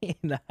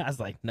 And I was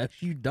like, no,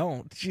 you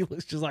don't. She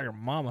looks just like her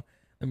mama.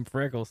 Them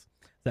freckles.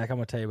 Zach, I'm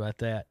going to tell you about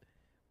that.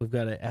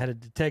 I had a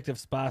detective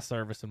spy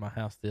service in my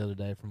house the other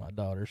day for my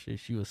daughter.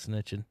 She was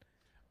snitching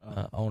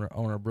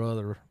on her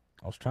brother.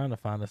 I was trying to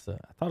find us I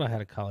thought I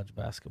had a college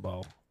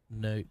basketball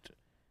note.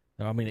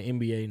 No, I mean an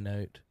NBA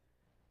note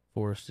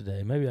for us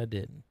today. Maybe I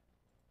didn't.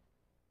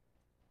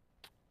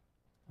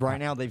 Right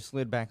now, they've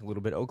slid back a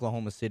little bit.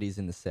 Oklahoma City's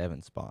in the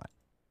 7th spot.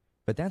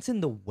 But that's in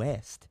the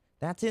West.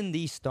 That's in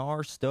the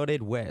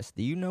star-studded West.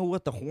 Do you know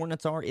what the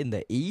Hornets are in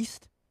the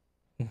East?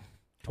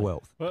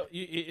 12th. Well,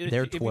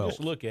 they're 12th. If you just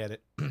look at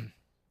it,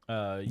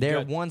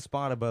 they're one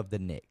spot above the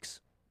Knicks.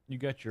 You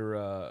got your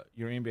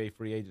NBA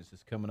free agents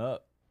that's coming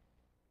up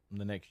in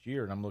the next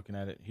year, and I'm looking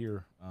at it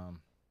here. I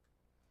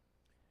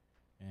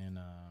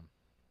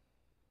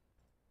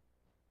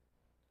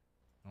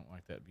don't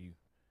like that view.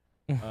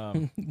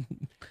 You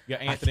got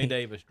Anthony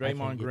Davis,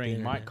 Draymond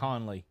Green, Mike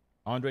Conley,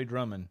 Andre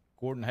Drummond,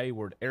 Gordon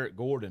Hayward, Eric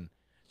Gordon,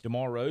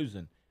 DeMar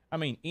DeRozan. I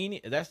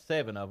mean, that's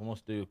 7 of them.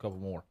 Let's do a couple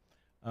more.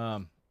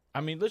 I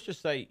mean, let's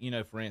just say,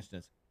 for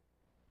instance,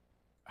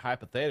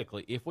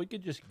 hypothetically, if we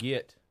could just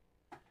get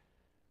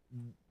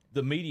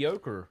the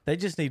mediocre. They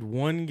just need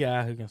one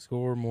guy who can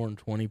score more than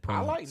 20 points.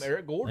 I like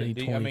Eric Gordon.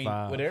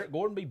 Would Eric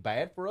Gordon be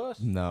bad for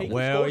us? No.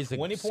 He's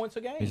 20 points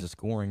a game. He's a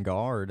scoring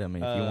guard. I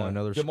mean, if you want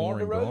another DeMar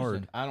scoring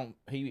DeRozan, guard.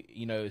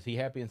 Is he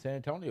happy in San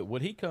Antonio?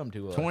 Would he come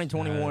to us?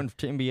 2021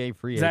 NBA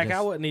free agents. Zach,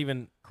 I wouldn't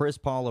even. Chris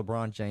Paul,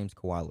 LeBron James,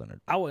 Kawhi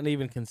Leonard. I wouldn't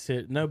even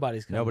consider.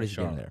 Nobody's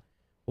getting there.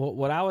 Well,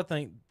 what I would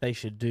think they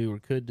should do or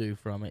could do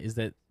from it is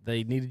that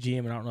they need a GM,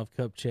 and I don't know if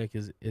Kupchak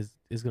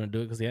is going to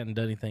do it because he hasn't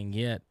done anything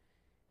yet,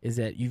 is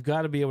that you've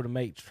got to be able to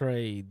make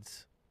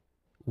trades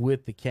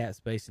with the cap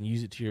space and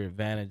use it to your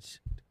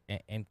advantage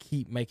and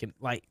keep making,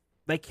 like,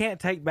 they can't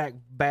take back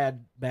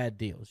bad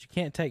deals. You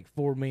can't take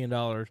 $4 million.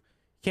 You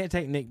can't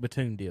take Nick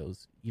Batum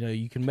deals.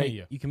 You can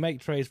make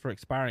trades for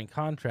expiring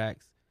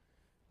contracts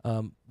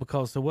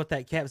Because so what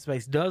that cap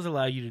space does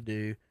allow you to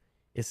do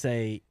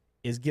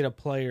is get a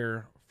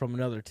player from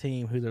another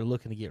team who they're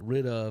looking to get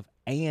rid of,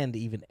 and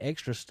even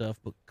extra stuff,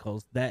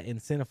 because that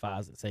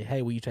incentivizes it. Say,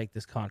 hey, will you take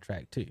this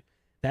contract too?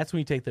 That's when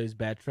you take those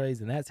bad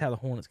trades, and that's how the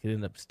Hornets could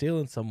end up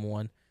stealing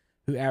someone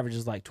who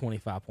averages like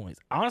 25 points.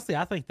 Honestly,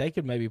 I think they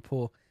could maybe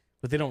pull,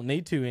 but they don't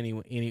need to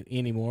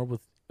anymore.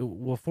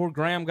 Before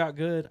Graham got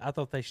good, I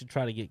thought they should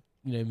try to get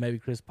maybe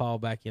Chris Paul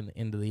back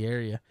into the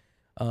area.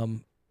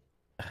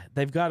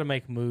 They've got to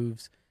make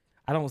moves.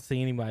 I don't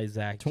see anybody,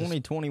 Zach.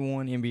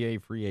 2021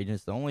 NBA free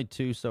agents. The only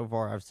two so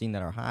far I've seen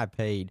that are high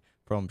paid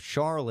from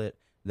Charlotte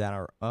that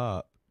are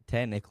up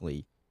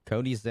technically: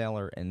 Cody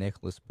Zeller and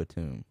Nicholas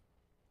Batum.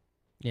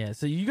 Yeah,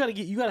 so you got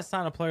to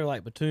sign a player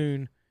like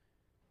Batum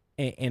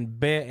and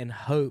bet and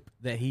hope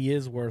that he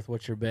is worth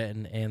what you're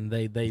betting, and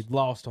they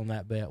lost on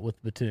that bet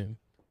with Batum.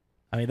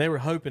 I mean, they were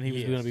hoping he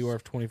was going to be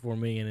worth $24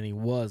 million, and he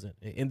wasn't.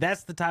 And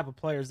that's the type of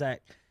player,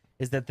 Zach,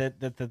 is that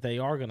they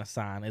are going to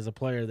sign, as a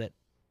player that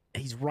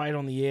he's right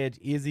on the edge.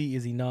 Is he?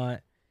 Is he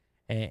not?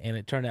 And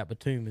it turned out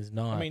Batum is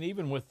not. I mean,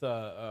 even with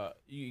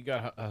you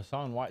got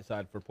Hassan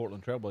Whiteside for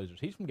Portland Trailblazers.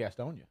 He's from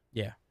Gastonia.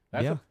 Yeah.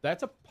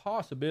 That's a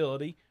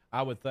possibility,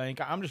 I would think.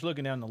 I'm just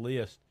looking down the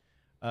list,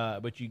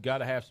 but you got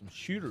to have some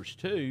shooters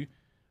too.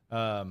 You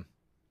got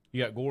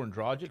Goran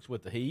Dragic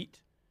with the Heat.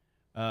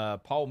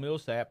 Paul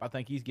Millsap, I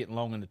think he's getting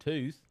long in the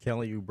tooth.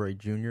 Kelly Oubre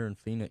Jr. in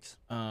Phoenix.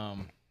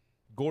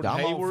 Gordon I'm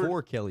Hayward. all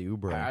for Kelly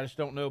Oubre. I just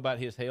don't know about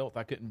his health.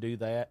 I couldn't do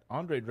that.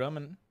 Andre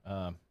Drummond,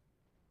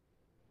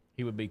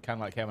 he would be kind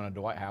of like having a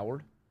Dwight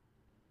Howard.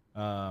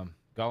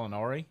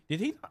 Gallinari.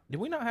 Did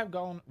we not have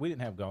Gallinari? We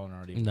didn't have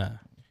Gallinari, did we?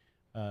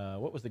 No.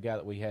 What was the guy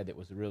that we had that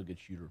was a real good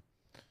shooter?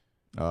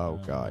 Oh,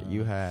 God.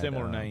 You had...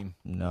 Similar name.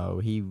 No,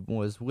 he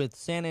was with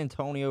San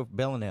Antonio.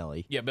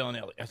 Bellinelli. Yeah,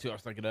 Bellinelli. That's who I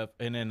was thinking of.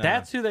 And then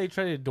that's who they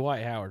traded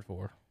Dwight Howard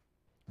for.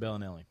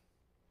 Bellinelli.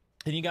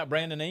 And you got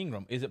Brandon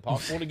Ingram. Is it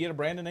possible to get a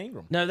Brandon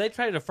Ingram? No, they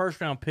traded a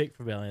first-round pick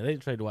for Bellinelli. They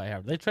didn't trade Dwight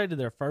Howard. They traded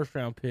their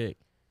first-round pick,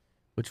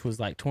 which was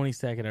like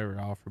 22nd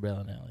overall, for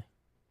Bellinelli.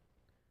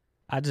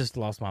 I just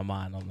lost my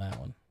mind on that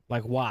one.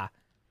 Like, why?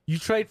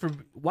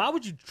 Why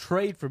would you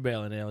trade for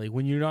Bellinelli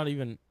when you're not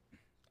even...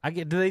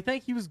 do they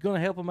think he was going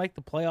to help them make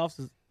the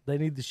playoffs? They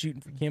need the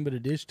shooting for Kemba to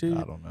dish to?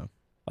 I don't know.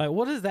 Like,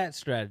 what is that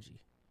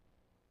strategy?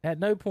 At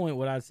no point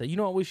would I say, you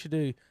know what we should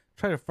do?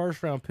 Trade a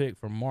first-round pick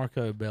for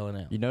Marco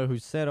Bellinelli. You know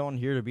who's set on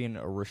here to being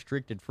a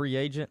restricted free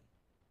agent?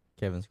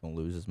 Kevin's going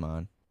to lose his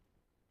mind.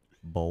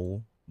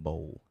 Bowl.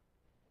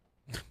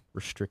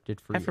 Restricted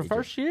free After agent.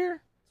 first year?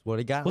 That's what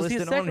he got Was he a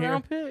listed on here.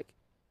 second-round pick?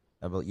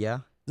 Yeah.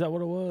 Is that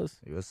what it was?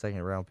 He was a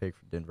second-round pick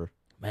for Denver.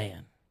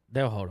 Man,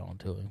 they'll hold on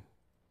to him.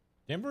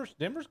 Denver's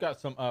got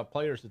some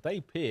players that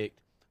they picked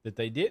that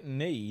they didn't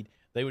need.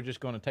 They were just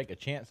going to take a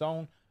chance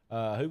on.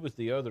 Who was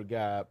the other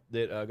guy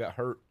that got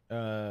hurt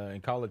in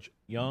college?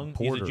 Young,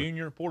 Porter. He's a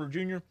junior. Porter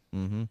Jr.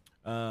 Mm-hmm.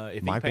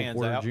 If Michael he pans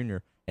Porter out, Jr.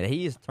 And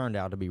he has turned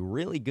out to be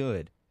really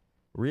good,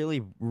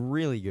 really,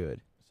 really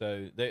good.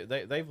 So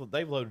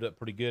they've loaded up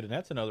pretty good, and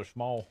that's another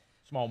small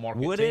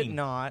market Would team.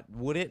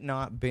 it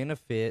not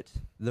benefit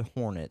the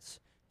Hornets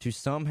to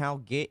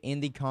somehow get in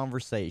the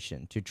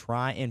conversation to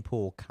try and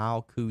pull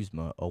Kyle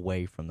Kuzma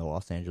away from the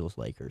Los Angeles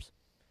Lakers?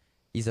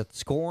 He's a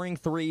scoring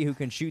three who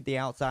can shoot the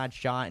outside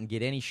shot and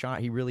get any shot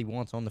he really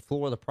wants on the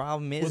floor. The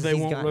problem is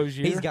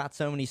he's got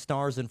so many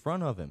stars in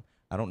front of him.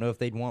 I don't know if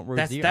they'd want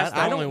Rozier.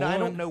 I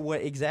don't know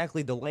what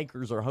exactly the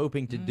Lakers are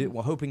hoping to do,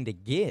 hoping to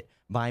get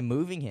by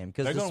moving him,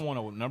 because they're going to want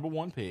a number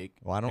one pick.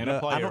 Well, I don't know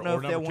if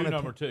they want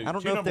number two. I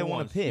don't know if they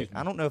want to pick.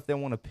 I don't know if they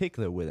want to pick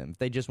though with him. If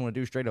they just want to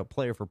do straight up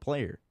player for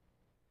player,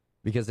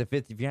 because if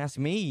you ask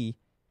me,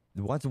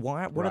 what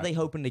are they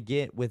hoping to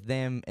get with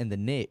them and the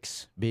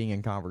Knicks being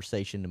in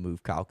conversation to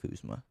move Kyle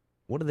Kuzma?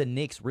 What do the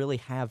Knicks really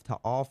have to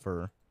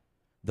offer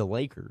the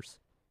Lakers?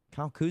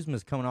 Kyle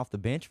Kuzma's coming off the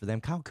bench for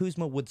them. Kyle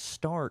Kuzma would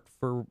start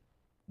for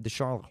the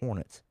Charlotte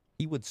Hornets.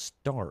 He would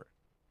start.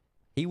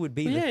 He would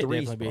be the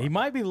three spot. He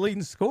might be the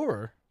leading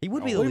scorer. He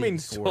would be the leading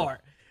scorer.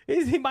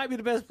 He might be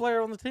the best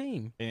player on the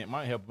team. And it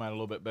might help him out a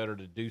little bit better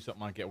to do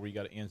something like that where you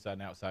got an inside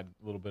and outside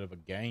little bit of a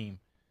game.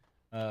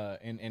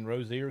 And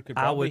Rozier could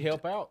probably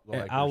help out the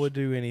Lakers. I would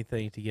do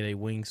anything to get a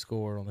wing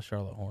scorer on the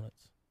Charlotte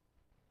Hornets.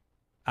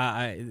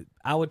 I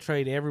would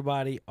trade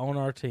everybody on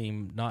our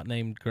team, not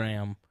named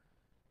Graham,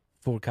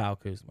 for Kyle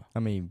Kuzma. I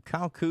mean,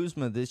 Kyle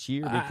Kuzma this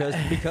year,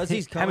 because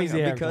he's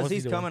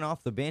coming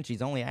off the bench,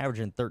 he's only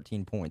averaging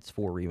 13 points,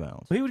 4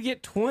 rebounds. He would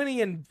get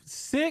 20 and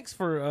 6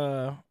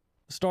 for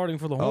starting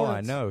for the Hornets. Oh,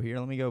 I know. Here,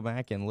 let me go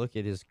back and look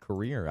at his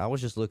career. I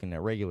was just looking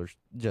at regulars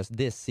just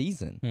this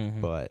season,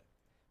 but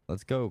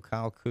let's go,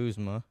 Kyle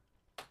Kuzma.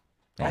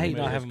 I hate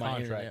not having my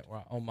internet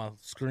on my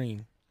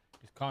screen.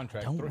 His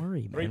contract. Don't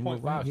worry, man.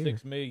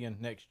 $3.56 million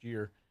next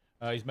year.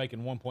 He's making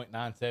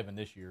 1.97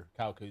 this year.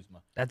 Kyle Kuzma.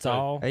 That's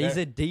all. He's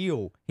a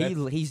deal.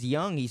 He's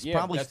young. He's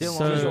probably still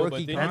on his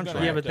rookie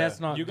contract. Yeah, but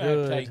that's not good.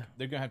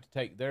 They're going to have to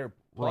take their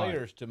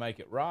players to make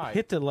it right.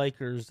 Hit the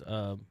Lakers.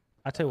 I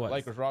tell you what.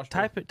 Lakers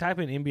roster. Type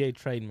in NBA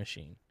trade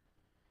machine,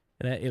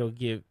 and that it'll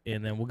give,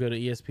 and then we'll go to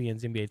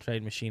ESPN's NBA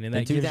Trade Machine, and that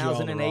In gives you all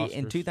the 2008,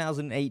 in rosters.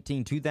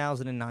 2018,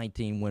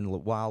 2019,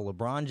 while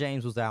LeBron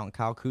James was out and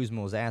Kyle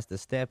Kuzma was asked to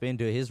step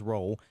into his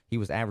role, he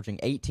was averaging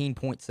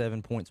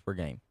 18.7 points per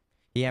game.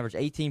 He averaged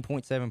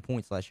 18.7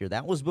 points last year.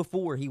 That was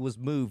before he was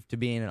moved to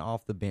being an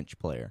off-the-bench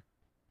player.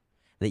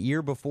 The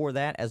year before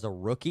that, as a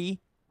rookie,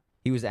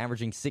 he was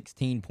averaging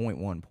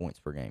 16.1 points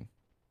per game.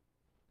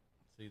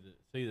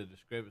 See the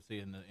discrepancy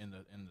in the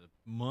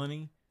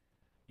money.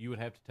 You would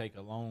have to take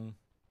a long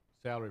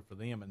salary for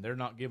them, and they're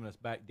not giving us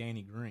back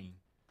Danny Green.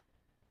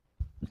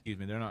 Excuse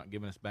me, they're not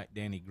giving us back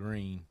Danny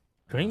Green.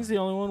 Green's the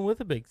only one with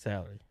a big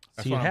salary.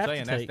 That's so you what I'm have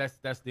saying. to take,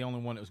 That's the only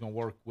one that was going to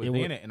work would-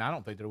 within it, and I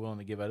don't think they're willing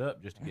to give it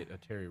up just to get a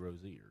Terry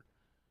Rozier.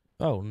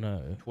 oh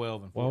no,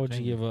 12 and 14. why would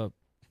you give up?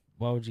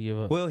 Why would you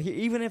give up? Well,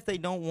 even if they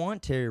don't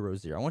want Terry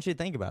Rozier, I want you to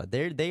think about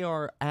it. They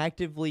are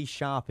actively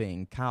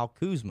shopping Kyle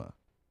Kuzma.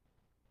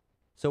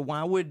 So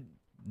why would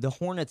the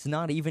Hornets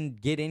not even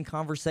get in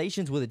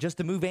conversations with it just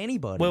to move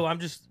anybody? Well, I'm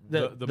just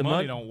The money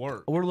mon- don't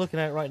work. We're looking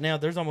at it right now.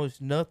 There's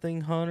almost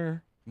nothing,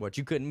 Hunter. What,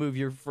 you couldn't move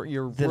your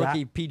That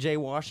rookie P.J.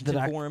 Washington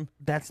that I- for him?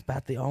 That's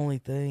about the only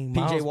thing.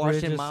 P.J. Miles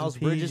Washington, Bridges Miles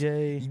and Bridges.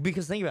 PJ.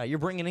 Because think about it, you're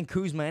bringing in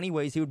Kuzma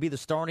anyways. He would be the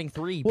starting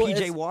three. Well, P.J.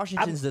 it's-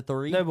 Washington's the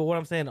three. No, but what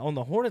I'm saying on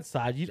the Hornets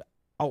side,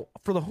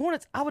 for the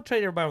Hornets, I would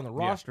trade everybody on the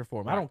roster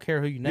for him. I right. don't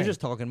care who you name. You're just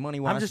talking money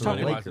wise I'm just for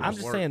talking. the money-wise, Lakers. it I'm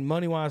just work. saying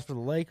money wise for the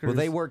Lakers. Well,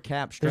 they work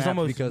cap strapped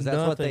almost because that's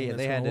what nothing they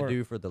that's had gonna to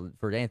do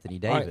for Anthony All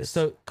Davis. right,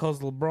 so because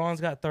LeBron's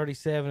got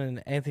 37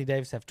 and Anthony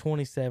Davis have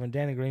 27,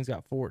 Danny Green's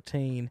got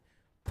 14,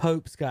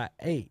 Pope's got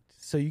 8.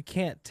 So you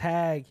can't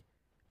tag.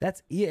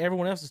 That's it.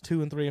 Everyone else is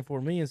 2 and 3 and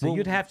 4 million. So Well-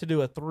 you'd have to do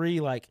a 3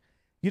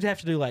 you'd have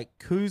to do like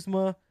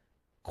Kuzma,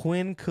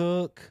 Quinn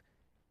Cook,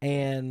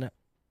 and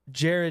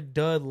Jared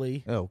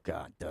Dudley oh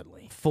God,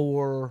 Dudley.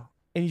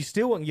 and you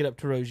still wouldn't get up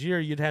to Rozier.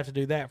 You'd have to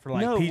do that for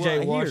No, PJ well,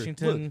 here,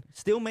 Washington. look,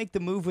 still make the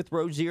move with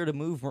Rozier to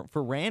move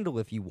for Randall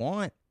if you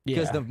want.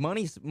 Because Yeah.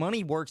 the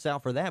money works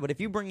out for that. But if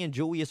you bring in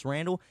Julius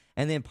Randle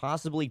and then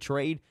possibly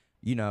trade,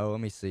 let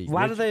me see.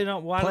 Why do Rich- they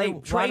not? Why do they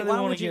why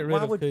want would to you- get why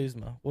rid of would-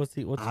 Kuzma? What's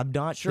I'm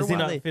not sure does he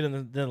why not they. fit in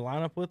the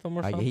lineup with them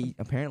or something? He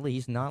apparently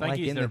he's not I think like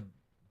he's in their the.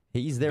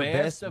 He's their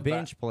best best of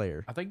bench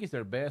player. I think he's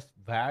their best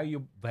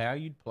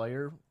valued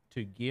player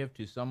to give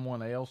to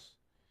someone else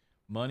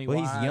money wise.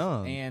 Well, he's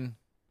young. And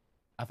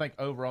I think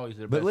overall he's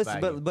their But best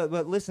listen, value.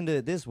 but listen to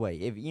it this way.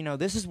 If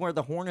this is where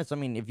the Hornets. I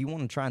mean, if you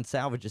want to try and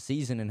salvage a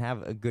season and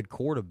have a good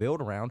core to build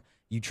around,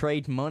 you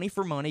trade money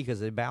for money because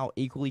they about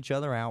equal each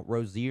other out.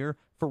 Rozier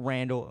for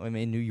Randall.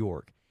 In New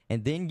York,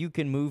 and then you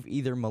can move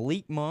either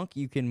Malik Monk.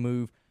 You can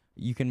move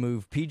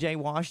P.J.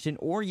 Washington,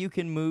 or you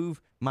can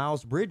move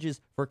Miles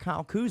Bridges for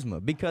Kyle Kuzma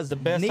because the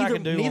best neither I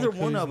can do neither on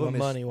one of Kuzma them is.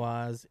 money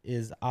wise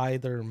is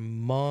either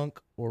Monk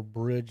or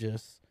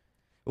Bridges.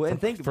 Well, and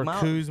for, think for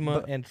Miles, Kuzma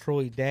but- and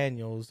Troy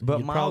Daniels, but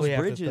you'd Miles probably have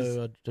Bridges-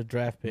 to throw a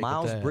draft pick.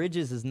 Miles at that.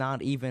 Bridges is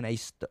not even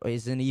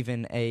isn't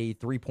even a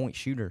 3-point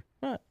shooter.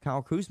 Right.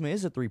 Kyle Kuzma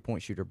is a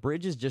 3-point shooter.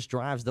 Bridges just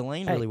drives the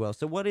lane Hey. really well.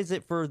 So what is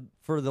it for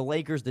the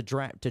Lakers to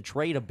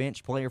trade a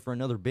bench player for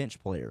another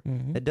bench player?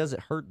 Mhm. That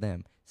doesn't hurt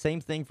them.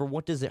 Same thing for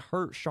what does it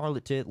hurt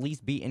Charlotte to at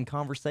least be in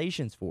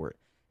conversations for it?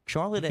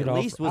 Charlotte at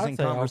least was in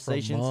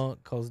conversations.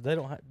 Because they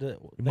don't have to.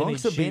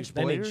 Monk's a bench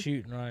They player. need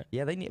shooting, right?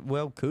 Yeah, they need.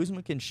 Well,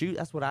 Kuzma can shoot.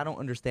 That's what I don't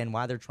understand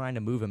why they're trying to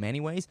move him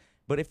anyways.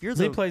 But if you're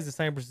He the plays the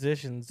same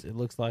positions. It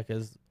looks like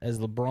as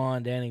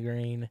LeBron, Danny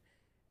Green,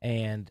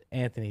 and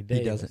Anthony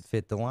Davis. he doesn't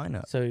fit the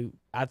lineup. So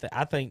I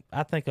think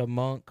a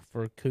Monk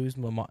for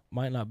Kuzma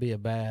might not be a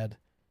bad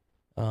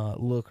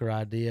look or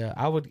idea.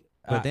 I would.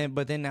 But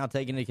then now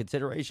taking into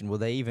consideration, will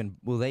they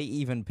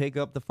even pick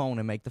up the phone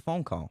and make the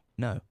phone call?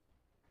 No.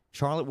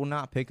 Charlotte will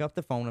not pick up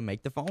the phone and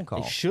make the phone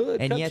call. They should.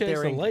 And yet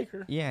they're a in,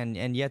 Laker. Yeah,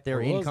 and yet they're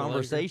Or in was a Laker.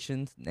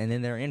 conversations, and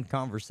then they're in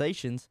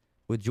conversations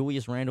with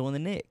Julius Randle and the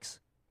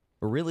Knicks.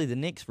 Or really the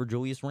Knicks for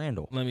Julius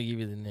Randle. Let me give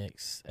you the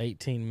Knicks.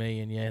 $18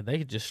 million. Yeah, they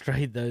could just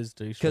trade those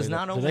two. 'Cause straight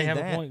not up. only Do they have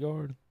that- a point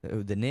guard?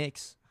 The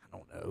Knicks, I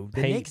don't know.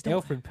 The Knicks don't.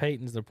 Alfred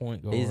Payton's their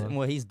point guard.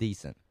 He's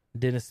decent.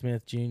 Dennis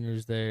Smith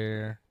Jr.'s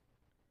there.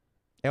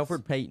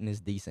 Alfred Payton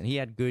is decent. He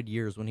had good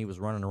years when he was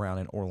running around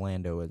in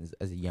Orlando as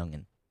a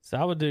youngin. So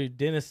I would do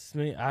Dennis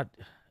Smith.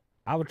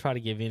 I would try to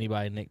give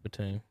anybody Nick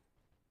Batum.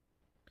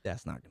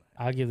 That's not gonna.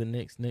 I'll give the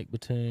Knicks Nick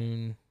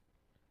Batum.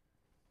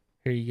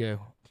 Here you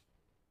go.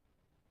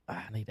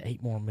 I need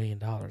 $8 more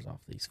million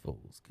off these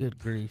fools. Good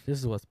grief. This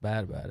is what's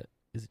bad about it,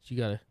 is that you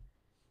got to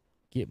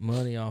get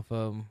money off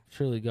of them.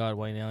 Surely God,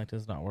 Wayne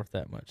Ellington's not worth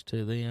that much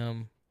to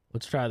them.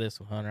 Let's try this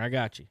one, Hunter. I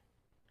got you.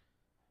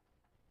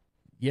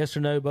 Yes or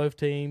no, both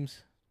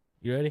teams.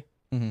 You ready?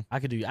 Mhm. I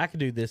could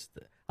do this.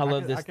 I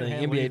love this I can thing.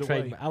 handle NBA either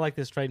trade. way. I like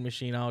this trade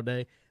machine all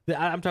day.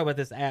 I'm talking about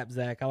this app,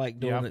 Zach. I like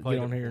doing I've it. Get played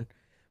on it. here and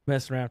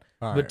mess around.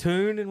 All right.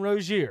 Batum and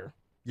Rozier.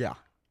 Yeah.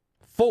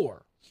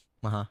 4.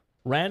 Uh-huh.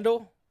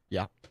 Randall.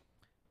 Yeah.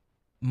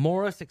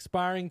 Morris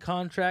expiring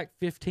contract,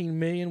 $15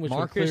 million, which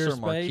Marcus will clear or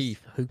space.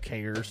 Markieff? Who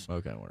cares?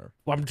 Okay, whatever.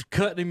 Well, I'm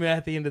cutting him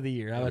at the end of the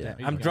year. How about Yeah,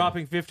 that? I'm okay.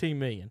 dropping $15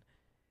 million.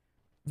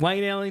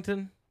 Wayne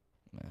Ellington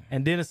Nah.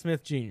 and Dennis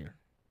Smith Jr.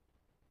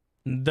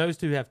 And those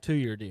two have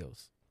 2-year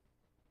deals.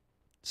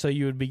 So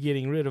you would be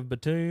getting rid of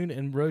Bethune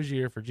and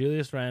Rozier for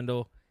Julius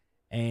Randle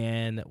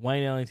and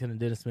Wayne Ellington and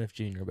Dennis Smith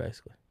Jr.,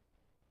 basically.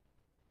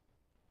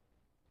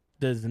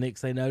 Does the Knicks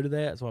say no to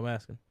that? That's what I'm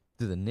asking.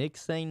 Do the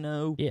Knicks say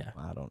no? Yeah.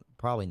 I don't.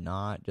 Probably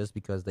not, just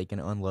because they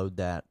can unload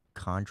that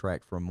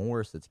contract from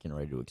Morris that's getting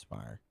ready to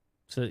expire.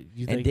 So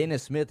you And think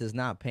Dennis Smith has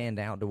not panned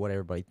out to what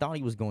everybody thought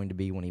he was going to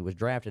be when he was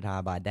drafted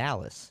high by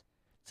Dallas.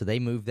 So they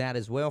moved that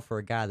as well for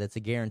a guy that's a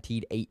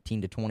guaranteed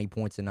 18 to 20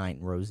 points a night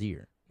in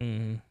Rozier.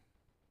 Mhm.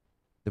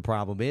 The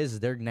problem is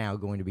they're now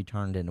going to be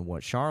turned into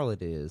what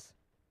Charlotte is,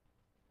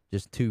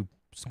 just two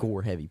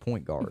score-heavy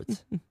point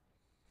guards.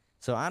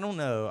 So I don't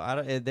know.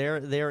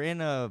 They're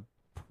in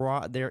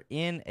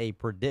a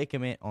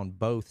predicament on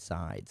both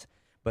sides.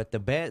 But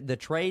the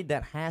trade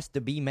that has to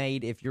be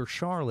made if you're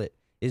Charlotte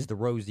is the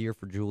Rozier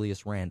for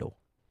Julius Randle.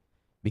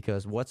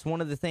 Because what's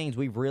one of the things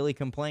we've really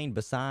complained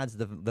besides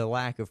the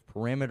lack of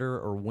perimeter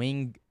or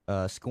wing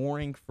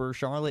scoring for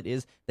Charlotte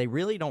is they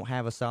really don't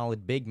have a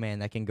solid big man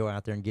that can go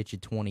out there and get you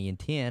 20 and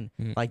 10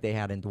 like they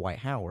had in Dwight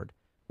Howard.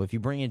 But if you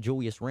bring in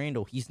Julius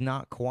Randle, he's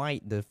not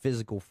quite the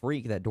physical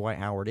freak that Dwight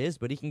Howard is,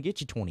 but he can get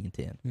you 20 and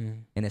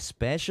 10. And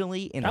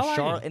especially in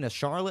a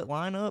Charlotte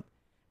lineup,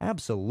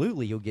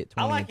 absolutely you'll get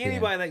 20 I like and 10.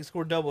 anybody that can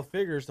score double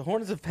figures. The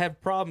Hornets have had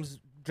problems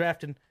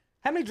drafting.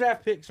 How many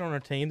draft picks are on our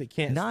team that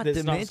can't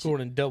that's not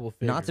scoring in double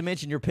figures? Not to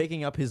mention you're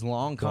picking up his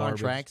long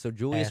contract, so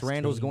Julius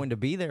Randle's team. going to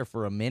be there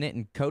for a minute,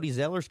 and Cody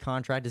Zeller's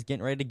contract is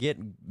getting ready to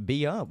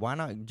be up. Why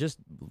not just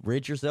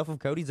rid yourself of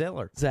Cody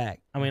Zeller? Zach,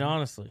 I mean,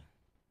 honestly,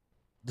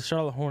 the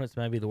Charlotte Hornets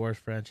may be the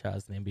worst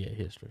franchise in NBA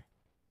history.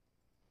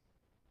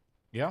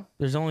 Yeah.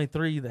 There's only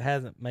 3 that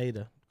hasn't made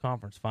a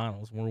conference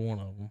finals. We're one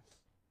of them.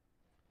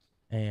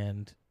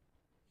 And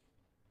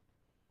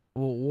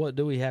well, what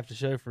do we have to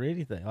show for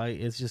anything? Like,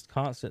 it's just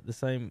constant, the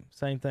same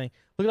thing.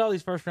 Look at all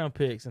these first round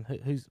picks and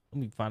who's.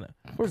 Let me find out.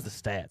 Where's the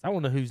stats? I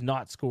want to know who's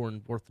not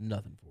scoring worth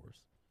nothing for us.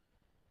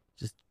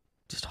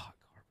 Just hot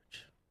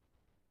garbage.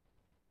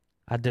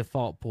 I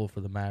default pull for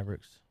the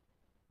Mavericks.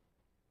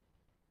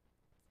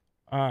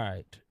 All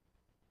right.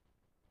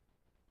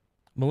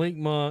 Malik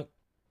Monk,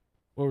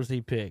 where was he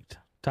picked?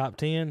 Top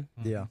 10?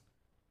 Yeah.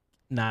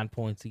 9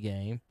 points a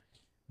game.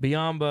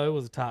 Biyombo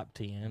was a top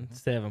 10,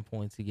 7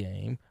 points a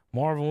game.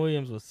 Marvin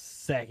Williams was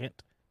second,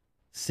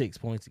 6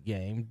 points a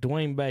game.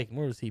 Dwayne Bacon,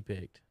 where was he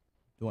picked?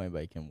 Dwayne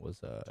Bacon was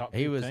Top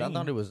he was. I 15.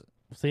 thought it was.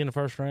 Was he in the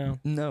first round?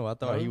 No, I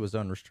thought No? he was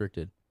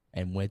unrestricted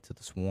and went to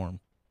the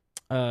Swarm.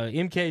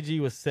 MKG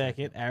was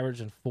second,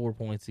 averaging 4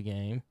 points a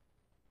game.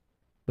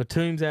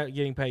 Batum's out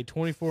getting paid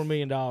 $24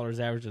 million,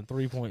 averaging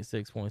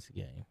 3.6 points a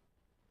game.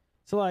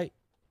 So, like,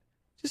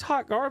 just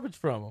hot garbage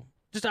from him.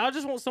 I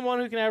just want someone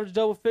who can average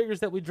double figures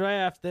that we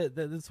draft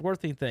that's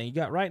worth anything. You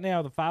got right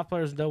now the 5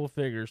 players in double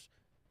figures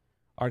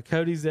are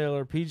Cody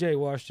Zeller, P.J.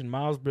 Washington,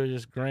 Miles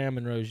Bridges, Graham,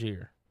 and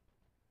Rozier.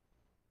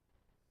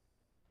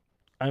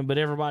 I mean, but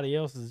everybody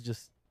else is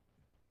just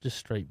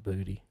straight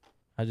booty.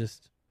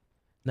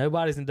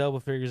 Nobody's in double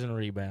figures and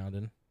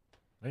rebounding.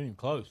 They ain't even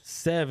close.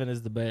 7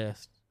 is the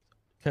best.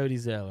 Cody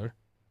Zeller.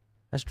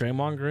 That's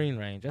Draymond Green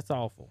range. That's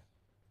awful.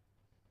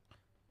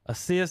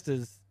 Assist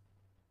is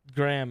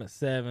Graham at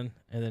 7,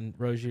 and then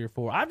Rozier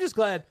 4. I'm just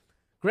glad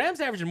Graham's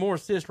averaging more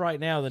assists right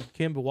now than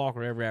Kemba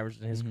Walker ever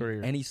averaged in his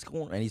career. And he's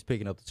scoring, and he's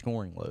picking up the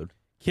scoring load.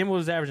 Kemba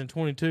was averaging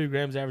 22.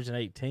 Graham's averaging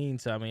 18.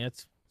 So I mean,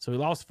 so he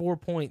lost 4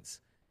 points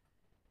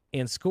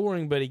in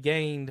scoring, but he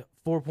gained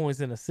 4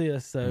 points in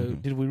assists. So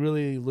did we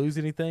really lose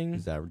anything?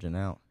 He's averaging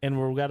out. And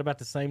we got about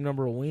the same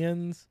number of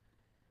wins.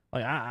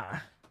 Like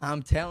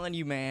I'm telling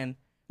you, man.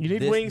 You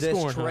need wing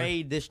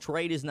scoring. This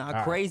trade is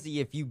not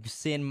crazy if you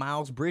send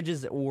Miles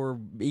Bridges or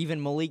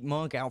even Malik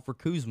Monk out for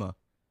Kuzma.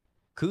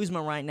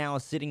 Kuzma right now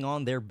is sitting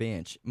on their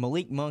bench.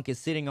 Malik Monk is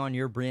sitting on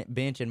your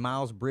bench, and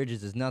Miles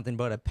Bridges is nothing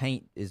but a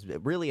paint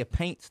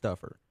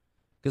stuffer.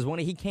 Because when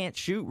he can't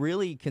shoot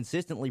really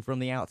consistently from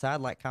the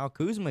outside like Kyle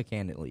Kuzma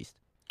can, at least.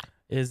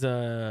 All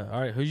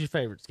right, who's your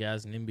favorites,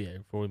 guys, in NBA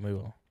before we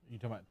move on? You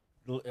talking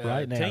about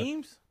right now,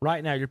 teams?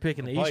 Right now, you're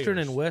picking the Eastern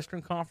players. and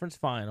Western Conference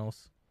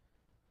Finals.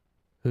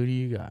 Who do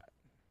you got?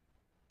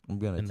 I'm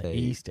going to In the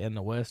East and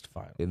the West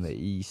Finals. In the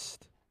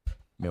East,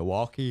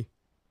 Milwaukee.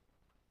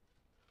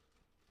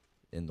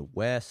 In the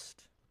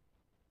West,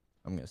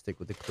 I'm going to stick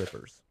with the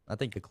Clippers. I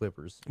think the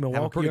Clippers have a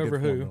Milwaukee pretty over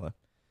good who? formula.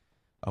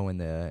 Oh, in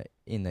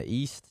the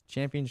East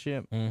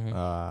Championship,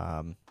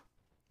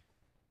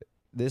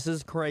 this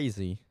is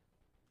crazy.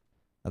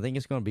 I think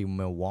it's going to be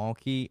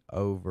Milwaukee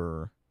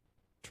over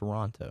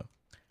Toronto.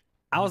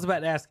 I was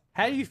about to ask,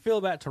 how do you feel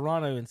about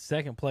Toronto in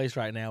second place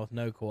right now with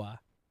no Kawhi?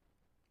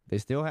 They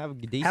still have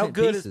decent How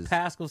good pieces. is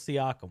Pascal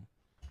Siakam?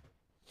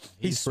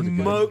 He He's pretty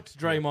good. smoked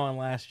Draymond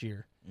last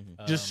year.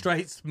 Just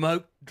straight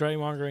smoked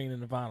Draymond Green in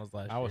the finals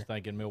last year. I was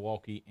thinking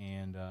Milwaukee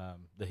and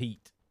the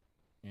Heat,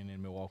 and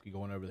then Milwaukee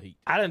going over the Heat.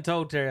 I done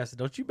told Terry, I said,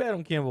 don't you bet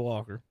on Kemba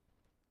Walker.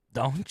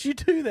 Don't you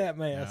do that,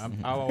 man. Yeah,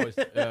 I always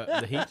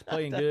the Heat's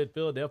playing good.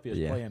 Philadelphia's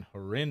playing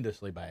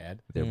horrendously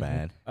bad. They're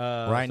bad.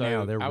 Right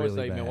now, they're I would really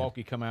say bad.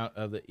 Milwaukee come out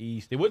of the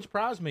East. It would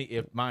surprise me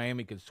if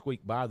Miami could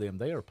squeak by them.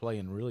 They are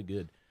playing really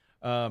good.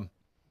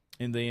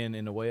 And then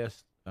in the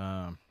West,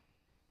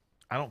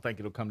 I don't think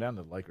it'll come down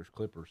to the Lakers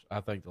Clippers.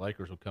 I think the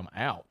Lakers will come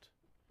out.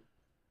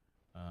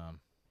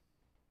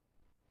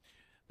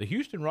 The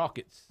Houston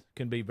Rockets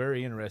can be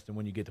very interesting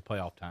when you get to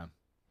playoff time.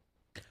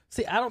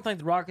 See, I don't think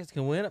the Rockets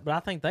can win it, but I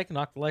think they can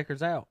knock the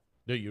Lakers out.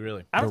 Do you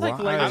really? I don't think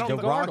the Lakers The can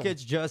guard 'em.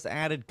 Rockets just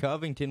added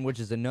Covington, which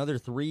is another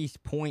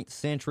 3-point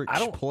centric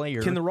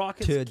player. Can the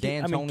Rockets? to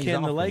Can the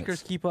offense.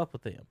 Lakers keep up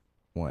with them?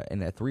 What, in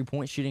that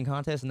 3-point shooting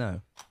contest?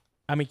 No,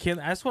 I mean,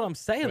 that's what I'm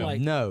saying. Well,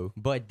 like, no.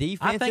 But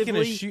I think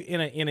defensively,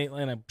 in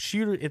a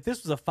shooter, if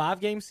this was a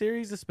 5-game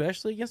series,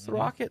 especially against the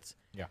Rockets,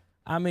 Yeah.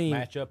 I mean,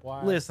 Matchup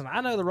wise. listen,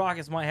 I know the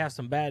Rockets might have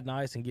some bad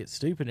nights and get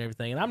stupid and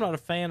everything, and I'm not a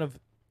fan of.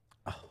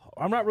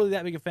 I'm not really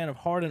that big a fan of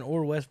Harden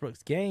or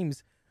Westbrook's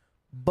games,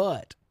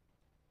 but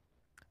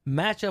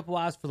matchup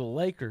wise for the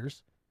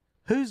Lakers,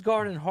 who's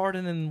guarding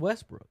Harden and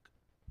Westbrook?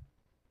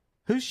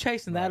 Who's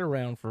chasing that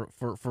around for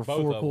Both 4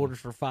 of quarters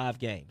for 5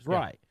 games? Yeah.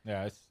 Right.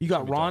 Yeah. You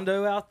got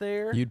Rondo out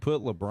there. you'd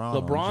put LeBron.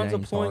 LeBron's on a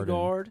James point Harden.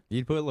 guard.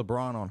 You'd put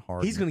LeBron on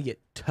Harden. He's going to get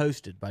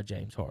toasted by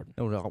James Harden.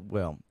 No,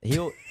 well,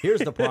 here's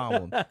the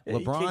problem. He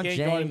LeBron can't guard him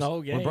James. the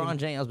whole game. LeBron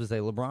James. I was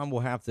going to say LeBron will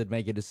have to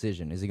make a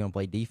decision. Is he going to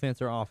play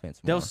defense or offense?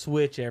 They'll more?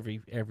 switch every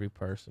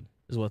person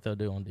is what they'll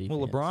do on defense.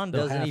 Well, LeBron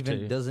They'll have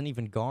to. doesn't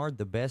even guard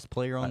the best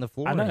player on the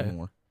floor I know.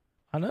 anymore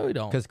I know he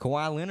don't. because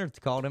Kawhi Leonard's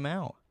called him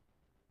out.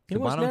 He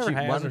So why almost don't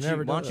never you? has or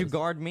never Why don't you does.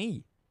 guard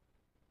me?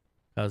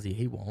 Because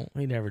he won't.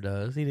 He never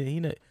does.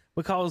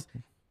 Because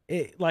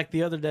like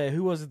the other day,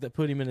 who was it that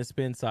put him in a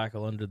spin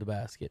cycle under the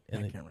basket? And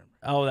I can't remember.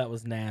 Oh, that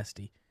was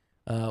nasty.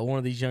 One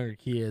of these younger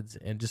kids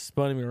and just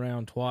spun him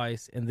around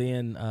twice. And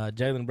then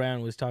Jaylen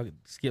Brown was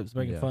Skip's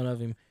making Yeah. fun of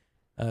him,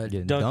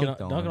 Getting dunking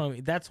dunked on. on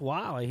him. That's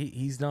why like,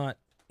 he's not.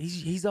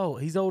 He's old.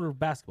 He's older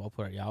basketball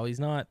player, y'all. He's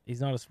not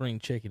a spring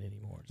chicken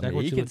anymore. Is that I mean,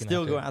 what he you're can looking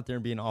still at go there? out there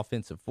and be an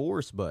offensive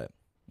force, but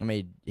I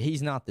mean,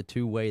 he's not the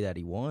two-way that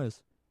he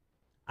was.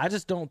 I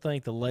just don't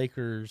think the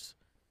Lakers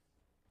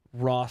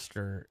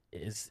roster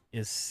is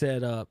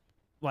set up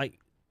like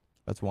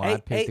That's why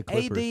I'd pick the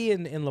Clippers. AD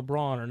and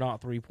LeBron are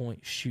not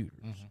 3-point shooters.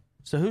 Mm-hmm.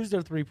 So who's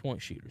their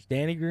 3-point shooters?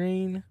 Danny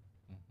Green,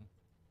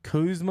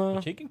 Kuzma.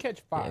 But he can catch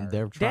fire. And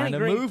they're trying Danny to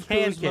Green move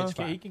can Kuzma. catch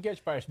fire. He can catch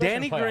fire. especially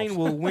Danny in the Green playoffs.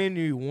 will win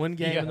you one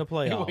game Yeah, in the he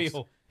playoffs.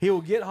 will. He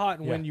will get hot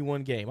and win Yeah. you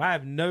one game. I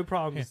have no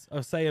problems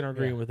of saying or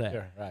agreeing with that.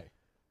 Yeah, right.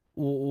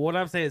 What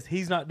I'm saying is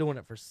he's not doing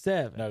it for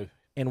 7. No.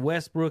 And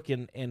Westbrook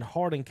and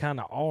Harden kind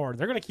of are.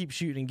 They're going to keep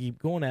shooting and keep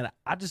going at it.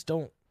 I just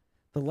don't.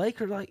 The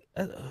Lakers, like,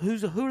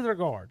 who are their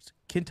guards?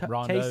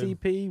 Rondo.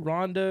 KCP,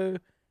 Rondo.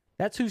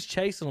 That's who's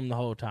chasing them the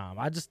whole time.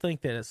 I just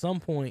think that at some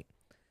point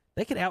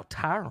they could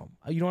out-tire them.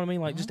 You know what I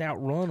mean? Like, just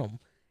outrun them.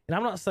 And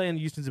I'm not saying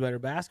Houston's a better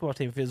basketball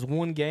team. If it's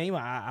one game,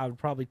 I would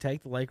probably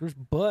take the Lakers.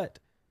 But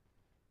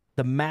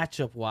the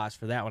matchup-wise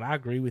for that one, I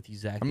agree with you,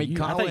 Zach. I mean,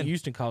 I think Colin-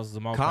 Houston causes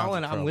them all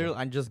kinds of trouble.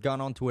 I just got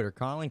on Twitter.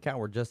 Colin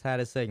Coward just had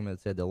a segment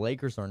that said the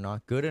Lakers are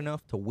not good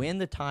enough to win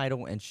the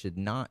title and should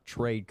not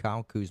trade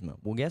Kyle Kuzma.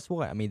 Well, guess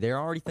what? I mean, they're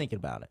already thinking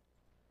about it.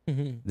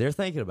 Mm-hmm. They're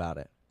thinking about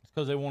it. It's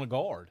because they want to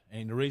guard.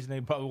 And the reason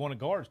they probably want to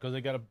guard is because they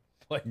got to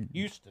play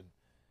Houston.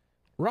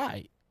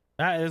 Right.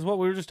 That is what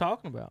we were just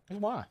talking about. That's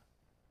why.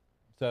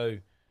 So,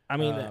 I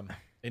mean,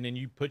 and then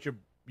you put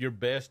your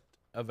best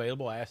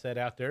available asset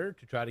out there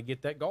to try to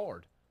get that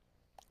guard.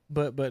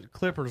 But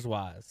Clippers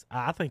wise,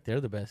 I think they're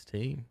the best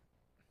team.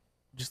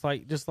 Just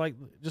like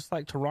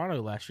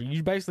Toronto last year.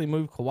 You basically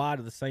move Kawhi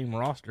to the same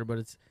roster, but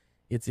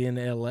it's in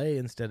LA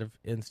instead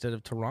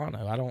of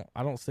Toronto.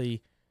 I don't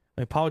see.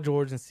 I mean, Paul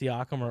George and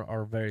Siakam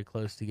are very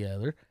close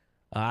together.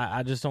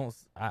 I just don't.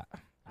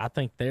 I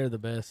think they're the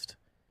best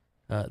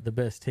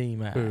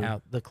team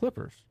out. The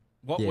Clippers.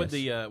 What Yes.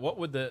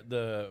 would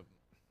the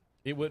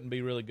it wouldn't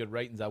be really good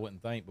ratings, I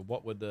wouldn't think, but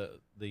what would the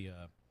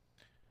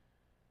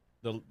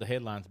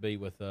headlines be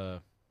with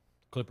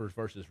Clippers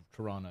versus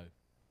Toronto?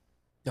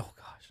 Oh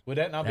gosh, Would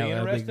that not be that would be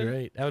interesting?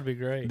 great. That would be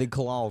great. The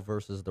Claw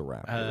versus the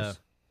Raptors.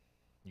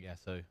 Yeah,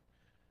 so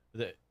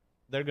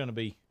they're going to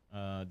be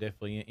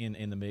definitely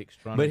in the mix.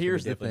 Toronto's but gonna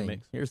here's be the definitely in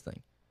thing. Here's the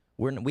thing.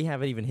 We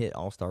haven't even hit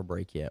All-Star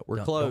break yet. We're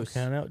Don't close.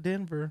 count out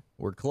Denver.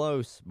 We're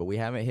close, but we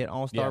haven't hit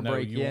All-Star Yeah, no,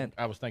 break you yet. won't-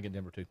 I was thinking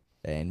Denver too.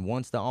 And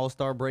once the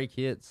All-Star break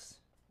hits,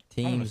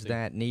 teams see.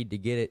 that need to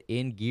get it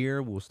in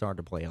gear will start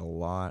to play a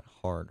lot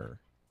harder.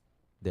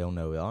 They'll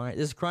know, all right,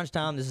 this is crunch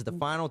time. This is the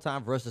final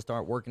time for us to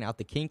start working out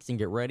the kinks and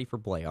get ready for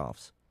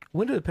playoffs.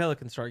 When do the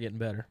Pelicans start getting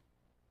better?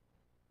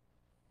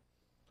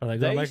 Are they going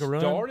They to make a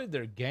run? started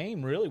their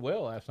game really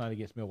well last night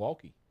against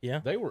Milwaukee. Yeah.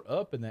 They were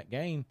up in that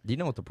game. Do you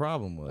know what the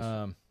problem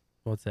was?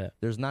 What's that?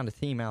 There's not a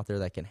team out there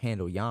that can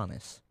handle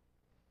Giannis.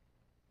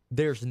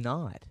 There's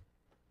not.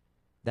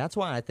 That's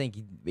why I think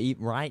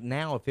right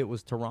now, if it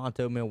was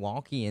Toronto,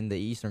 Milwaukee in the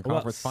Eastern Well,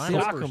 Conference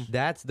Finals, Siakam.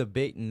 that's the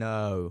big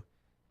no.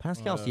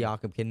 Pascal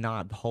Siakam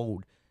cannot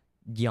hold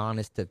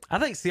Giannis to. I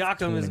think Siakam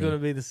Too is many. going to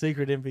be the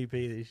secret MVP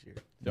this year.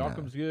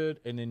 Siakam's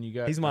good, and then you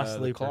got He's my the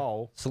sleeper.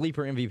 Claw.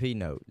 Sleeper MVP,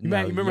 no. You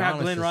no, remember how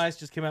Giannis Glenn is- Rice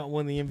just came out and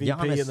won the MVP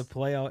Giannis- in the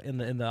playoff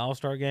in the All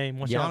Star game?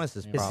 Giannis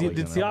is probably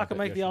Did gonna- Siakam that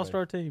make the yesterday. All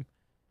Star team?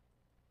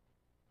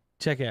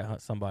 Check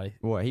out somebody.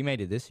 Well, he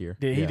made it this year.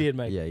 He did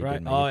make yeah, it, he right?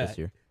 did make Oh, it yeah. this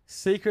year.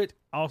 Secret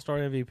All Star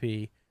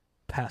MVP,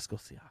 Pascal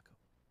Siakam.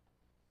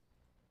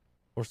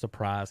 Or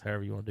surprise,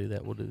 however you want to do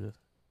that. We'll do this.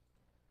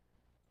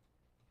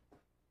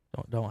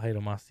 Don't hate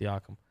on my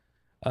Siakam.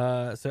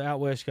 So out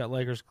west, you got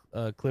Lakers,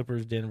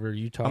 Clippers, Denver,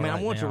 Utah. I mean, I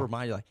right want now. to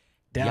remind you, like,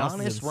 Dallas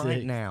Giannis is in right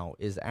sixth. now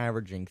is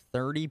averaging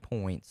 30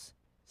 points,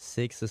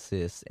 6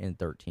 assists, and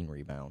 13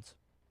 rebounds.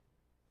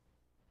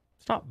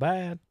 It's not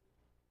bad.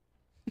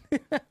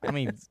 I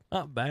mean, It's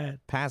not bad.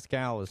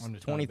 Pascal is I'm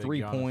just not a big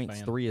 23 Giannis points,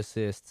 fan. 3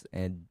 assists,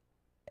 and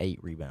 8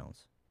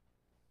 rebounds.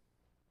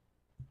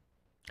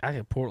 I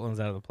think Portland's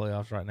out of the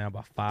playoffs right now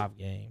by 5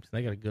 games.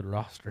 They got a good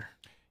roster.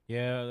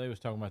 Yeah, they was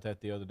talking about that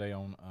the other day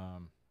on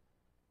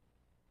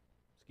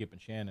Skip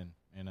and Shannon,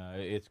 and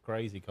it's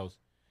crazy because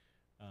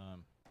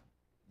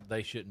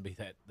they shouldn't be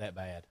that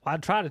bad. I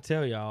try to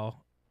tell y'all,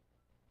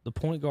 the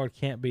point guard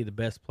can't be the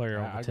best player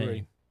on I the agree.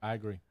 team. I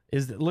agree.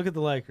 Look at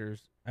the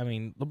Lakers. I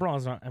mean,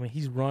 LeBron's not. I mean,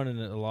 he's running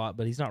it a lot,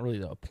 but he's not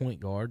really a point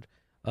guard.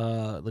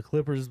 The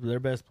Clippers, their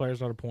best player's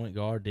not a point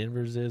guard.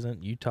 Denver's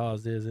isn't.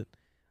 Utah's isn't.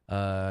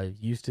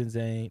 Houston's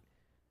ain't.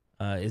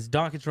 Is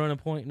Doncic running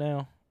point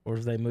now, or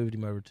have they moved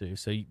him over to?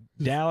 So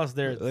Dallas,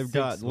 they've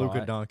got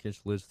Luka Doncic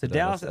listed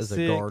Dallas as at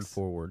a guard 6.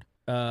 forward.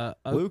 Luka,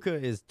 Luka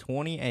is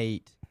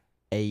 28,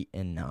 8,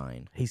 and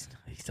 9. he's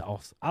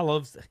awesome. I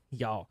love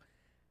y'all.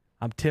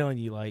 I'm telling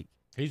you, like,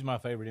 He's my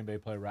favorite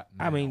NBA player right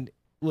now. I mean,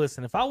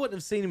 listen, if I wouldn't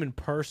have seen him in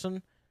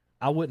person,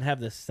 I wouldn't have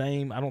the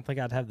same. I don't think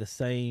I'd have the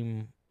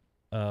same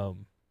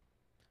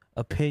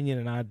opinion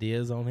and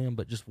ideas on him.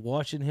 But just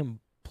watching him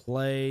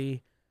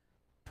play,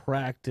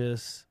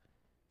 practice,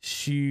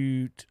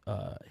 shoot,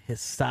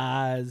 his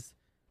size,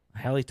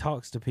 how he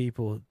talks to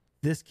people,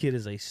 this kid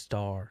is a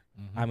star.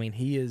 Mhm. I mean,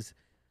 he is.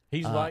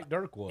 he's like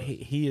Dirk was.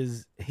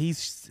 He's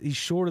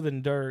shorter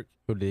than Dirk.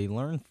 Who did he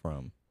learn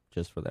from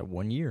just for that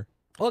 1 year?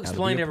 I'll to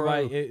explain be to a pro.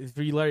 everybody,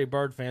 for you Larry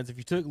Bird fans, if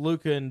you took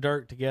Luka and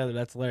Dirk together,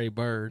 that's Larry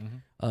Bird.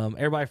 Mhm.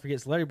 Everybody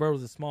forgets Larry Bird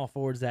was a small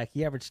forward, Zach.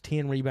 He averaged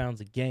 10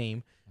 rebounds a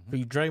game. For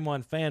you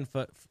Draymond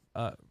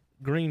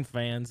Green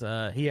fans,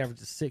 he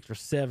averages 6 or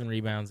 7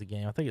 rebounds a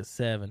game. I think it's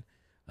 7.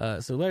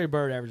 So Larry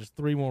Bird averages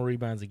 3 more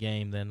rebounds a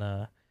game than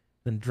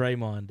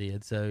Draymond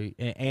did. So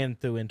and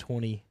threw in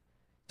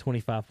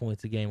 25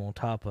 points a game on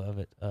top of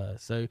it.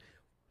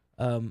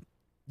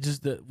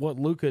 Just what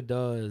Luka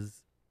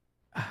does,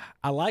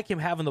 I like him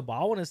having the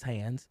ball in his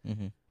hands,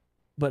 Mm-hmm.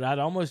 but I'd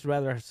almost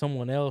rather have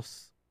someone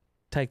else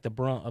take the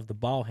brunt of the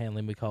ball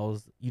handling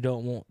because you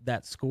don't want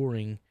that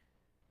scoring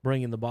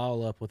bringing the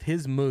ball up with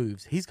his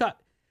moves. He's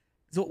got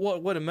so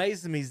what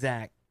amazes me,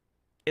 Zach,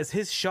 is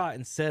his shot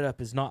and setup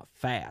is not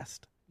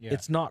fast. Yeah.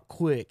 It's not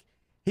quick.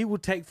 He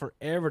would take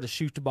forever to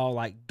shoot the ball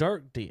like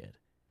Dirk did.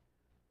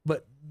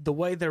 But the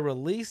way their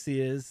release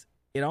is,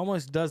 it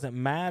almost doesn't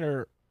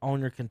matter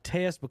on your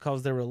contest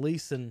because they're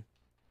releasing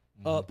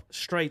up,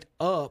 straight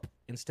up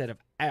instead of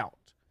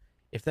out.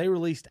 If they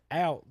released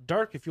out,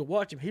 Dirk, if you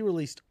watch him, he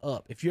released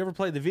up. If you ever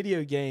played the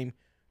video game,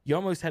 you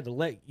almost had to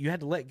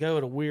let go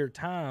at a weird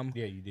time.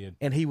 Yeah, you did.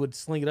 And he would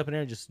sling it up in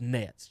there and just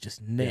nets.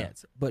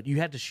 But you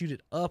had to shoot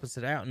it up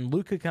instead of out. And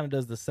Luka kind of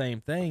does the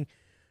same thing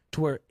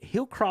to where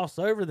he'll cross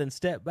over, then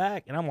step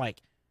back. And I'm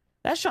like,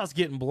 that shot's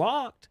getting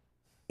blocked.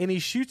 And he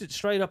shoots it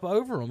straight up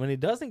over him. And it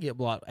doesn't get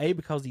blocked. A,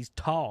 because he's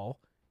tall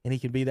and he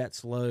can be that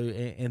slow.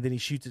 And then he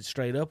shoots it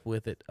straight up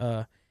with it.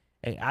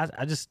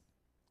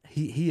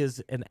 He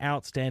is an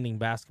outstanding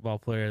basketball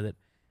player that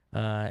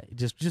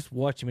just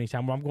watch him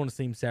anytime. I'm going to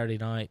see him Saturday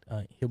night.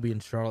 He'll be in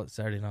Charlotte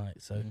Saturday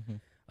night. So,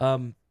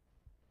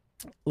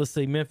 let's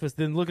see Memphis.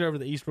 Then looking over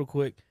the East real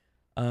quick.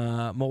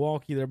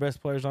 Milwaukee, their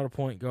best player's not a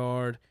point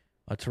guard.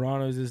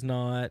 Toronto's is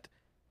not.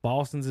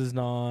 Boston's is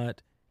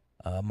not.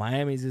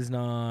 Miami's is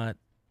not.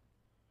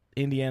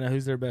 Indiana,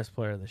 who's their best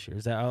player this year?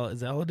 Is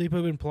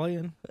Oladipo been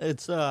playing?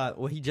 It's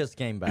well, he just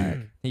came back.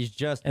 He's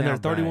just And now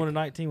they're 31 back. and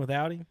 19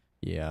 without him.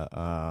 Yeah.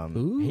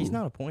 Ooh. He's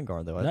not a point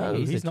guard though. I No,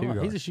 think he's a not.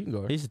 two-guard. He's a shooting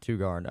guard. He's a 2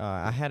 guard.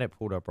 I had it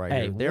pulled up right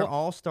Hey, here. Their what-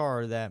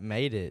 all-star that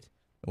made it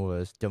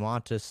was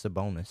Domantas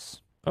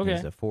Sabonis. Okay.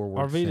 He's a forward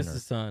Arvidas' center.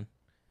 son.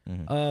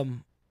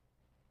 Mhm.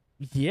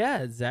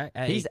 Yeah, Zach.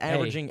 He's hey,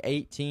 averaging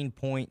 18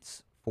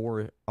 points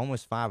for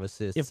almost 5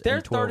 assists. If they're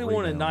and 12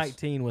 31 and rebounds.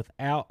 19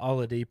 without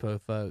Oladipo,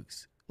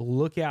 folks,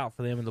 look out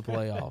for them in the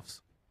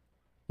playoffs.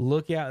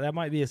 Look out. That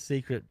might be a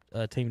secret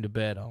team to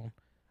bet on.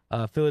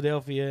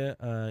 Philadelphia,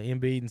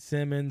 Embiid and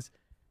Simmons.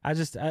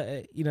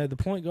 The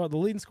point guard, the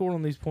leading scorer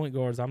on these point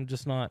guards, I'm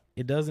just not,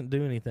 it doesn't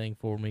do anything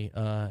for me.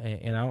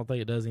 And I don't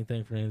think it does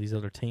anything for any of these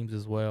other teams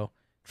as well.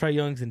 Trey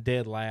Young's in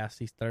dead last.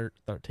 He's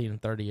 13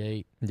 and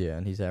 38. Yeah,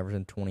 and he's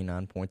averaging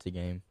 29 points a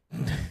game.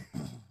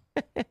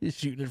 He's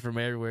shooting it from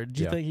everywhere. Did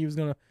you Yeah. think he was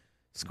going to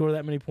score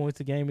that many points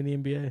a game in the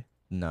NBA?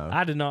 No.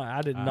 I did not.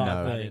 I did not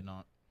no. I think. did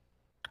not.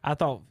 I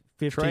thought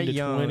 15 Trae to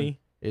Young 20.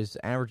 is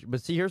average.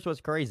 But see, here's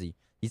what's crazy.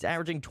 He's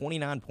averaging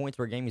 29 points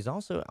per game. He's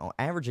also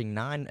averaging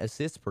 9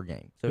 assists per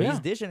game. So Yeah. he's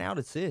dishing out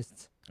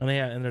assists. And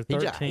they're He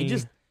 13.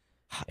 just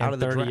and out of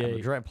the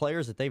 38.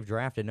 players that they've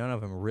drafted, none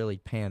of them really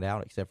panned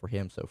out except for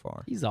him so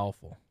far. He's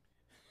awful.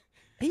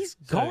 He's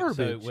So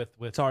garbage.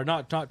 with Sorry,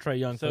 not Trey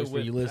Young. so Folks, for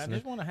with, you I listening.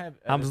 just want to have.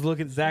 I was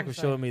looking. just Zach wanna was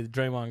say, showing me the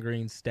Draymond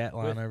Green stat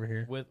line with, over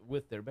here.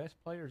 with their best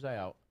players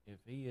out. If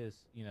he is,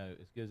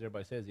 as good as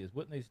everybody says he is,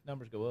 wouldn't these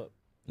numbers go up?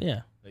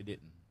 Yeah, They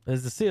didn't.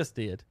 his assist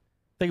did.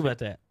 Think about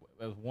that.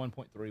 It was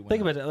 1.3.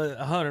 Think about that.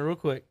 Hunter, real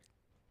quick.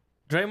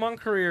 Draymond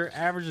career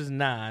averages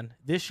 9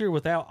 this year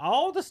without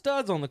all the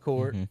studs on the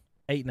court.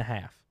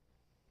 8.5.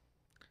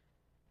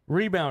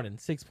 Rebounding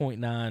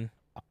 6.9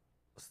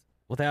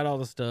 without all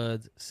the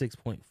studs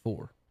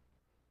 6.4.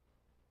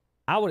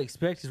 I would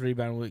expect his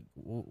rebound would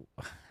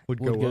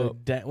go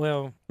up.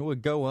 Well, It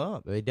would go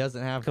up. It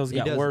doesn't have because he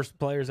got doesn't- worse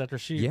players after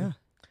shooting. Yeah.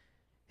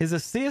 His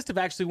assists have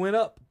actually went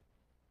up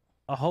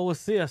a whole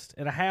assist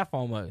and a half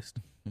almost.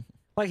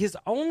 Like his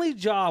only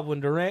job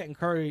when Durant and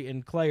Curry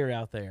and Clay are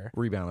out there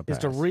Rebound and is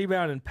to pass.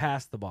 rebound and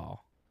pass the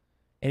ball.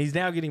 And he's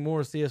now getting more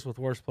assists with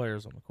worse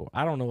players on the court.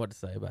 I don't know what to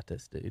say about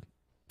this dude.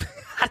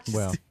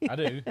 Well, I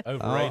do.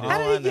 Overrated. how I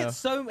did he know. get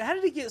so? How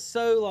did he get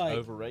so like?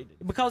 Overrated.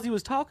 Because he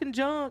was talking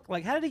junk.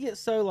 Like, how did he get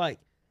so like?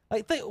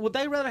 Would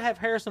they rather have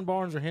Harrison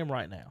Barnes or him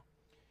right now?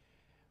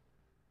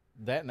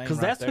 That name 'Cause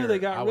right that's who there, they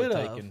got I would rid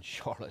take of. in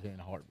Charlotte in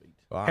a heartbeat.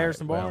 all right,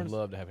 Harrison well, Barnes? I'd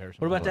love to have Harrison.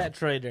 What about Barnes. that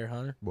trade there,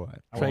 Hunter? What?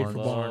 Trade I for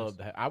would Barnes. love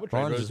to I would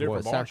trade Barnes is Rozier what,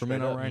 for Barnes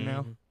Sacramento straight up.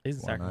 right now? He's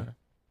in Why not? Sacramento.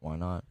 Why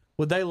not?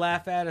 Would they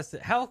laugh at us?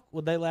 How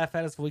would they laugh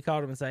at us if we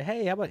called him and say,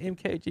 "Hey, how about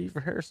MKG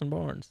for Harrison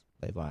Barnes?"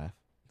 They laugh.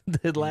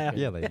 They'd laugh.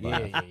 Yeah, they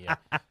laugh. Yeah.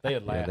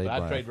 They'd laugh. they'd but I'd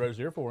laugh. trade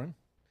Rozier for him.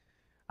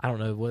 I don't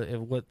know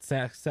what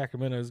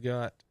Sacramento's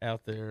got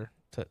out there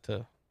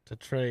to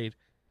trade.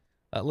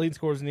 Leading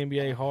scorers in the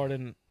NBA: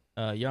 Harden,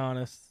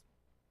 Giannis.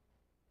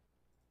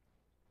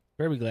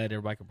 Very glad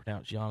everybody can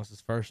pronounce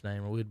Giannis's first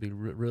name, or we'd be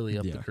really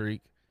up the Yeah.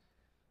 creek.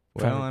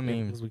 Well, I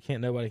mean, because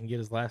nobody can get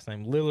his last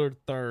name. Lillard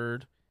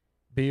third,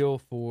 Beal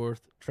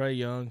fourth, Trey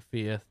Young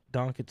fifth,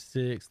 Doncic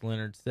sixth,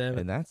 Leonard seventh.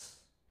 and that's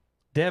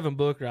Devin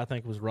Booker, I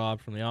think, was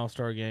robbed from the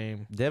All-Star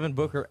game. Devin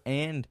Booker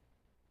and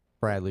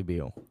Bradley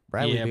Beal.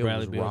 Bradley Beal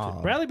was Beal. robbed.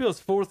 Too. Bradley Beal's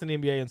fourth in the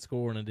NBA in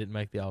scoring and didn't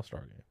make the All-Star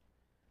game.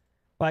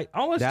 Like,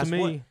 almost That's to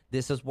me. what,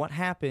 this is what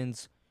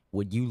happens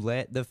when you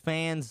let the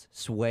fans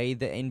sway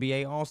the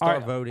NBA All All-Star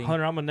right, voting.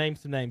 Hunter, I'm going to name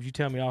some names. You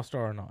tell me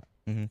All-Star or not.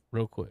 Mhm.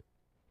 Real quick.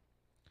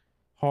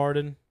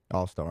 Harden,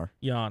 All-Star,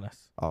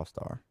 Giannis,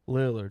 All-Star,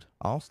 Lillard,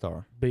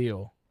 All-Star,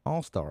 Beal,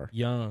 All-Star.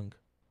 Young.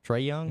 Trey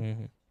Young,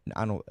 hmm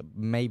I don't.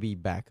 Maybe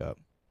backup.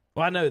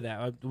 Well, I know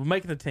that. We're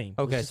making the team.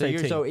 Okay, Let's just so say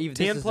you're- team. so even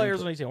this 10 is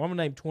players in- on each team. I'm going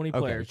to name 20 Okay,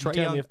 players. You Trey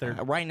tell Young me if they're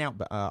right now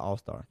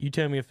All-Star. You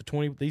tell me if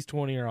these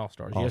 20 are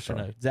all-stars, yes or All-star.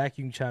 no. Zach,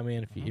 you can chime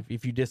in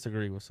if you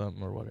disagree with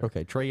something or whatever.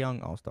 Okay, Trey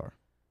Young All-Star,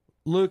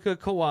 Luka,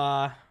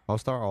 Kawhi,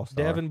 All-Star,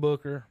 All-Star, Devin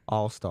Booker,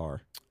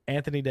 All-Star,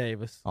 Anthony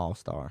Davis,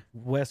 All-Star.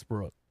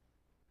 Westbrook.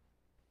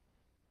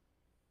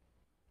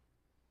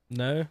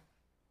 No?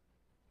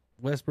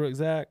 Westbrook,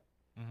 Zach?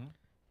 Mhm.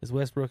 Is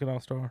Westbrook an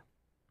all-star?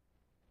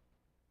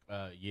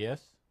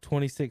 Yes.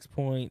 26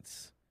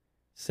 points,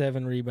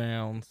 7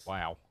 rebounds.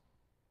 Wow.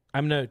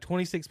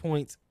 26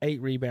 points, 8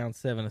 rebounds,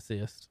 7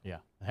 assists. Yeah.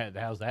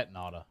 How's that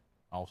not a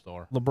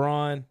all-star?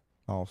 LeBron,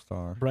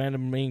 All-Star.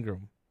 Brandon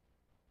Ingram,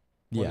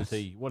 Yes.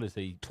 What is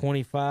he?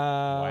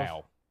 25.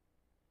 Wow.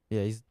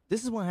 Yeah,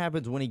 this is what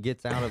happens when he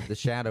gets out of the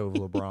shadow of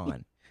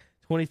LeBron.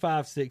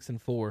 25, 6,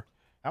 and 4.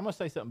 I'm gonna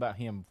say something about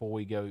him before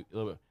we go a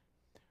little bit.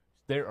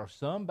 There are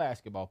some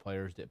basketball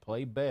players that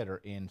play better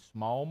in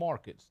small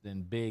markets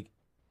than big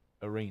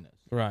arenas.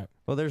 Right.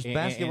 Well, there's And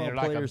basketball they're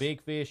players. like a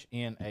big fish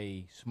in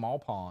a small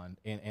pond,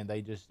 and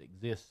they just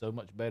exist so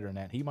much better than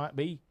that. He might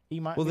be.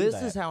 Well, be this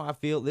that. is how I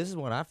feel. This is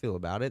what I feel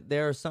about it.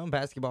 There are some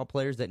basketball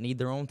players that need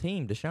their own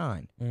team to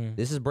shine.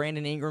 This is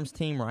Brandon Ingram's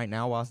team right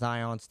now, while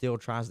Zion still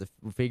tries to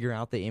figure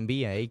out the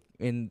NBA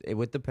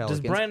with the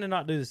Pelicans. Does Brandon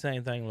not do the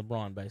same thing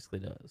LeBron basically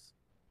does?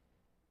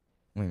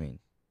 What do you mean?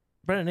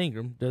 Brandon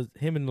Ingram does.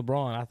 Him and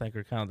LeBron, I think,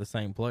 are kind of the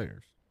same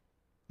players.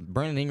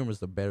 Brandon Ingram is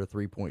the better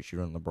 3-point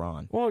shooter than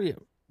LeBron. Well,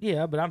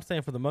 yeah, but I'm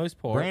saying for the most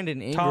part,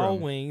 Brandon Ingram. tall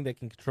wing that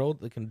can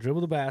dribble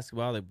the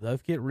basketball. They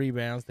both get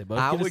rebounds. They both.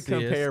 I get would assists.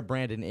 compare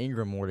Brandon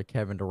Ingram more to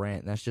Kevin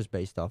Durant, and that's just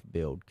based off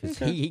build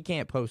because Okay. he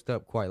can't post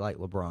up quite like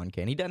LeBron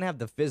can. He doesn't have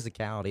the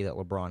physicality that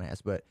LeBron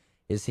has, but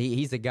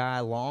he's a guy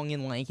long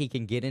and lanky,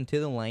 can get into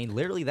the lane.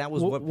 Literally, that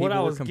was what people I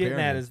were was comparing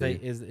getting at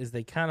him is to.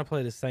 they kind of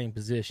play the same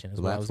position. Is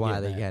So what I that's was why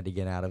getting they at. had to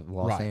get out of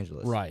Los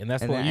Angeles, Right, and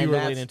that's And what that- you and were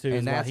that's- leaning to. and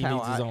Is why that's he how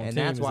needs his I- own and team.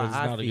 that's is why it's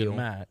I not a good feel-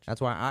 match.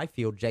 That's why I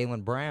feel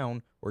Jaylen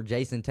Brown or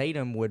Jason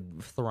Tatum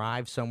would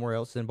thrive somewhere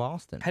else in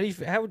Boston.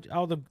 How would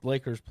all the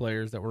Lakers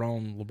players that were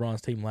on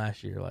LeBron's team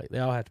last year, like they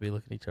all have to be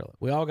looking at each other?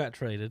 We all got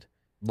traded,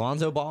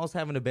 Lonzo Ball's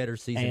having a better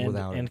season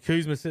without him. and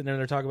Kuzma's sitting there.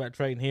 They're talking about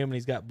trading him, and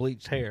he's got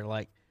bleached hair.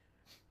 Like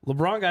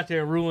LeBron got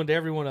there and ruined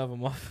every one of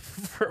them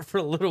for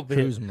a little bit.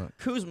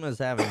 Kuzma's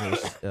having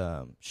his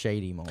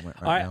shady moment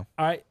All right, now.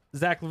 all right.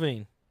 Zach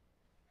LaVine,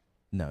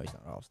 No, he's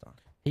not All-Star.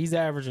 he's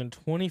averaging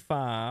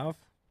 25,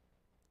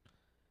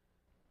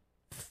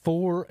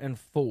 4 and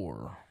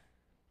 4.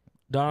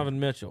 Donovan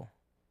Mitchell,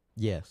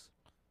 Yes.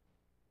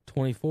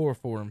 24,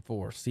 4 and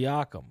 4.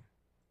 Siakam,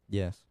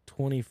 Yes.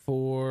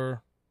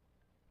 24,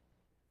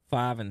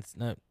 5 and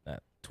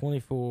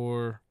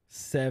 24,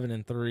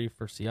 7-3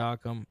 for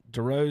Siakam.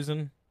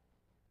 DeRozan,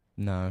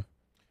 No.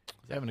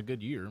 He's having a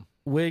good year.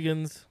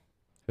 Wiggins,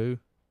 Who?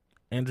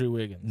 Andrew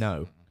Wiggins.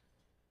 No.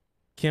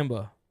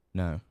 Kimba,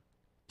 No.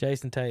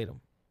 Jason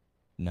Tatum,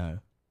 No.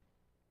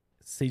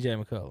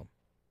 CJ McCollum.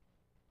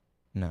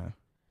 No.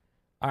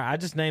 All right, I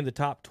just named the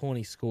top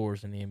 20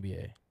 scores in the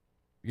NBA.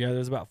 Yeah,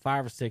 there's about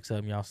 5 or 6 of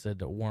them y'all said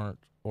that weren't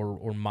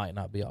or might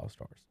not be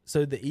All-Stars.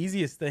 So the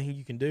easiest thing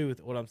you can do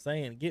with what I'm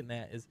saying, getting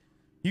at, is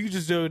you can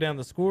just go down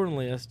the scoring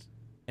list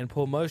and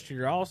pull most of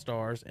your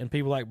All-Stars, and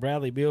people like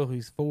Bradley Beal,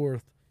 who's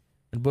 4th,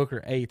 and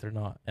Booker 8th, are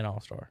not an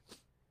All-Star.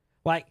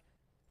 Like,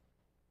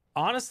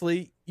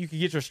 honestly, you could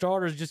get your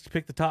starters just to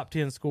pick the top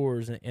 10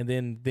 scores and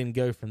then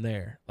go from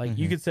there. Like,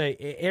 you could say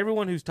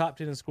everyone who's top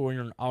 10 in scoring,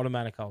 you're an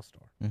automatic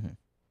All-Star. Mhm.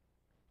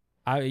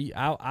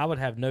 I would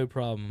have no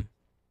problem.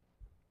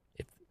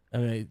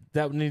 That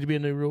would need to be a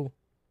new rule.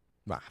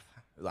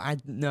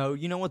 No.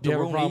 You know what Do the you have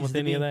a rule problem needs with to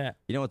any be? of that?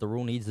 You know what the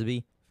rule needs to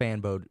be?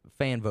 Fan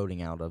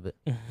voting out of it.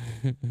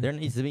 There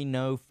needs to be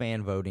no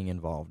fan voting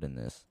involved in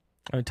this.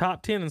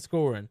 Top 10 in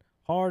scoring: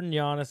 Harden,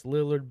 Giannis,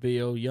 Lillard,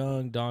 Beal,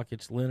 Young,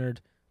 Doncic,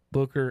 Leonard,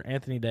 Booker,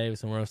 Anthony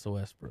Davis, and Russell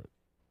Westbrook.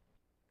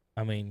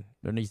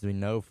 There needs to be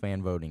no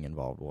fan voting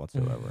involved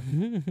whatsoever.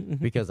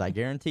 Because I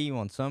guarantee you,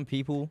 on some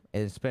people,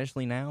 and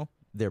especially now,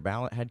 their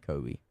ballot had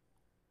Kobe.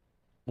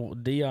 Well,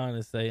 Dion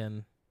is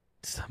saying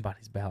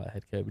somebody's ballot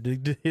had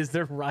Kobe. Is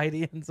there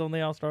write-ins on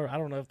the All-Star? I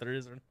don't know if there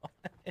is or not.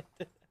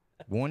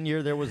 One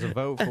year there was a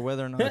vote for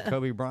whether or not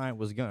Kobe Bryant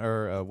was going,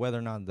 or whether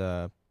or not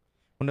there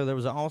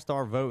was an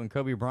All-Star vote, and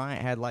Kobe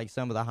Bryant had like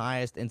some of the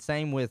highest, and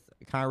same with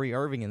Kyrie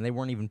Irving, and they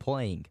weren't even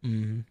playing.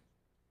 Mm-hmm.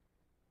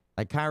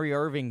 Like Kyrie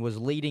Irving was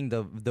leading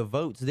the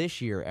votes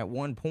this year at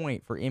one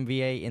point for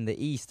NBA in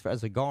the East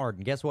as a guard,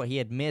 and guess what? He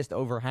had missed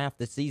over half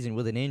the season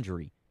with an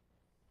injury.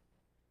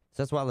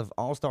 So that's why the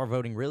All-Star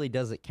voting really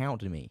doesn't count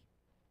to me.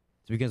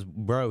 It's because,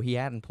 bro, he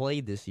hadn't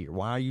played this year.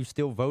 Why are you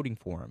still voting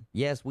for him?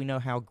 Yes, we know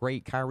how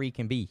great Kyrie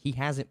can be. He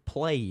hasn't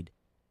played.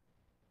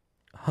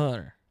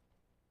 Hunter.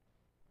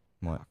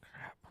 What? Oh,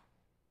 crap.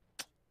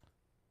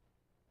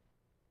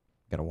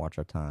 Got to watch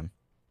our time.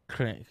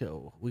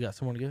 We got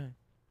somewhere to go.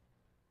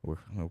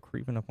 We're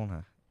creeping up on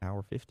an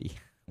hour 50.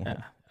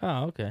 Yeah.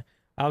 Oh, okay.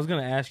 I was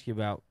going to ask you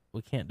about,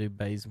 we can't do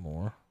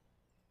Bazemore.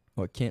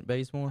 What, Kent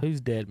Bazemore? Who's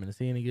Deadman? Is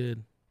he any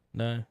good?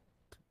 No.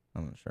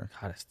 I'm not sure.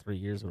 God, it's 3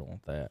 years. We don't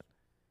want that.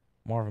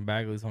 Marvin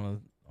Bagley's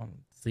on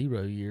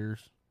 0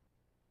 years.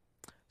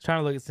 I was trying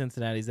to look at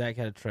Cincinnati. Zach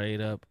had a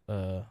trade up.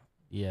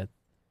 Yeah.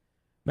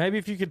 Maybe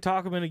if you could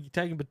talk him into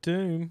taking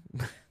Batum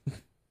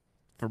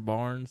for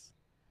Barnes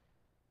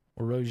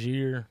or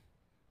Rozier.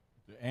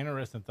 The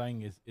interesting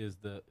thing is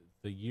the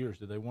years.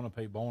 Do they want to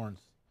pay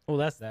Barnes Well,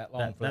 that's that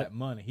long for that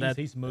money?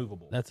 He's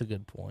movable. That's a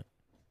good point.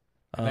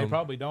 And they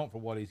probably don't for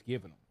what he's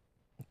given them.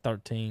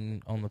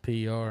 13 on the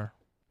PER.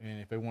 And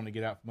if they want to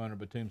get out from under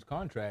Batum's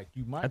contract,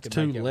 you might. That's can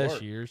 2 make it less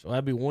work. years. Well,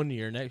 that'd be 1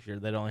 year next year.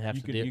 They'd only have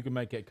You to can dip. you can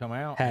make it come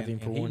out. Have and, him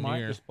for and he 1 might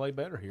year. just play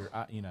better here.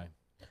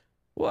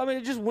 Well, I mean,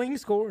 it's just wing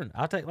scoring.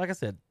 I'll take, like I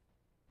said,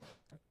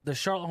 the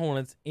Charlotte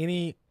Hornets,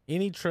 any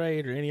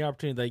trade or any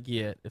opportunity they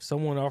get, if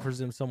someone offers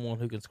them someone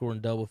who can score in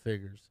double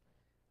figures,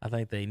 I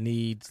think they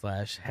need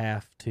 /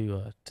 have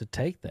to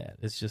take that.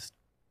 It's just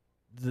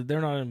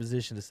they're not in a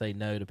position to say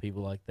no to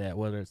people like that,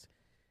 whether it's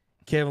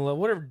Kevin Love,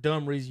 whatever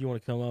dumb reason you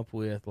want to come up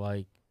with,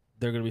 like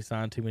they're going to be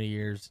signed too many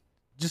years.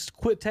 Just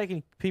quit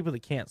taking people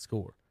that can't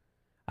score.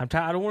 I'm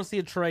tired. I don't want to see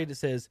a trade that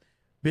says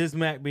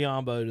Bismack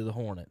Biyombo to the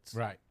Hornets.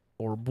 Right.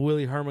 Or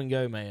Willie Herman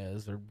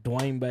Gomez or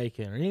Dwayne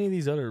Bacon or any of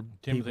these other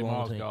Timothy people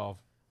on the team. Mozgov.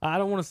 I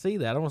don't want to see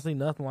that. I don't want to see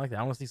nothing like that.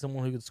 I want to see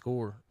someone who could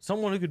score.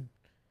 Someone who could,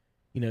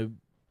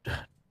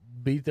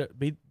 beat the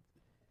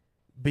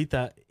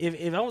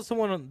if I want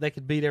someone that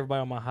could beat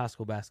everybody on my high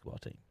school basketball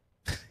team.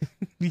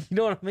 You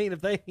know what I mean?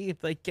 If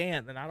they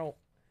can't, then I don't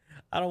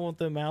want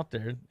them out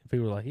there.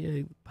 People are like,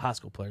 yeah, high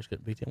school players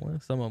couldn't beat him. Well,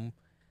 some of them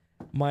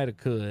might have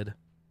could.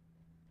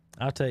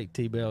 I'll take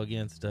T-Bell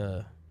against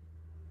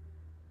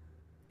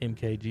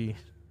MKG.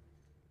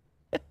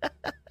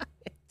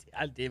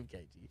 I did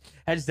MKG.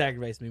 That just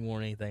aggravates me more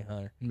than anything,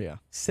 Hunter. Yeah.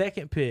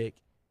 Second pick,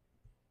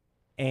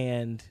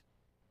 and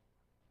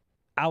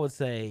I would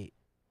say,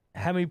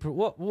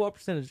 what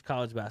percentage of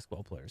college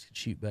basketball players could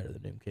shoot better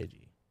than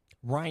MKG?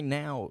 Right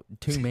now,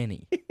 too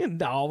many.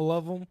 All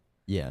of them?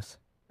 Yes.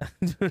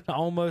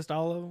 Almost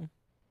all of them?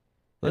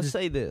 Let's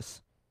say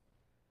this.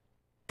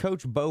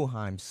 Coach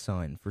Boheim's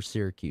son for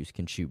Syracuse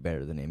can shoot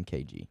better than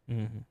MKG.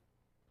 Mm-hmm.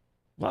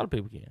 A lot of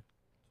people can. That's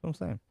what I'm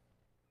saying.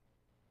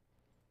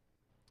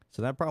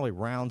 So that probably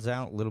rounds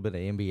out a little bit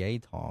of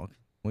NBA talk.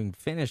 We can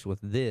finish with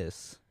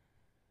this.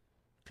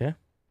 Okay.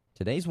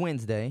 Today's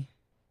Wednesday.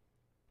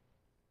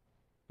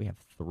 We have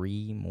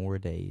 3 more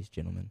days,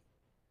 gentlemen.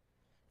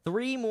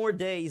 3 more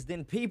days,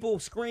 then people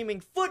screaming,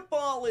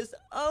 football is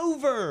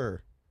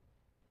over,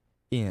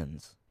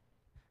 ends.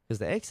 Because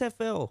the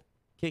XFL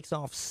kicks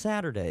off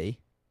Saturday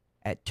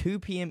at 2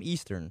 p.m.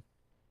 Eastern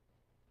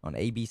on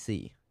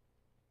ABC.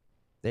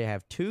 They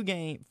have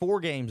 4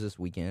 games this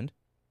weekend.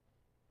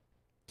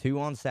 2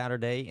 on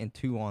Saturday and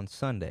 2 on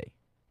Sunday.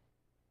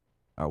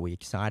 Are we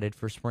excited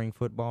for spring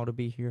football to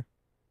be here?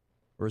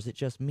 Or is it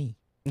just me?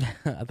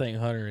 I think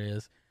Hunter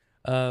is.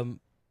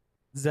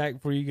 Zach,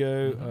 before you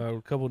go,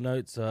 a couple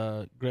notes.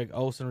 Greg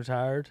Olson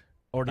retired.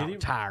 Or Did not he?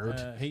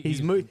 retired. He's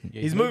he's moved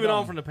moving on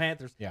on. from the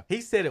Panthers. Yeah. He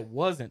said it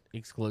wasn't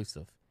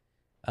exclusive.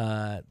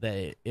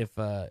 That if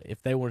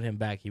they wanted him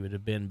back, he would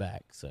have been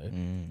back. So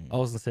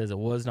Olson says it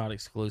was not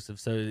exclusive.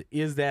 So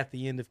is that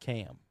the end of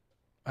Cam?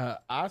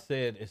 I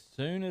said as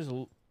soon as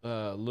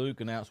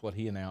Luke announced what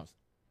he announced,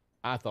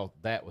 I thought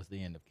that was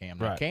the end of Cam.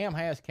 Now, Right. Cam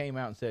has came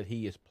out and said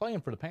he is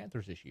playing for the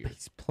Panthers this year.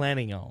 He's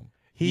planning on.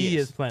 He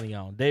Yes. is planning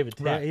on. David,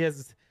 Right. he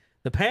has.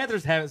 The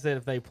Panthers haven't said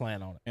if they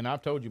plan on it. And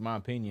I've told you my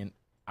opinion.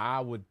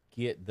 I would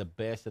get the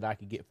best that I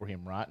could get for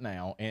him right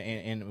now.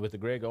 And with the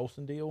Greg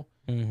Olson deal,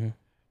 Mm-hmm.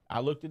 I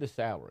looked at his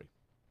salary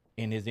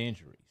and his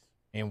injuries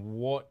and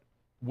what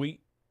we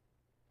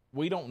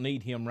don't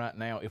need him right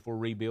now if we're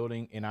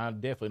rebuilding. And I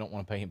definitely don't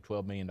want to pay him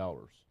 $12 million.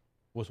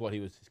 Was what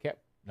his cap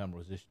number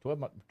was this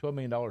 $12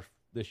 million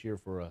this year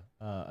for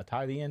a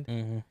tight end.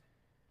 Mm-hmm.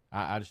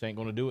 I just ain't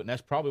going to do it, and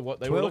that's probably what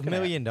they were $12 looking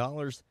million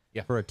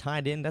Yeah. for a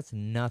tight end? That's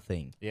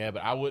nothing. at. Yeah,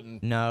 but I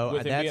wouldn't. No,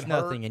 with him that's being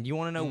nothing. hurt, And you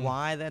want to know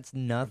why that's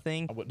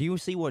nothing? I wouldn't. Do you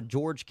see what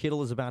George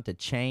Kittle is about to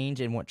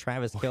change and what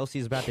Travis Kelce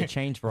is about to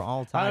change for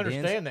all tight I ends?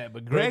 understand that,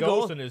 but Greg Greg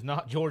Ol- Olson is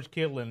not George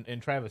Kittle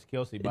and Travis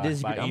Kelce by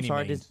I'm any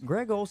sorry. means.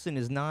 Greg Olson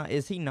is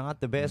he not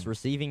the best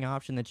receiving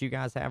option that you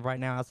guys have right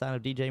now outside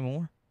of DJ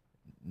Moore?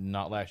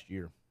 Not last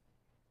year.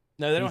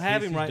 No, they don't He's-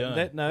 have he's him right. done.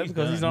 That, no, He's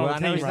because he's done. not Well, on I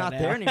the know team he's right not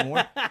there now.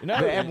 anymore. No,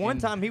 But at one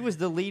and- time, he was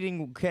the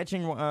leading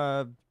catching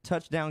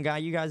touchdown guy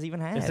you guys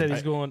even had. They said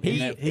he's going. He-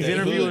 he's he-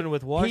 interviewing he-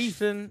 with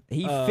Washington.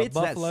 He fits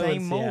Buffalo, that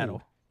same and mold.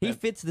 Seattle. He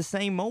fits the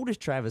same mold as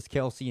Travis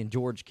Kelce and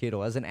George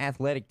Kittle as an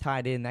athletic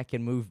tight end that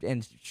can move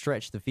and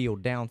stretch the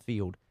field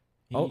downfield.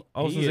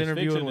 Olson's he is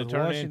interviewing fixing with to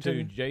turn Washington.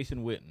 into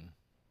Jason Witten.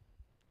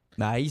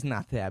 Nah, he's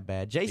not that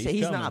bad. Jason,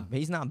 He's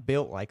he's not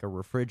built like a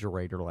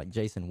refrigerator like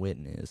Jason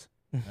Witten is.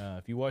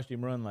 If you watched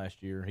him run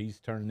last year, he's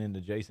turning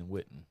into Jason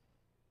Witten.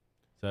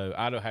 So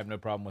I don't have no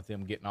problem with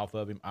them getting off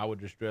of him. I would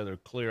just rather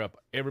clear up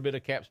every bit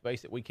of cap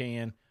space that we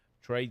can,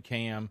 trade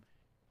Cam.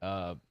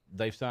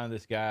 They've signed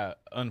this guy,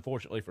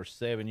 unfortunately, for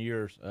 7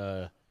 years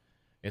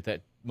at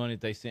that money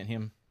that they sent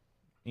him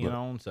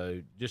on.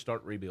 So just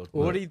start rebuilding.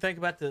 Well, what do you think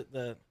about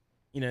the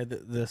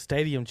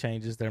stadium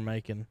changes they're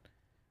making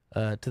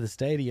to the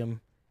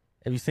stadium?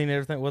 Have you seen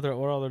everything? What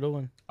all they're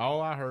doing?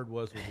 All I heard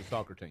was the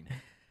soccer team.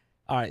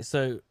 All right,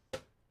 so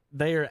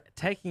they are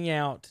taking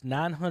out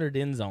 900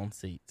 end zone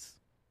seats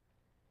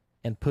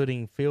and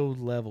putting field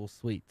level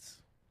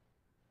suites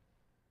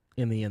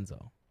in the end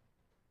zone.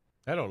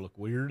 That'll look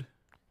weird.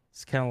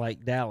 It's kind of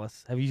like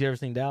Dallas. Have you ever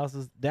seen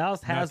Dallas's?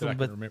 Dallas has that I them,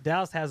 can but remember.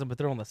 Dallas has them, but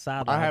they're on the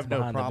sidelines. I have no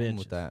behind the problem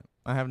benches. with that.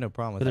 I have no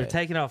problem But with they're that.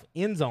 taking off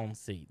end zone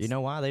seats. You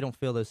know why? They don't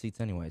fill those seats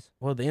anyways.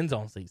 Well, the end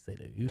zone seats they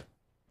do.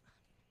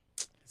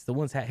 It's the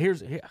ones. Here,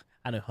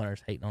 I know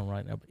Hunter's hating on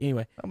right now, but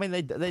anyway, I mean,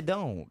 they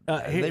don't.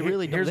 Here- They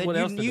really don't. here's what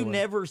else they're You doing.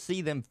 never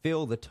see them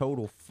fill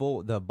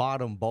the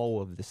bottom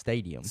bowl of the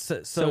stadium.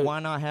 So why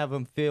not have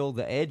them fill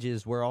the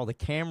edges where all the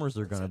cameras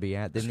are going to be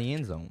at than the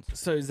end zones?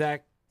 So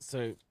Zach,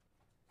 so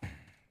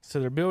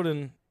they're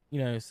building.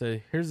 So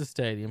here's the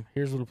stadium.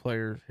 Here's the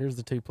players. Here's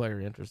the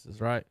 2-player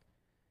entrances. Right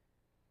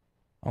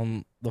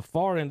on the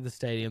far end of the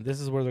stadium. This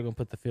is where they're going to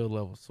put the field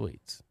level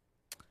suites.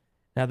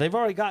 Now they've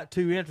already got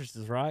 2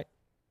 entrances. Right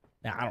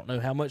now, I don't know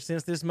how much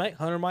sense this makes.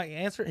 Hunter might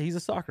answer it. He's a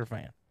soccer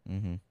fan.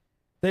 Mm-hmm.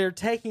 They're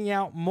taking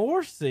out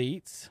more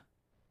seats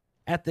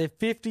at the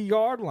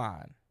 50-yard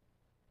line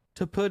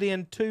to put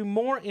in 2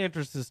 more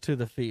entrances to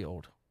the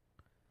field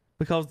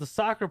because the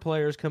soccer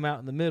players come out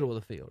in the middle of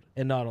the field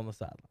and not on the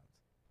sidelines.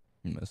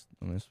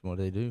 That's what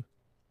they do.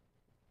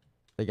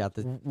 They got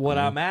the. What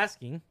I'm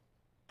asking,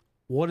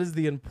 what is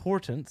the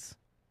importance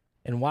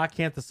and why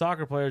can't the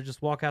soccer players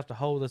just walk out the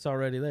hole that's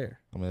already there?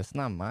 I mean, it's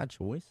not my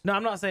choice. No,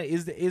 I'm not saying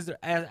is there.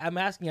 I'm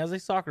asking as a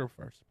soccer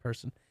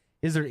person,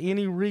 is there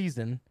any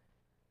reason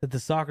that the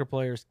soccer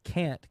players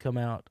can't come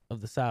out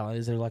of the sideline?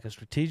 Is there like a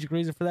strategic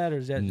reason for that, or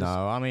is that just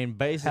No, I mean,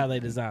 basically, how they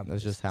designed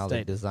That's this just how they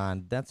stadium?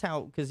 designed. That's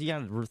how, because you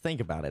got to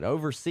think about it.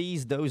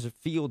 Overseas, those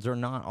fields are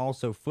not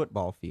also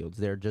football fields.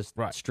 They're just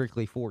Right.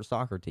 strictly for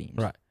soccer teams.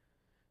 Right.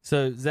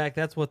 So Zach,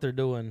 that's what they're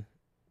doing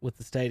with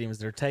the stadiums.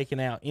 They're taking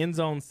out end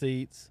zone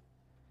seats,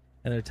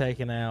 and they're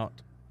taking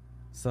out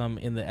some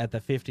at the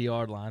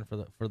 50-yard line for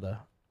the.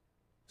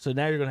 So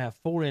now you're going to have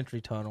 4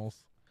 entry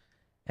tunnels,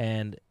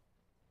 and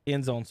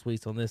end zone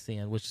suites on this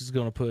end, which is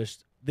going to push.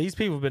 These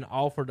people have been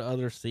offered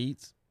other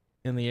seats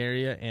in the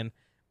area, and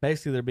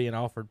basically they're being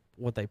offered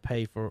what they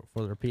pay for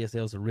their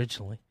PSLs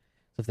originally.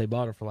 So if they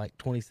bought it for like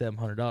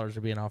 $2,700,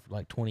 they're being offered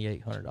like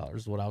 $2,800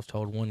 is what I was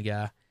told. One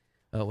guy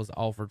was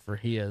offered for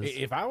his.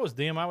 If I was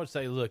them, I would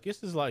say, look,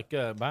 this is like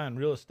buying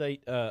real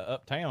estate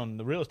uptown.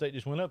 The real estate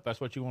just went up.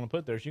 That's what you want to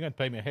put there. So you're going to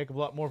pay me a heck of a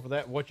lot more for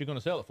that. What you're going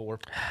to sell it for?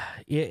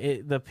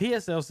 The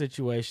PSL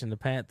situation, the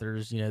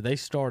Panthers, they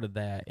started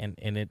that, and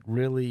it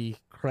really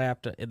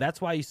crapped.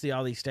 That's why you see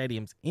all these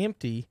stadiums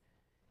empty,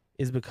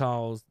 is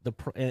because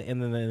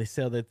and then they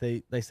sell that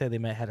they say they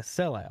may had a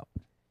sellout.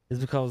 is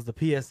because the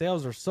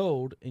PSLs are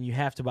sold and you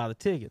have to buy the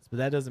tickets. But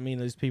that doesn't mean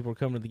those people are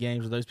coming to the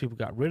games or those people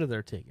got rid of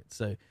their tickets.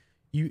 So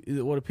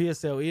what a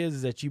PSL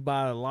is that you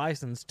buy a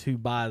license to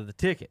buy the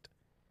ticket.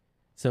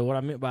 So what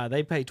I meant by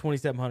they pay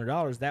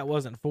 $2,700, that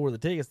wasn't for the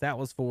tickets. That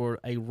was for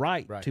a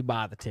right. To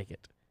buy the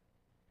ticket.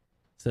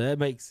 So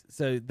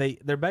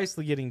they're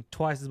basically getting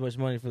twice as much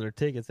money for their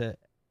tickets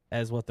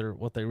as what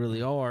they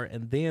really are,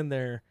 and then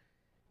they're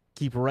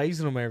keep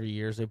raising them every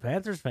year. So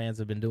Panthers fans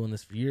have been doing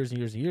this for years and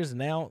years and years, and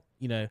now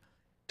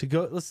to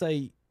go, let's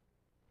say,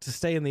 to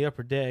stay in the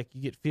upper deck,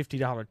 you get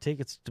 $50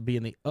 tickets to be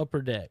in the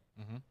upper deck.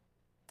 Mm-hmm.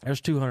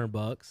 There's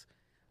 $200.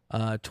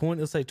 20.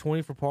 Let's say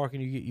 20 for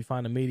parking. You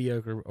find a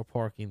mediocre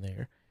parking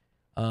there.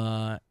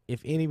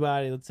 If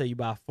anybody, let's say you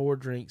buy 4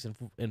 drinks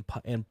and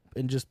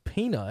just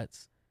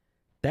peanuts,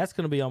 that's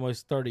going to be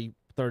almost $30.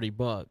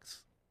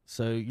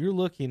 So you're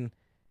looking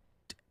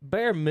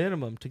bare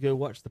minimum to go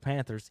watch the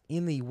Panthers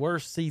in the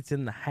worst seats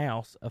in the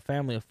house. A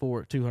family of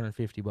 4 at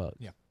 $250.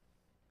 Yeah.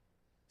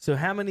 So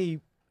how many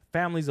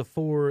families of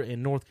 4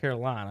 in North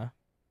Carolina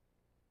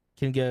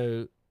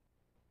can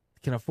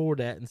afford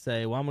that and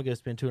say, well, I'm going to go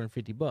spend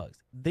 $250.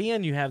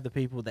 Then you have the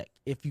people that,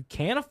 if you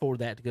can't afford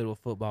that to go to a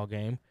football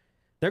game,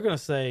 they're going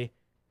to say,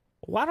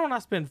 why don't I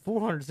spend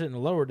 $400 sitting in the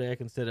lower deck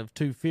instead of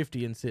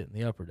 $250 and sit in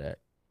the upper deck?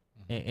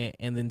 Mm-hmm.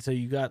 And then so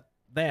you got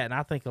that. And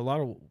I think a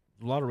lot of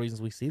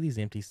reasons we see these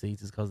empty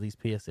seats is because of these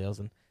PSLs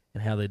and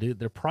how they do it.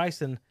 They're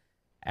pricing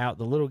out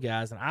the little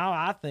guys. And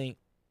I think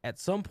at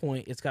some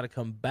point it's got to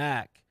come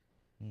back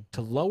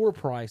to lower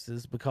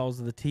prices because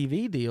of the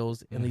TV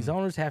deals. And these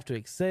owners have to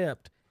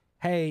accept,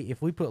 hey,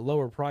 if we put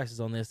lower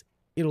prices on this,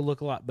 it'll look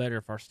a lot better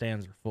if our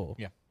stands are full.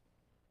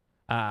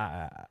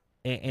 Yeah.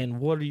 And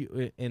what are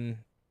you? And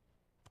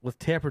with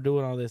Tepper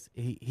doing all this,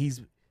 there's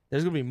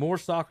going to be more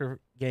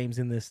soccer games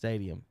in this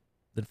stadium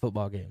than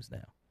football games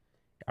now.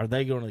 Are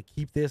they going to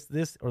keep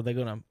this, or are they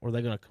going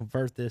to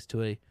convert this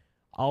to a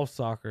all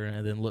soccer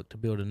and then look to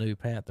build a new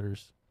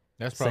Panthers?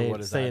 That's probably what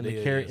his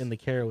idea is. In the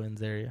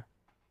Carowinds area.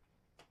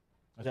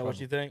 Is that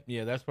what you think?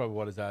 Yeah, that's probably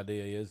what his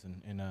idea is.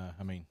 And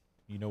I mean,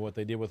 you know what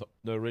they did with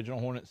the original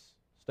Hornets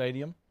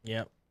stadium?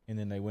 Yep. And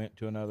then they went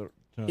to another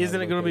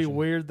Isn't it going to be location.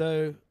 weird,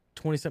 though,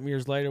 20-something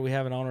years later, we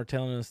have an owner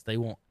telling us they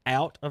want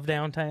out of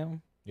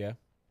downtown? Yeah.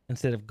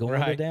 Instead of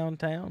going to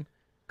downtown?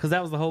 Because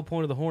that was the whole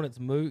point of the Hornets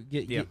move.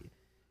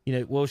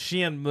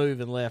 Shin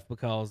moved and left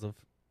because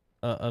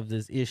of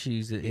these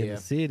issues in the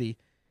city.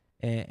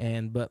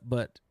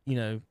 But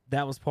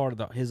that was part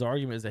of his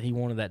argument, is that he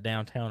wanted that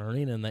downtown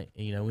arena, and they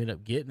we ended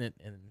up getting it,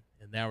 and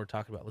now we're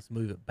talking about let's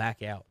move it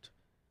back out,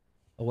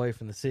 away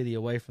from the city,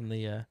 away from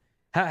the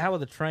how are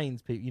the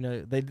trains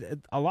people?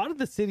 A lot of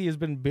the city has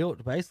been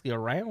built basically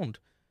around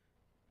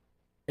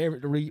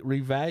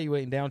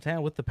reevaluating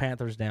downtown, with the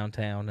Panthers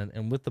downtown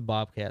and with the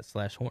Bobcats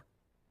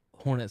 /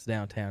 Hornets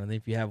downtown, and then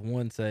if you have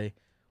one say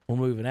we're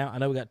moving out, I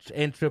know we got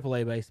and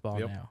AAA baseball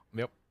now.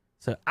 Yep.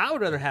 So I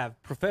would rather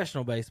have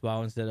professional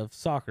baseball instead of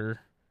soccer.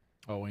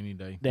 Oh, any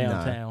day.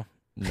 Downtown.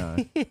 No.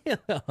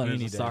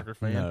 Hunter's a soccer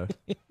fan. No.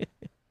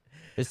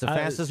 It's the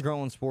fastest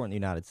growing sport in the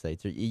United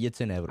States. It's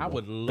inevitable. I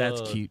would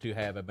love to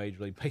have a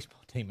Major League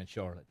Baseball team in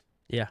Charlotte.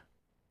 Yeah,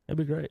 that'd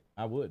be great.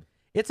 I would.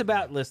 It's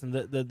about, listen,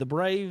 the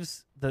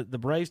Braves, the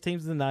Braves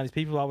teams in the 90s,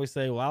 people always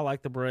say, well, I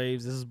like the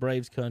Braves. This is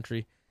Braves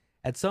country.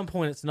 At some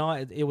point, it's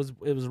not. It was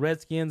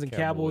Redskins and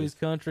Cowboys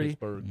country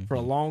Pittsburgh. for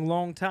a long,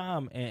 long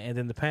time, and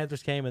then the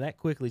Panthers came, and that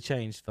quickly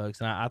changed,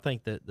 folks. And I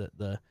think that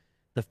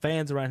the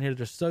fans around here,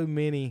 there's so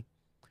many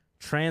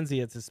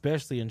transients,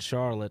 especially in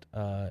Charlotte.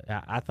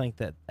 I think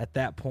that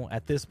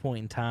at this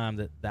point in time,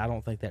 that I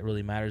don't think that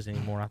really matters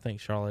anymore. I think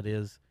Charlotte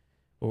is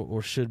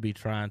or should be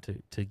trying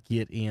to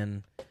get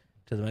in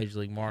to the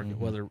Major League market,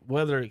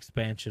 whether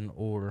expansion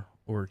or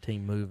a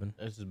team moving.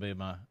 This has been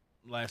my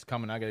last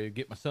comment. I got to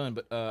get my son,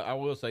 but I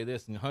will say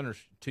this, and Hunter's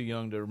too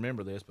young to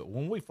remember this, but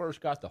when we first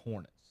got the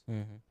Hornets,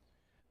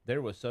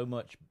 there was so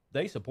much.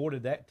 They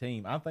supported that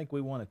team. I think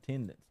we won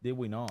attendance, did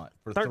we not?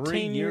 For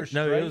 3 years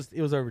straight? No,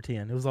 it was over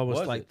 10. It was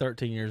almost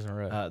 13 years in a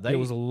row. They it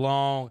was a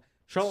long.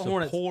 Charlotte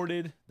Hornets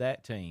supported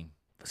that team.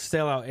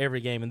 Sell out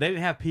every game, and they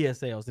didn't have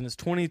PSLs. And it's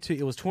 22.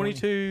 It was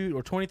 22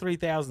 or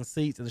 23,000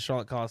 seats in the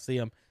Charlotte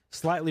Coliseum,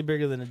 slightly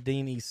bigger than the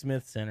Dean E.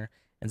 Smith Center.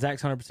 And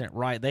Zach's 100%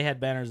 right. They had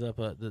banners up.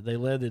 They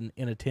led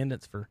in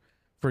attendance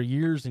for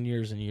years and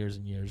years and years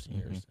and years and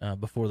years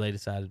before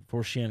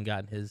Shin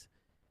got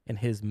in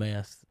his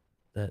mess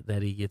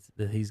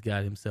that he's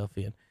got himself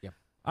in. Yeah.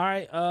 All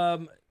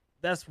right.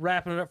 That's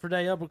wrapping it up for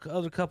today.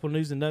 Other couple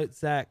news and notes.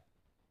 Zach,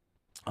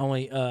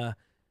 only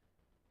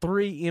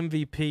 3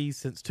 MVPs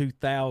since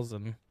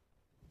 2000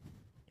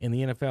 in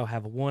the NFL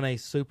have won a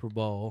Super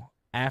Bowl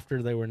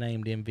after they were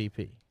named MVP.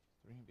 3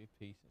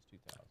 MVPs since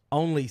 2000.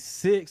 Only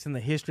 6 in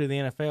the history of the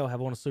NFL have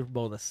won a Super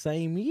Bowl the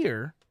same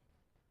year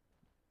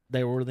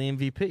they were the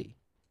MVP.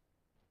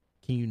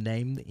 Can you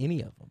name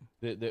any of them?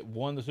 That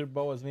won the Super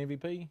Bowl as an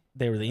MVP?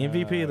 They were the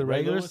MVP of the Ray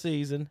regular Lewis?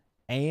 season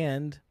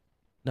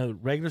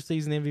regular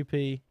season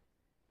MVP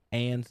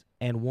and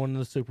won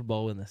the Super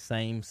Bowl in the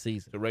same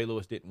season. So Ray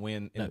Lewis didn't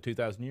win in the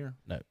 2000 year?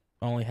 No.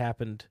 Only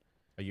happened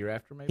A year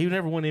after, maybe? He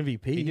never won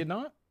MVP. He did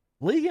not?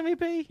 League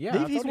MVP? Yeah, I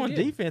thought He's he won did.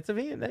 defensive.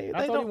 They I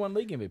thought he don't, won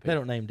league MVP. they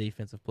don't name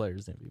defensive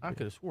players MVP. I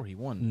could have swore he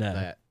won No.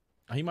 that.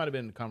 He might have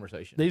been in the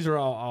conversation. These are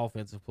all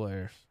offensive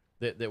players.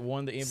 That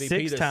won the MVP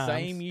 6 the times.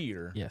 same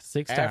year Yeah,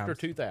 6 after times.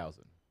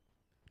 2000.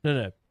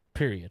 No,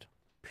 period.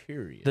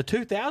 Period. The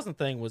 2000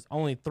 thing was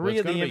only three Well,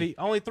 of it's the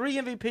gonna only 3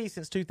 MVPs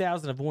since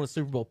 2000 have won a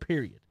Super Bowl.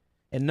 Period,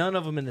 and none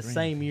of them in the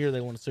same year they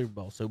won a Super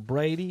Bowl. So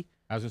Brady,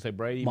 I was going to say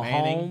Brady, Mahomes,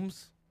 Manning.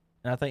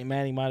 and I think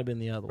Manning might have been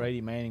the other one.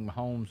 Brady, Manning,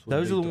 Mahomes. would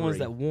Those are be the ones 3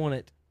 that won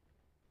it,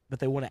 but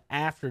they won it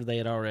after they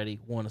had already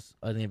won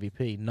an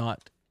MVP.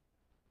 Not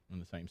in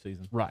the same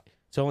season. right.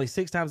 So only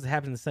 6 times it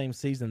happened in the same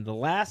season. The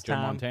last Joe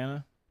time,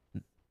 Montana.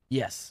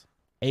 yes,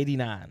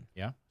 89.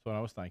 Yeah, that's what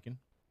I was thinking.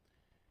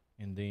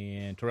 And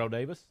then Terrell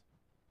Davis.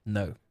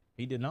 No,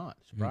 He did not.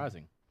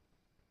 Surprising.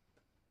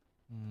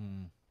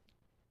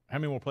 How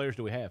many more players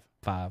do we have?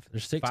 5.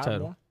 There's 6 5 total.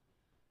 more?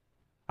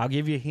 I'll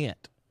give you a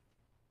hint.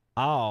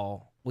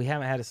 We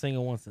haven't had a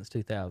single one since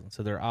 2000,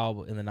 so they're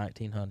all in the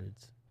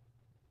 1900s.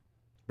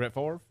 Brett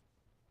Favre?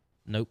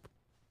 Nope.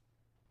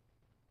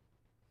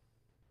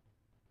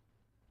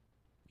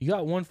 You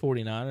got one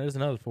 49er. There's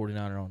another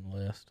 49er on the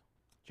list.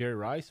 Jerry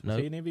Rice? Was Nope.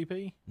 he an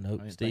MVP? Nope.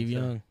 I didn't Steve think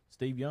so. Young.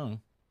 Steve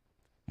Young.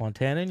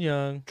 Montana and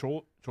Young.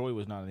 Troy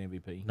was not an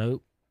MVP.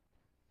 Nope.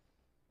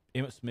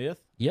 Emmitt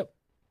Smith? Yep.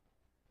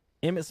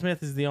 Emmitt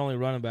Smith is the only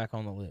running back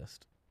on the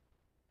list.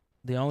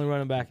 The only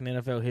running back in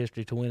NFL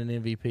history to win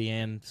an MVP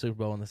and Super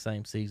Bowl in the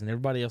same season.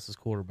 Everybody else is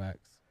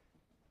quarterbacks.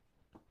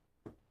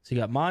 So you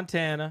got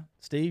Montana,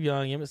 Steve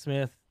Young, Emmitt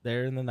Smith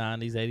there in the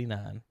 90s,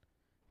 89.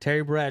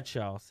 Terry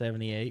Bradshaw,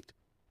 78.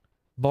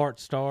 Bart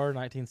Starr,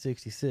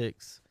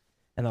 1966.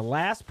 And the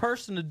last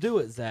person to do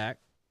it, Zach,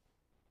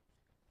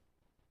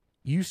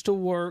 used to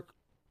work.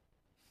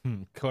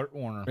 Kurt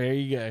Warner. There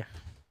you go.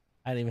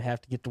 I didn't even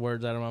have to get the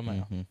words out of my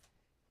mouth. Mm-hmm.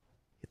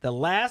 The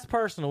last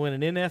person to win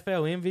an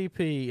NFL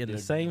MVP in the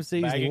same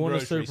season he bagging won a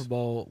groceries. Super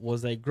Bowl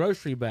was a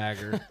grocery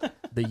bagger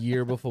the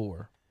year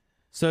before.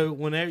 So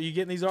whenever you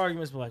get in these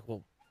arguments, we're like,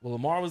 well,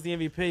 Lamar was the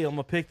MVP. I'm going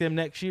to pick them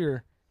next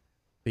year.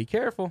 Be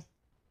careful.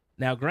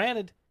 Now,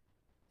 granted,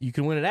 you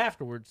can win it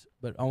afterwards,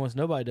 but almost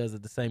nobody does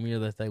it the same year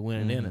that they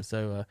win it in it.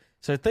 So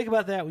think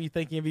about that when you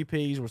think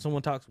MVPs, where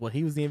someone talks, well,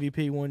 he was the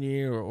MVP one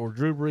year, or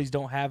Drew Brees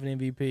don't have an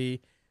MVP.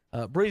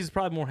 Brees is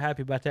probably more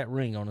happy about that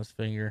ring on his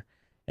finger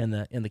and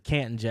the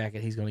Canton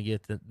jacket he's going to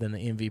get than the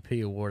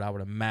MVP award, I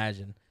would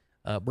imagine.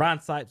 Brian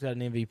Sipes got an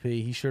MVP.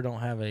 He sure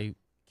don't have a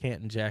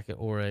Canton jacket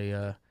or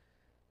a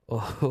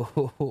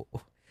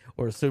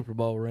or a Super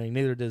Bowl ring.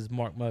 Neither does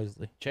Mark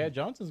Mosley. Chad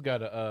Johnson's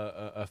got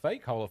a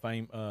fake Hall of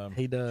Fame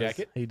He does.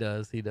 jacket. He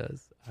does.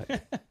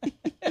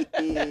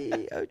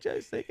 Ocho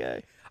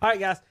Cinco. All right,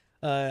 guys.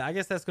 I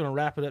guess that's going to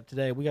wrap it up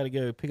today. We got to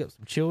go pick up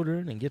some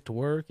children and get to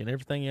work and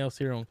everything else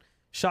here on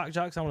Shock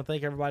Jocks. I want to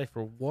thank everybody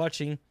for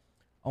watching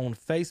on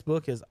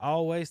Facebook. As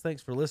always,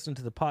 thanks for listening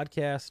to the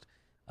podcast.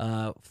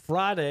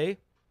 Friday,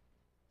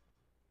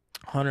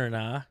 Hunter and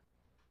I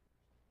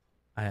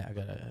got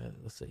to,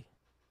 let's see.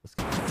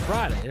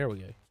 Friday, there we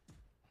go.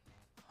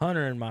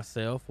 Hunter and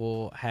myself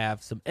will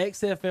have some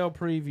XFL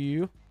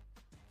preview.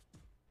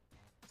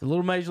 It's a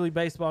little Major League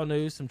Baseball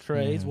news, some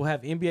trades. We'll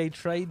have NBA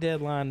trade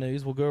deadline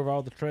news. We'll go over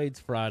all the trades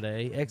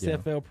Friday.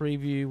 XFL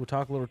preview. We'll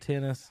talk a little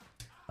tennis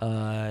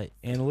and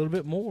a little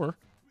bit more.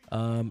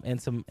 And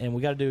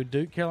we got to do a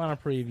Duke Carolina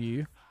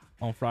preview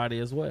on Friday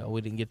as well.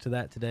 We didn't get to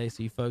that today,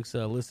 so you folks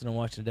listening and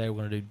watching today,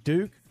 we're going to do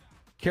Duke,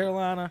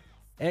 Carolina,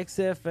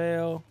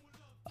 XFL,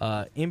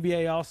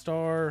 NBA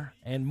All-Star,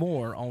 and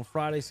more on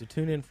Friday. So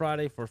tune in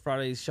Friday for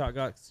Friday's Shock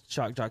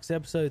Jocks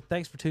episode.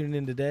 Thanks for tuning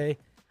in today.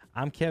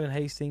 I'm Kevin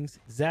Hastings,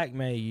 Zach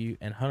Mayu,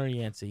 and Hunter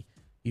Yancey.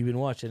 You've been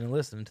watching and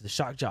listening to the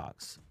Shock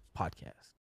Jocks podcast.